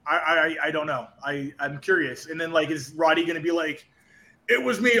 I don't know. I'm curious. And then, like, is Roddy going to be like, it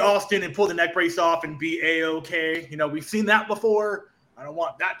was me, Austin, and pull the neck brace off and be A-okay? You know, we've seen that before. I don't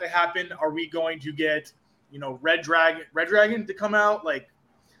want that to happen. Are we going to get, Red Dragon to come out? Like,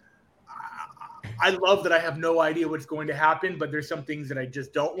 I love that I have no idea what's going to happen, but there's some things that I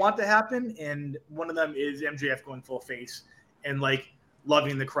just don't want to happen. And one of them is MJF going full face and, like,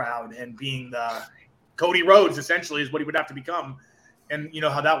 loving the crowd and being the Cody Rhodes, essentially, is what he would have to become. And you know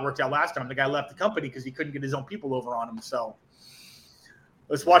how that worked out last time. The guy left the company because he couldn't get his own people over on him. So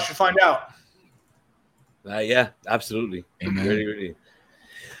let's watch and find out. Yeah, absolutely. Really.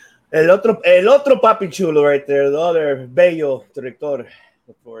 El otro Papi Chulo right there, the other bello director.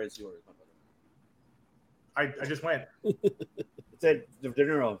 The floor is yours. I just went. Said De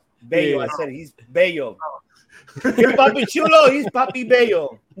Niro. Bello. I said he's bello. You're Papi Chulo. He's Papi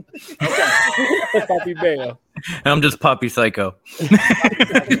Bello. Okay. Papi Bello. I'm just Papi Psycho.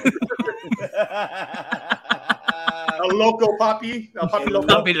 A loco Papi. Papi Loco.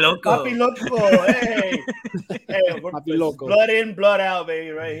 Papi Loco. Papi Loco. Hey. Papi Loco. Blood in, blood out,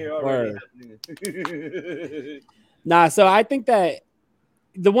 baby. Right here already. Nah, so I think that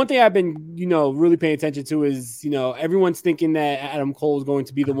the one thing I've been, really paying attention to is, everyone's thinking that Adam Cole is going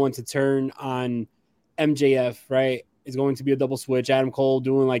to be the one to turn on MJF, right? Is going to be a double switch. Adam Cole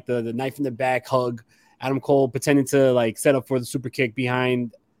doing like the knife in the back hug. Adam Cole pretending to like set up for the super kick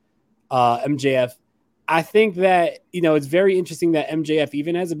behind MJF. I think that, it's very interesting that MJF,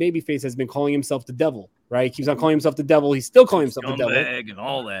 even as a babyface, has been calling himself the devil, right? He keeps on calling himself the devil. He's still calling himself the devil. And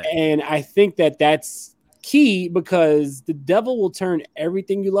all that. And I think that that's key because the devil will turn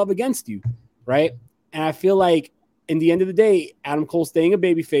everything you love against you, right? And I feel like in the end of the day, Adam Cole staying a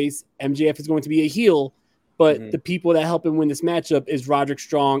babyface, MJF is going to be a heel, but the people that help him win this matchup is Roderick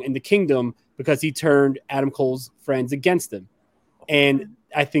Strong and the Kingdom because he turned Adam Cole's friends against him. And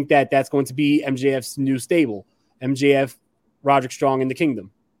I think that that's going to be MJF's new stable. MJF, Roderick Strong, and the Kingdom.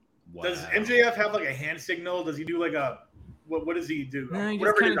 Wow. Does MJF have like a hand signal? Does he do like a what does he do? He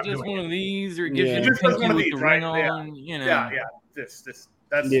just kind of does one of these, or gives you just one of these, right? On, Yeah. That's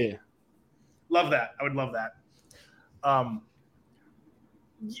love that. I would love that. But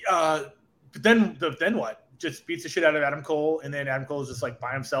then what? Just beats the shit out of Adam Cole, and then Adam Cole is just like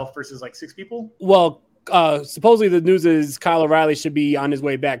by himself versus like 6 people. Well, supposedly the news is Kyle O'Reilly should be on his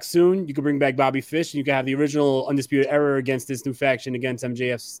way back soon. You can bring back Bobby Fish, and you can have the original Undisputed Era against this new faction against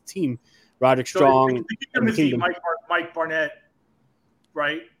MJF's team, Roderick Strong. And the Kingdom. Mike Barnett,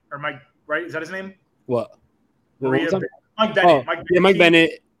 right? Or Mike, right? Is that his name? What? Mike Bennett. Mike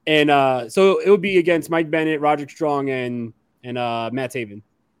Bennett. And so it would be against Mike Bennett, Roderick Strong, and Matt Taven.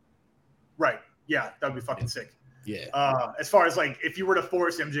 Right. Yeah, that would be fucking sick. Yeah. As far as like if you were to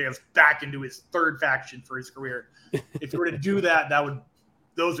force MJF back into his third faction for his career, if you were to do that,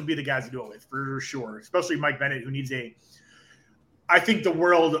 those would be the guys to do it with for sure. Especially Mike Bennett, who needs I think the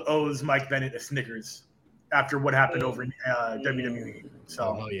world owes Mike Bennett a Snickers after what happened over in WWE.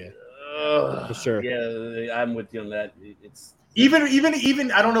 So for sure. Yeah, I'm with you on that. It's even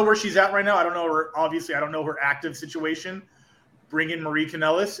I don't know where she's at right now. I don't know her active situation. Bring in Marie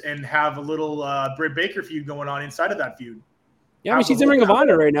Kanellis and have a little Britt Baker feud going on inside of that feud. Yeah, I mean, she's in Ring of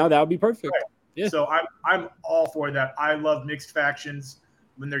Honor right now. That would be perfect. Right. Yeah. So I'm all for that. I love mixed factions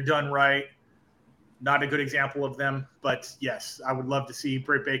when they're done right. Not a good example of them, but yes, I would love to see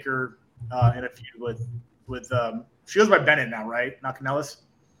Britt Baker in a feud with she goes by Bennett now, right? Not Kanellis.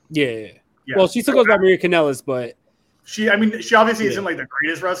 Yeah. Well, she still goes by Maria Kanellis, but she obviously isn't like the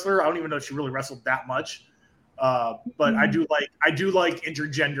greatest wrestler. I don't even know if she really wrestled that much. But I do like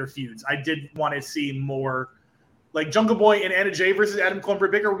intergender feuds. I did want to see more, like Jungle Boy and Anna Jay versus Adam Cole and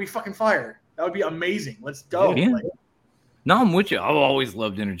Britt Baker would be fucking fire. That would be amazing. Let's go. Yeah. No, I'm with you. I've always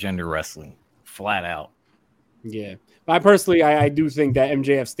loved intergender wrestling, flat out. Yeah, but I personally, I do think that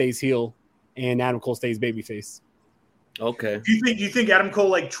MJF stays heel and Adam Cole stays babyface. Okay. Do you think Adam Cole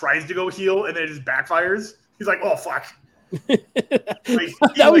like tries to go heel and then it just backfires? He's like, oh fuck.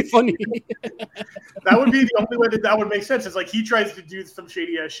 That would be funny. That would be the only way that would make sense. It's like he tries to do some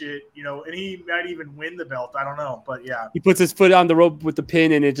shady ass shit, and he might even win the belt. I don't know, but yeah. He puts his foot on the rope with the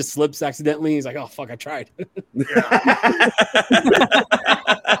pin and it just slips accidentally. He's like, "Oh fuck, I tried."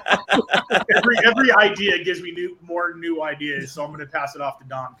 Every idea gives me more new ideas, so I'm going to pass it off to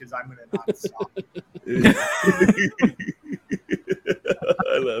Don because I'm going to not stop.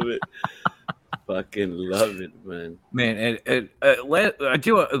 I love it. Fucking love it, man. Man,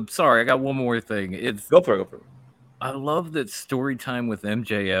 sorry, I got one more thing. Go for it. I love that story time with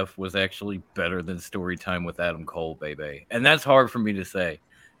MJF was actually better than story time with Adam Cole, baby. And that's hard for me to say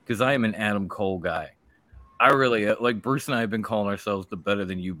because I am an Adam Cole guy. I really like Bruce and I have been calling ourselves the better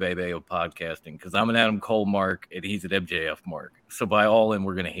than you, baby, of podcasting because I'm an Adam Cole mark and he's an MJF mark. So by all in,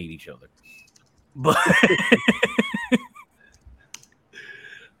 we're going to hate each other. But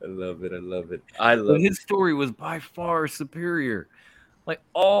I love it. His story was by far superior. Like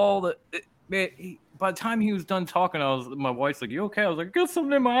by the time he was done talking, my wife's like, "You okay?" I was like, "Got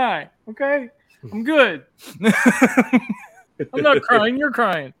something in my eye. Okay, I'm good. I'm not crying. You're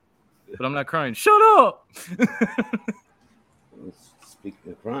crying, but I'm not crying. Shut up."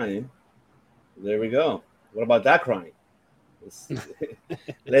 Speaking of crying, there we go. What about that crying? Let's see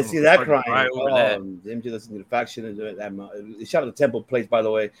that crying. MJ listening to the faction. Shout out to Temple Place, by the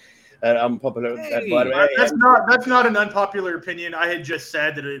way. I'm popular. That's not an unpopular opinion. I had just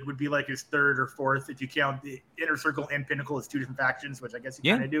said that it would be like his third or fourth if you count the Inner Circle and Pinnacle as two different factions, which I guess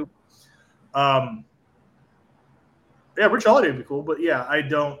you kind of do. Yeah, Rich Holiday would be cool, but yeah, I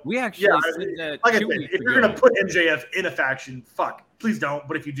don't. We actually said that. Like I said, if you're gonna put MJF in a faction, please don't.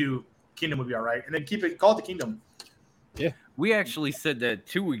 But if you do, Kingdom would be all right, and then call it the Kingdom. Yeah, we actually said that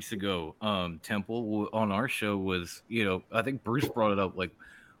 2 weeks ago. Temple on our show was, I think Bruce brought it up. Like,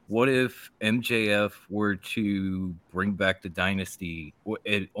 what if MJF were to bring back the Dynasty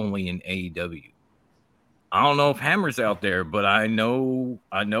only in AEW? I don't know if Hammer's out there, but I know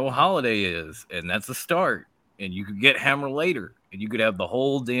Holiday is, and that's a start. And you could get Hammer later, and you could have the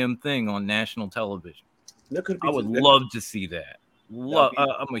whole damn thing on national television. I would love to see that.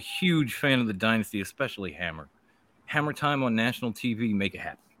 I'm a huge fan of the Dynasty, especially Hammer. Hammer time on national TV, make it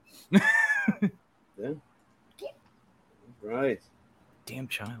happen. Yeah. Right. Damn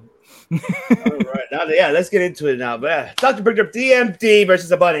child. All right. Now, let's get into it now. But Dr. Big Up DMD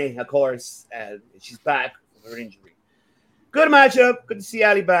versus a bunny, of course. And she's back from her injury. Good matchup. Good to see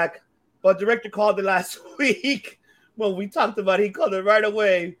Ali back. But director called it last week when we talked about it. He called it right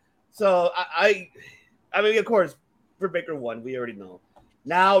away. So I mean, of course, Britt Baker won. We already know.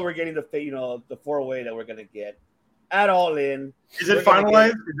 Now we're getting the 4-way that we're gonna get at All In. Is it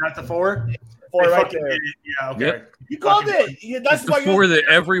finalized? Is that the 4? 4 right there. Yeah. Okay. Yep. You called it. Yeah, that's the 4 that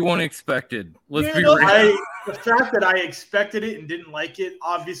everyone expected. Let's be real. The fact that I expected it and didn't like it.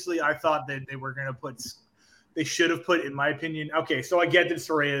 Obviously, I thought that they were gonna put. They should have put, in my opinion. Okay, so I get that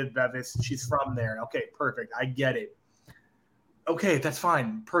Soraya Bevis. She's from there. Okay, perfect. I get it. Okay, that's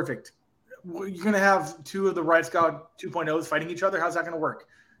fine. Perfect. You're going to have 2 of the Riot Scout 2.0s fighting each other? How's that going to work?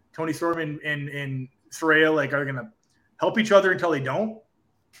 Tony Storm and Soraya, are they going to help each other until they don't?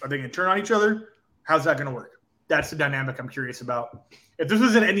 Are they going to turn on each other? How's that going to work? That's the dynamic I'm curious about. If this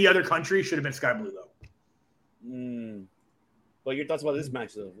was in any other country, it should have been Sky Blue, though. Well, your thoughts about this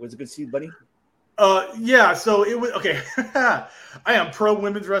match, though? Was it good to see, buddy? Yeah, so it was okay. I am pro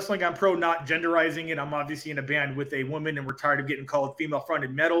women's wrestling. I'm pro not genderizing it. I'm obviously in a band with a woman, and we're tired of getting called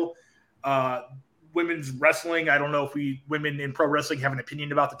female-fronted metal. Women's wrestling, I don't know if women in pro wrestling have an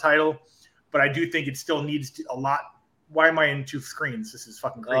opinion about the title, but I do think it still needs a lot. Why am I in two screens? This is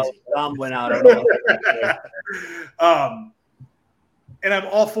fucking crazy. Dom went out. And I'm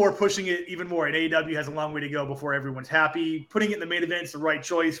all for pushing it even more. And AEW has a long way to go before everyone's happy. Putting it in the main event is the right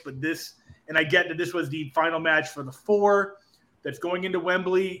choice, but and I get that this was the final match for the 4 that's going into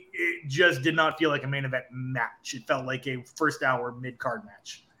Wembley. It just did not feel like a main event match. It felt like a first hour mid-card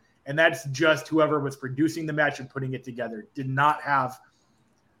match. And that's just whoever was producing the match and putting it together. Did not have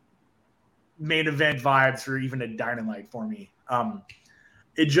main event vibes or even a Dynamite for me.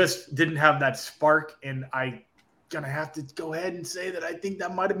 It just didn't have that spark, and I'm going to have to go ahead and say that I think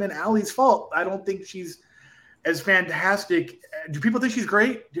that might have been Allie's fault. I don't think she's as fantastic. Do people think she's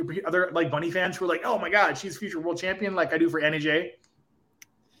great? Do other like Bunny fans who are like, oh my God, she's future world champion like I do for NAJ?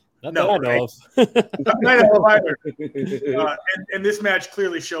 No, right? And this match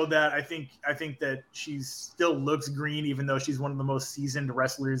clearly showed that. I think that she still looks green, even though she's one of the most seasoned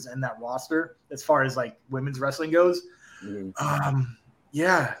wrestlers in that roster as far as like women's wrestling goes.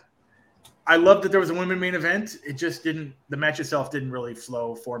 Yeah, I love that there was a women main event. It just didn't. The match itself didn't really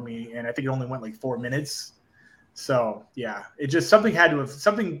flow for me, and I think it only went like 4 minutes. So yeah, it just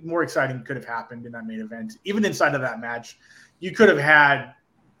something more exciting could have happened in that main event. Even inside of that match, you could have had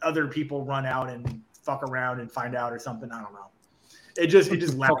other people run out and fuck around and find out or something. I don't know. It just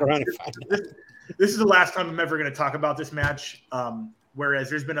fuck around and find out. This is the last time I'm ever going to talk about this match. Whereas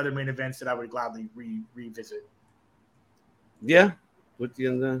there's been other main events that I would gladly revisit. Yeah, with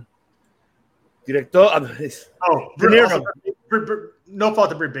the director. No fault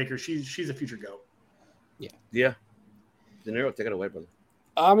to Britt Baker. She's a future GOAT. Yeah. De Niro, take it away, brother.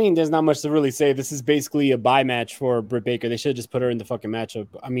 I mean, there's not much to really say. This is basically a bye match for Britt Baker. They should have just put her in the fucking matchup.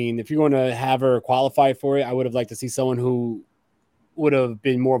 I mean, if you're going to have her qualify for it, I would have liked to see someone who would have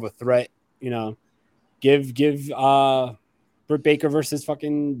been more of a threat. You know, give Britt Baker versus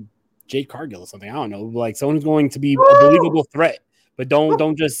fucking Jade Cargill or something. I don't know, like someone who's going to be a believable threat. But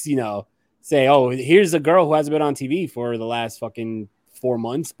don't just say, oh, here's a girl who hasn't been on TV for the last fucking 4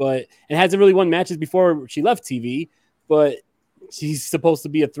 months, but and hasn't really won matches before she left TV, but she's supposed to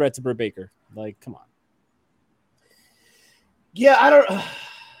be a threat to Britt Baker. Like, come on. Yeah, I don't.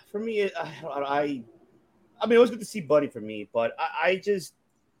 For me, I mean, it was good to see Buddy for me, but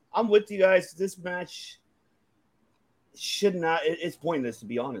I'm with you guys. This match should not. It's pointless, to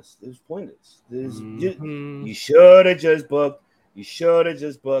be honest. It was pointless. You should have just booked. You should have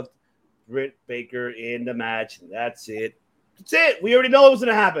just booked Britt Baker in the match. That's it. That's it. We already know it was going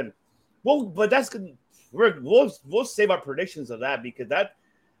to happen. Well, but that's good. We'll save our predictions of that because that's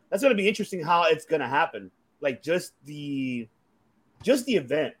going to be interesting how it's going to happen. Like just the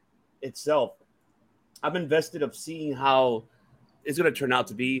event itself. I'm invested of seeing how it's going to turn out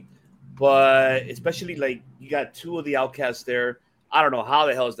to be, but especially like you got 2 of the outcasts there. I don't know how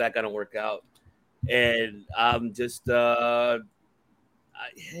the hell is that going to work out. And I'm just, I'm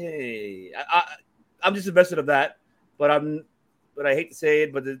just invested of that, but I hate to say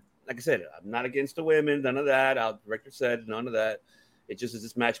it, but like I said, I'm not against the women, none of that. Our director said none of that. It just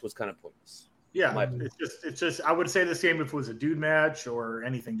this match was kind of pointless. Yeah, it's just. I would say the same if it was a dude match or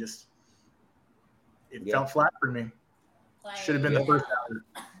anything. Just it felt flat for me. Should have been the first hour.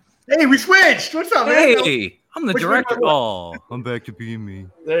 Hey, we switched. What's up, man? Hey, I'm the director. Oh, I'm back to being me.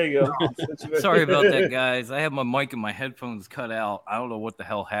 There you go. Sorry about that, guys. I have my mic and my headphones cut out. I don't know what the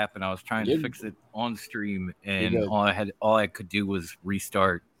hell happened. I was trying to fix it on stream, and all I could do was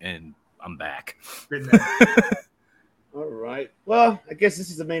restart, and I'm back. All right. Well, I guess this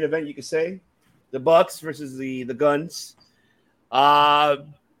is the main event. You could say the Bucks versus the Guns.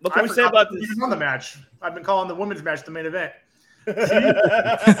 What can we say about this? On the match, I've been calling the women's match the main event.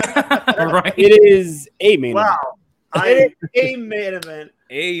 Right. It is a main event. Wow. It is a main event.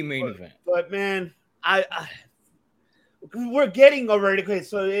 A main event. But man, we're getting already. Okay,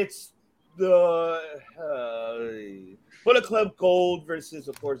 so it's the Bullet Club Gold versus,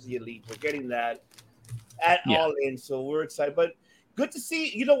 of course, the Elite. We're getting that at All In, so we're excited. But good to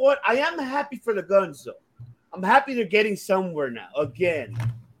see. You know what? I am happy for the Guns, though. I'm happy they're getting somewhere now. Again,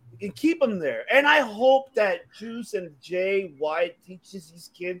 you can keep them there, and I hope that Juice and Jay White teaches these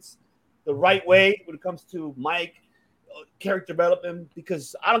kids the right way when it comes to Mike character development.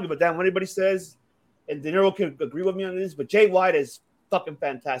 Because I don't give a damn what anybody says, and De Niro can agree with me on this. But Jay White is fucking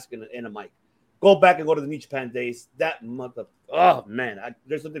fantastic in a Mike. Go back and go to the New Japan days. That mother, oh man,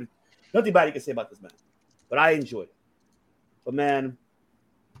 there's nothing bad you can say about this man. but I enjoyed it. But man,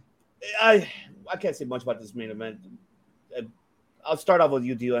 I can't say much about this main event. I'll start off with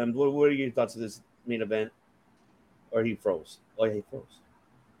you, DLM. What are your thoughts of this main event? Or he froze. Oh, yeah, he froze.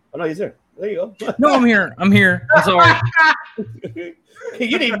 Oh, no, he's there. There you go. No, I'm here. I'm sorry.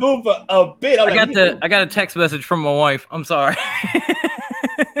 You didn't move a bit. I got a text message from my wife. I'm sorry.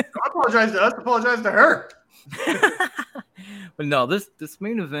 Don't apologize to us. Apologize to her. But no, this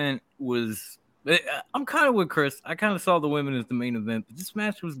main event was. I'm kind of with Chris. I kind of saw the women as the main event, but this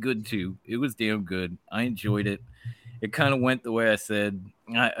match was good too. It was damn good. I enjoyed it. It kind of went the way I said.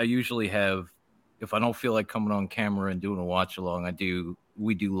 I usually have, if I don't feel like coming on camera and doing a watch along,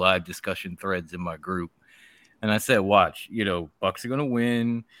 we do live discussion threads in my group. And I said, watch, Bucks are going to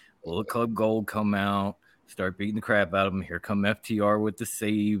win. Bullet Club Gold come out, start beating the crap out of them. Here come FTR with the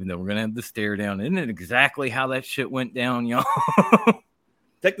save, and then we're going to have the stare down. Isn't it exactly how that shit went down, y'all?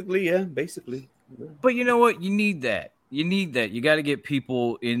 Technically, yeah, basically. But you know what? You need that. You got to get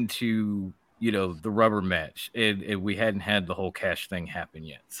people into, the rubber match. And we hadn't had the whole cash thing happen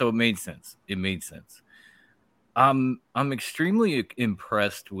yet. So it made sense. I'm extremely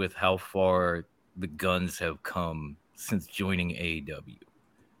impressed with how far the Guns have come since joining AEW.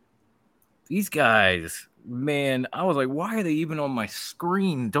 These guys, man, I was like, why are they even on my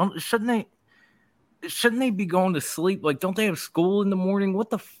screen? Shouldn't they be going to sleep? Like, don't they have school in the morning? What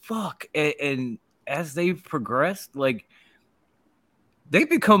the fuck? And as they've progressed, like, they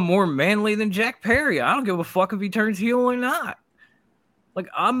become more manly than Jack Perry. I don't give a fuck if he turns heel or not. Like,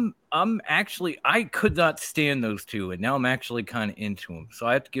 I'm actually, I could not stand those two, and now I'm actually kind of into them. So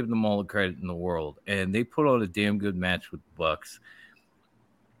I have to give them all the credit in the world. And they put on a damn good match with the Bucks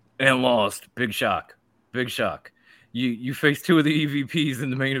and lost. Big shock. You faced two of the EVPs in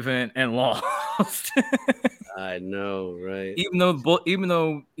the main event and lost. I know, right? Even though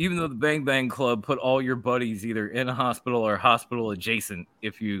the Bang Bang Club put all your buddies either in a hospital or hospital adjacent,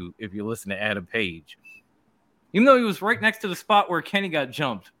 if you listen to Adam Page. Even though he was right next to the spot where Kenny got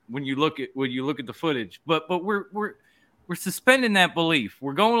jumped when you look at the footage. But we're suspending that belief.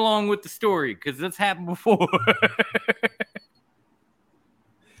 We're going along with the story because that's happened before.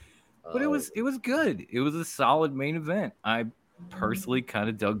 But it was good. It was a solid main event. I personally kind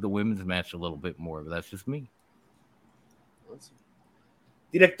of dug the women's match a little bit more, but that's just me.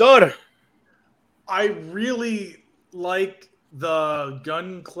 Director. I really like the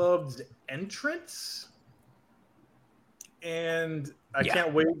Gun Club's entrance. And I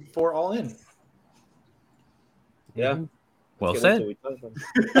can't wait for All In. Yeah. Well said.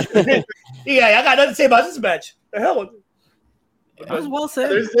 Yeah, I got nothing to say about this match. The hell? That was well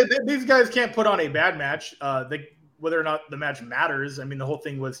said. These guys can't put on a bad match. Whether or not the match matters. I mean, the whole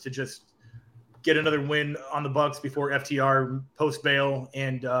thing was to just get another win on the Bucks before FTR post bail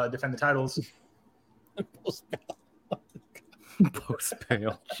and defend the titles. Post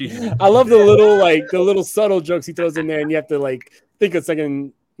bail. I love the little subtle jokes he throws in there, and you have to think a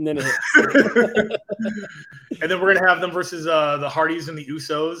second, and then it hits. And then we're gonna have them versus the Hardys and the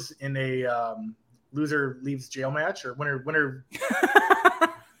Usos in a loser leaves jail match or winner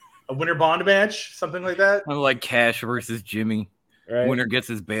a winner bond match, something like that. Like Cash versus Jimmy. Right. Winner gets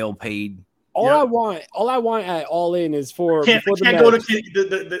his bail paid. All I want at All In is for can't go to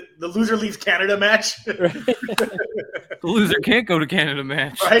the loser leaves Canada match. The loser can't go to Canada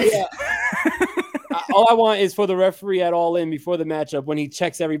match. Right? Yeah. All I want is for the referee at All In before the matchup when he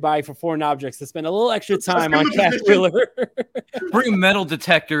checks everybody for foreign objects to spend a little extra time on Cash Wheeler. Bring a metal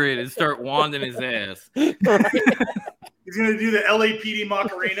detector in and start wanding his ass. Right. He's gonna do the LAPD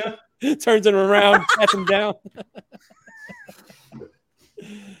Macarena. Turns him around, pats him down.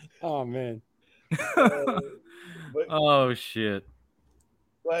 Oh man. Oh shit.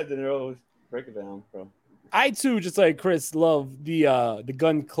 Go ahead, De Niro. Break it down, bro. I too, just like Chris, love the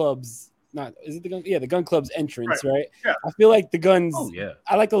Gun Club's the Gun Club's entrance, right? Yeah. I feel like the Guns. Oh yeah.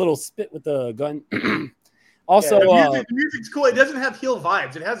 I like the little spit with the gun. Also, the music's cool. It doesn't have heel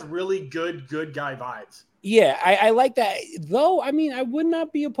vibes. It has really good guy vibes. Yeah, I like that. Though, I mean, I would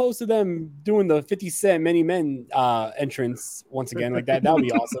not be opposed to them doing the 50 Cent Many Men entrance once again like that. That would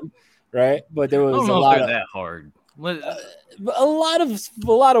be awesome, right? But there was a lot of that hard. A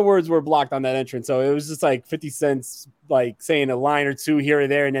lot of words were blocked on that entrance, so it was just like 50 Cent's like saying a line or two here or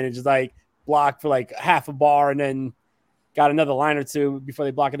there, and then it just like blocked for like half a bar, and then got another line or two before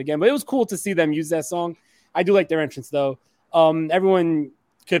they block it again. But it was cool to see them use that song. I do like their entrance though. Everyone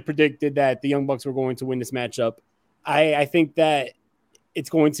could predicted that the Young Bucks were going to win this matchup. I think that it's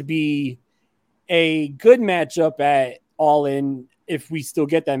going to be a good matchup at All In if we still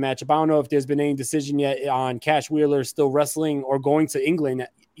get that matchup. I don't know if there's been any decision yet on Cash Wheeler still wrestling or going to England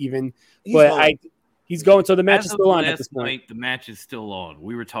even, He's going. So the match As is of still on at last this point. night, the match is still on.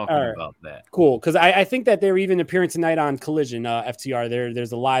 We were talking about that. Cool, because I think that they're even appearing tonight on Collision FTR.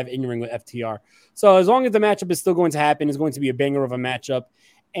 There's a live in-ring with FTR. So as long as the matchup is still going to happen, it's going to be a banger of a matchup.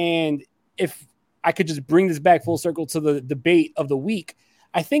 And if I could just bring this back full circle to the debate of the week,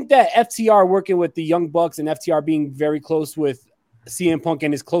 I think that FTR working with the Young Bucks and FTR being very close with CM Punk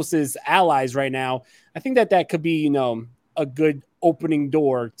and his closest allies right now, I think that could be, a good opening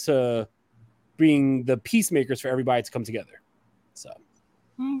door to being the peacemakers for everybody to come together. So,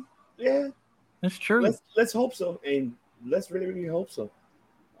 yeah, that's true. Let's hope so, and let's really, really hope so.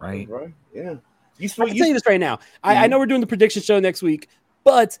 Right. Yeah. I can tell you this right now. I know we're doing the prediction show next week,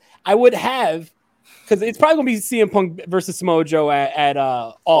 but I would have, because it's probably going to be CM Punk versus Samoa Joe at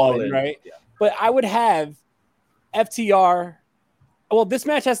All In, right? Yeah. But I would have FTR. Well, this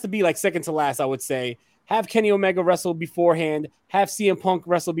match has to be like second to last, I would say. Have Kenny Omega wrestle beforehand, have CM Punk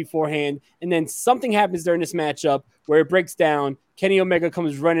wrestle beforehand, and then something happens during this matchup where it breaks down. Kenny Omega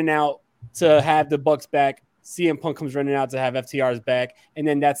comes running out to have the Bucks back. CM Punk comes running out to have FTR's back, and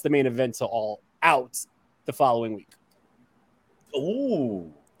then that's the main event to All Out the following week.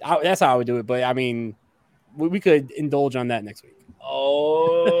 Ooh. That's how I would do it, but I mean, we could indulge on that next week.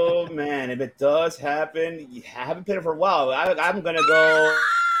 Oh, man, if it does happen, you haven't played it for a while. I'm going to go...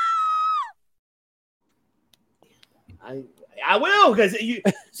 I will, because you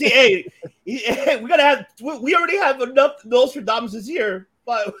see, hey, we already have enough Nostradamus this year,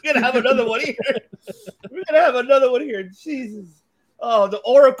 but we're gonna have another one here. Jesus, the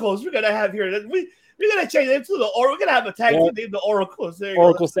Oracles we're gonna have here. We're gonna change it to the Oracle. We're gonna have a tag team named the Oracles. There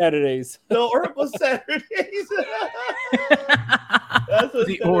Oracle Saturdays. The Oracle Saturdays. That's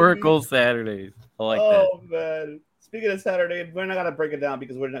the Oracle Saturdays. I like that. Oh man. Speaking of Saturday, we're not going to break it down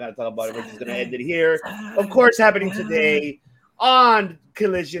because we're not going to talk about it. We're just going to end it here. Of course, happening today on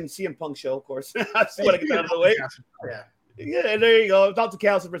Collision, CM Punk show, of course. I just want to get that out of the way. Yeah, there you go. Dr.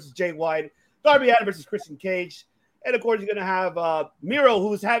 Callis versus Jay White. Darby Allin versus Christian Cage. And, of course, you're going to have Miro,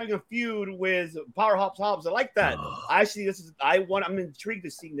 who's having a feud with Powerhouse Hobbs. I like that. Actually, I'm intrigued to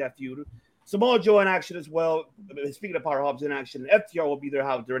see that feud. Samoa Joe in action as well. Speaking of Powerhouse Hobbs in action, FTR will be there,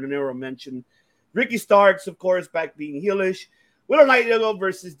 how Nero mentioned. Ricky Starks, of course, back being heelish. Willow Nightingale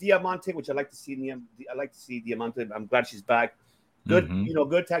versus Diamante, which I like to see. I like to see Diamante. I'm glad she's back. Good,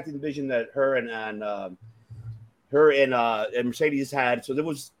 good tag team division that her and Mercedes had.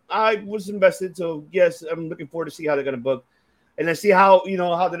 So I was invested. So yes, I'm looking forward to see how they're going to book, and then see how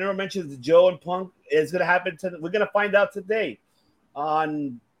how the Nero mentions Joe and Punk is going to happen. We're going to find out today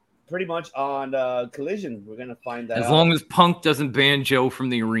on Collision. We're going to find out as long as Punk doesn't ban Joe from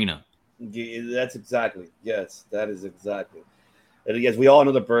the arena. That's exactly. Yes, that is exactly. And yes, we all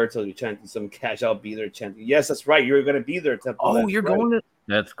know the Birds will be chanting some cash. I'll be there chanting. Yes, that's right. You're going to be there. You're going to.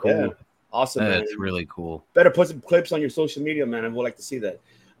 That's cool. Yeah. Awesome. That's really cool. Better put some clips on your social media, man. I would like to see that.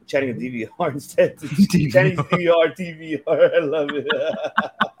 Chanting a DVR instead. Chanting DVR. I love it.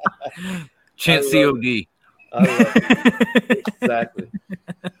 Chant COD. I love it. Exactly.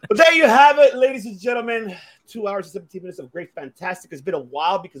 But there you have it, ladies and gentlemen. 2 hours and 17 minutes of great, fantastic. It's been a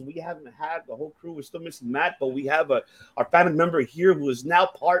while because we haven't had the whole crew. We're still missing Matt, but we have our family member here who is now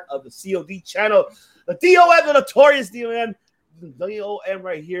part of the COD channel. The DOM, the notorious DOM. DOM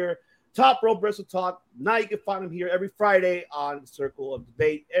right here. Top Rope Wrestle Talk. Now you can find him here every Friday on Circle of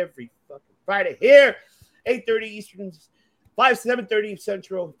Debate. Every fucking Friday here. 8:30 Eastern, 7:30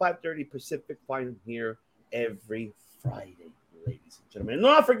 Central, 5:30 Pacific. Find him here every Friday, ladies and gentlemen. And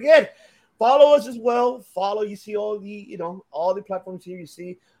don't forget, follow us as well. You see all the platforms here. You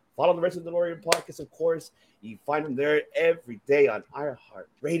see, follow the rest of the DeLorean podcast, of course. You find them there every day on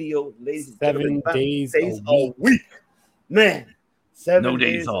iHeartRadio, ladies and gentlemen. 7 days a week. Man, 7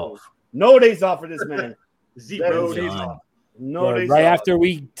 days off. No days off for this man. 0 days off. No days right off. after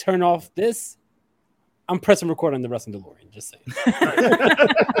we turn off this, I'm pressing record on the Wrestling DeLorean. Just saying.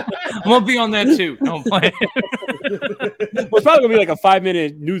 I'm gonna be on that too. Don't play. It's probably gonna be like a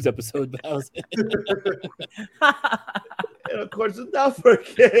 5-minute news episode. But and of course, not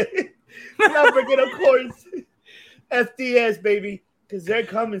forget, of course, FDS, baby, because they're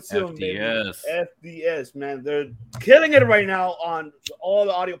coming soon. FDS, man, they're killing it right now on all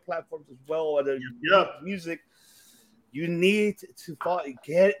the audio platforms as well. Whether music, you need to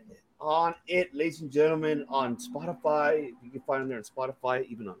get on it, ladies and gentlemen, on Spotify. You can find them there on Spotify,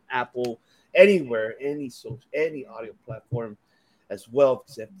 even on Apple, anywhere, any audio platform as well.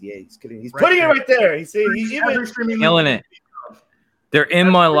 Because FDA, he's putting it right there. He's killing it. They're in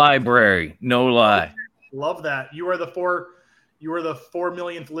my library, no lie. Love that. You are the 4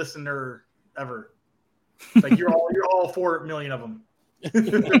 millionth listener ever. Like you're all 4 million of them.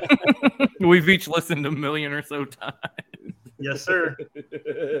 We've each listened a million or so times. Yes, sir.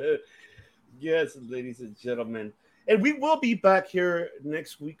 Yes, ladies and gentlemen. And we will be back here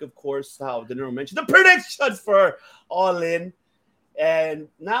next week, of course. How De Niro mentioned the predictions for All In. And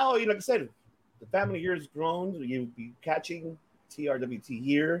now, like I said, the family here has grown. You'll be catching TRWT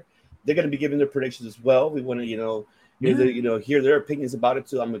here. They're going to be giving their predictions as well. We want to, hear their opinions about it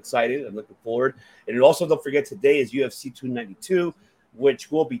too. I'm excited. I'm looking forward. And also, don't forget, today is UFC 292,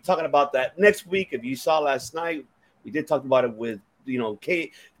 which we'll be talking about that next week. If you saw last night, we did talk about it with,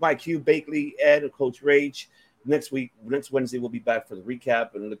 Mike Q, Bakley, Ed, and Coach Rage. Next Wednesday, we'll be back for the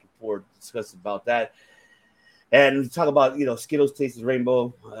recap and looking forward to discussing about that. And talk about, Skittles Tastes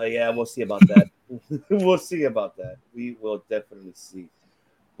Rainbow. Yeah, we'll see about that. We'll see about that. We will definitely see.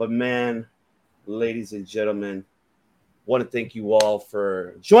 But, man, ladies and gentlemen, want to thank you all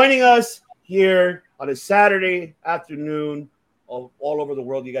for joining us here on a Saturday afternoon all over the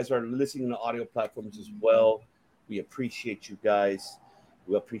world. You guys are listening to audio platforms as well. We appreciate you guys.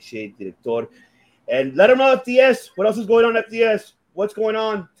 We appreciate Director. And let them know, FDS. What else is going on, FDS? What's going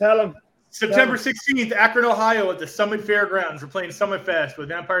on? Tell them. September 16th, Akron, Ohio, at the Summit Fairgrounds. We're playing Summit Fest with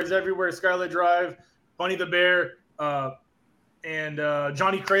Vampires Everywhere, Scarlet Drive, Bunny the Bear, and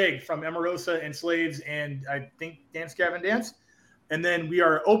Johnny Craig from Emarosa and Slaves, and I think Dance Gavin Dance. And then we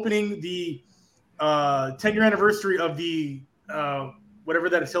are opening the 10-year anniversary of the whatever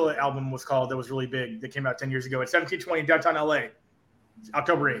that Attila album was called that was really big that came out 10 years ago at 1720 downtown LA,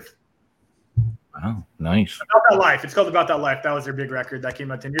 October 8th. Wow, nice. About That Life. It's called About That Life. That was their big record that came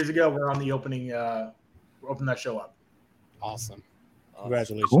out 10 years ago. We're on the opening. We're opening that show up. Awesome.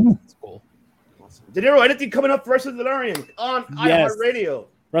 Congratulations. Cool. That's cool. Awesome. De Niro, anything coming up for Wrestling DeLorean on iHeartRadio?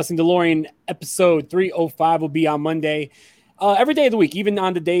 Wrestling DeLorean episode 305 will be on Monday. Every day of the week, even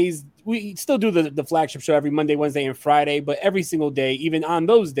on the days, we still do the flagship show every Monday, Wednesday, and Friday, but every single day, even on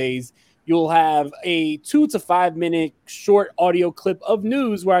those days, you'll have a 2 to 5 minute short audio clip of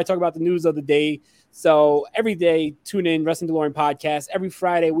news where I talk about the news of the day. So every day, tune in, Wrestling DeLorean podcast. Every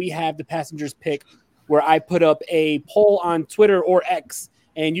Friday, we have the Passengers Pick, where I put up a poll on Twitter or X,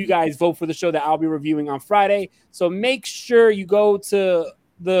 and you guys vote for the show that I'll be reviewing on Friday. So make sure you go to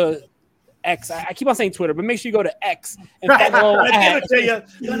the X. I keep on saying Twitter, but make sure you go to X and follow Make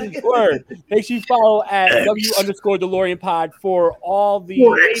sure you follow at W_DeLorean Pod for all the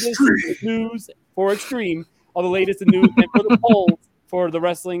latest news for Extreme, all the latest news, and for the polls for the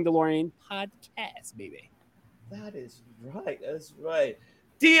Wrestling DeLorean podcast, baby. That is right. That's right.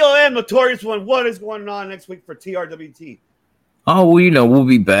 DOM, Notorious One. What is going on next week for TRWT? Oh, well, we'll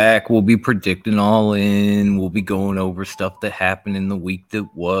be back. We'll be predicting All In. We'll be going over stuff that happened in the week that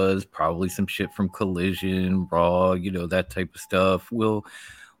was. Probably some shit from Collision, Raw, that type of stuff. We'll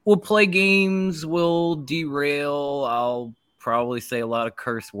play games. We'll derail. I'll probably say a lot of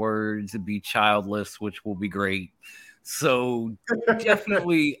curse words and be childless, which will be great. So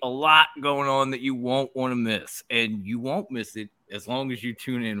definitely a lot going on that you won't want to miss. And you won't miss it as long as you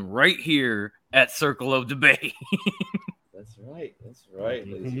tune in right here at Circle of Debate. That's right,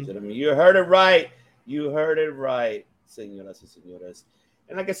 ladies and gentlemen. You heard it right. Señoras y señores.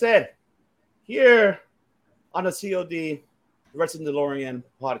 And like I said, here on the COD, Wrestling DeLorean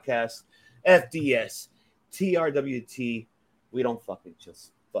podcast, FDS, TRWT, we don't fucking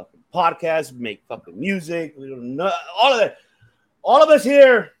just fucking podcast, make fucking music. We don't know all of that. All of us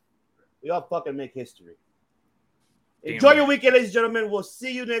here, we all fucking make history. Enjoy your weekend, ladies and gentlemen. We'll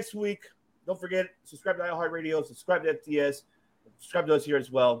see you next week. Don't forget, subscribe to iHeartRadio, subscribe to FTS, subscribe to us here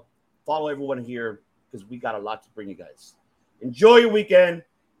as well. Follow everyone here because we got a lot to bring you guys. Enjoy your weekend.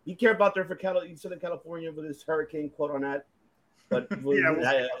 Be careful out there for Southern California with this hurricane quote on that. But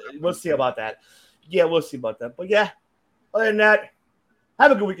we'll see about that. Yeah, we'll see about that. But yeah, other than that,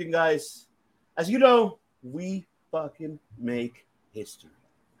 have a good weekend, guys. As you know, we fucking make history.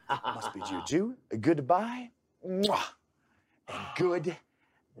 Must be juju. Goodbye. Mwah. And good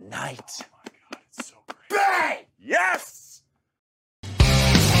night. Oh my God, it's so great.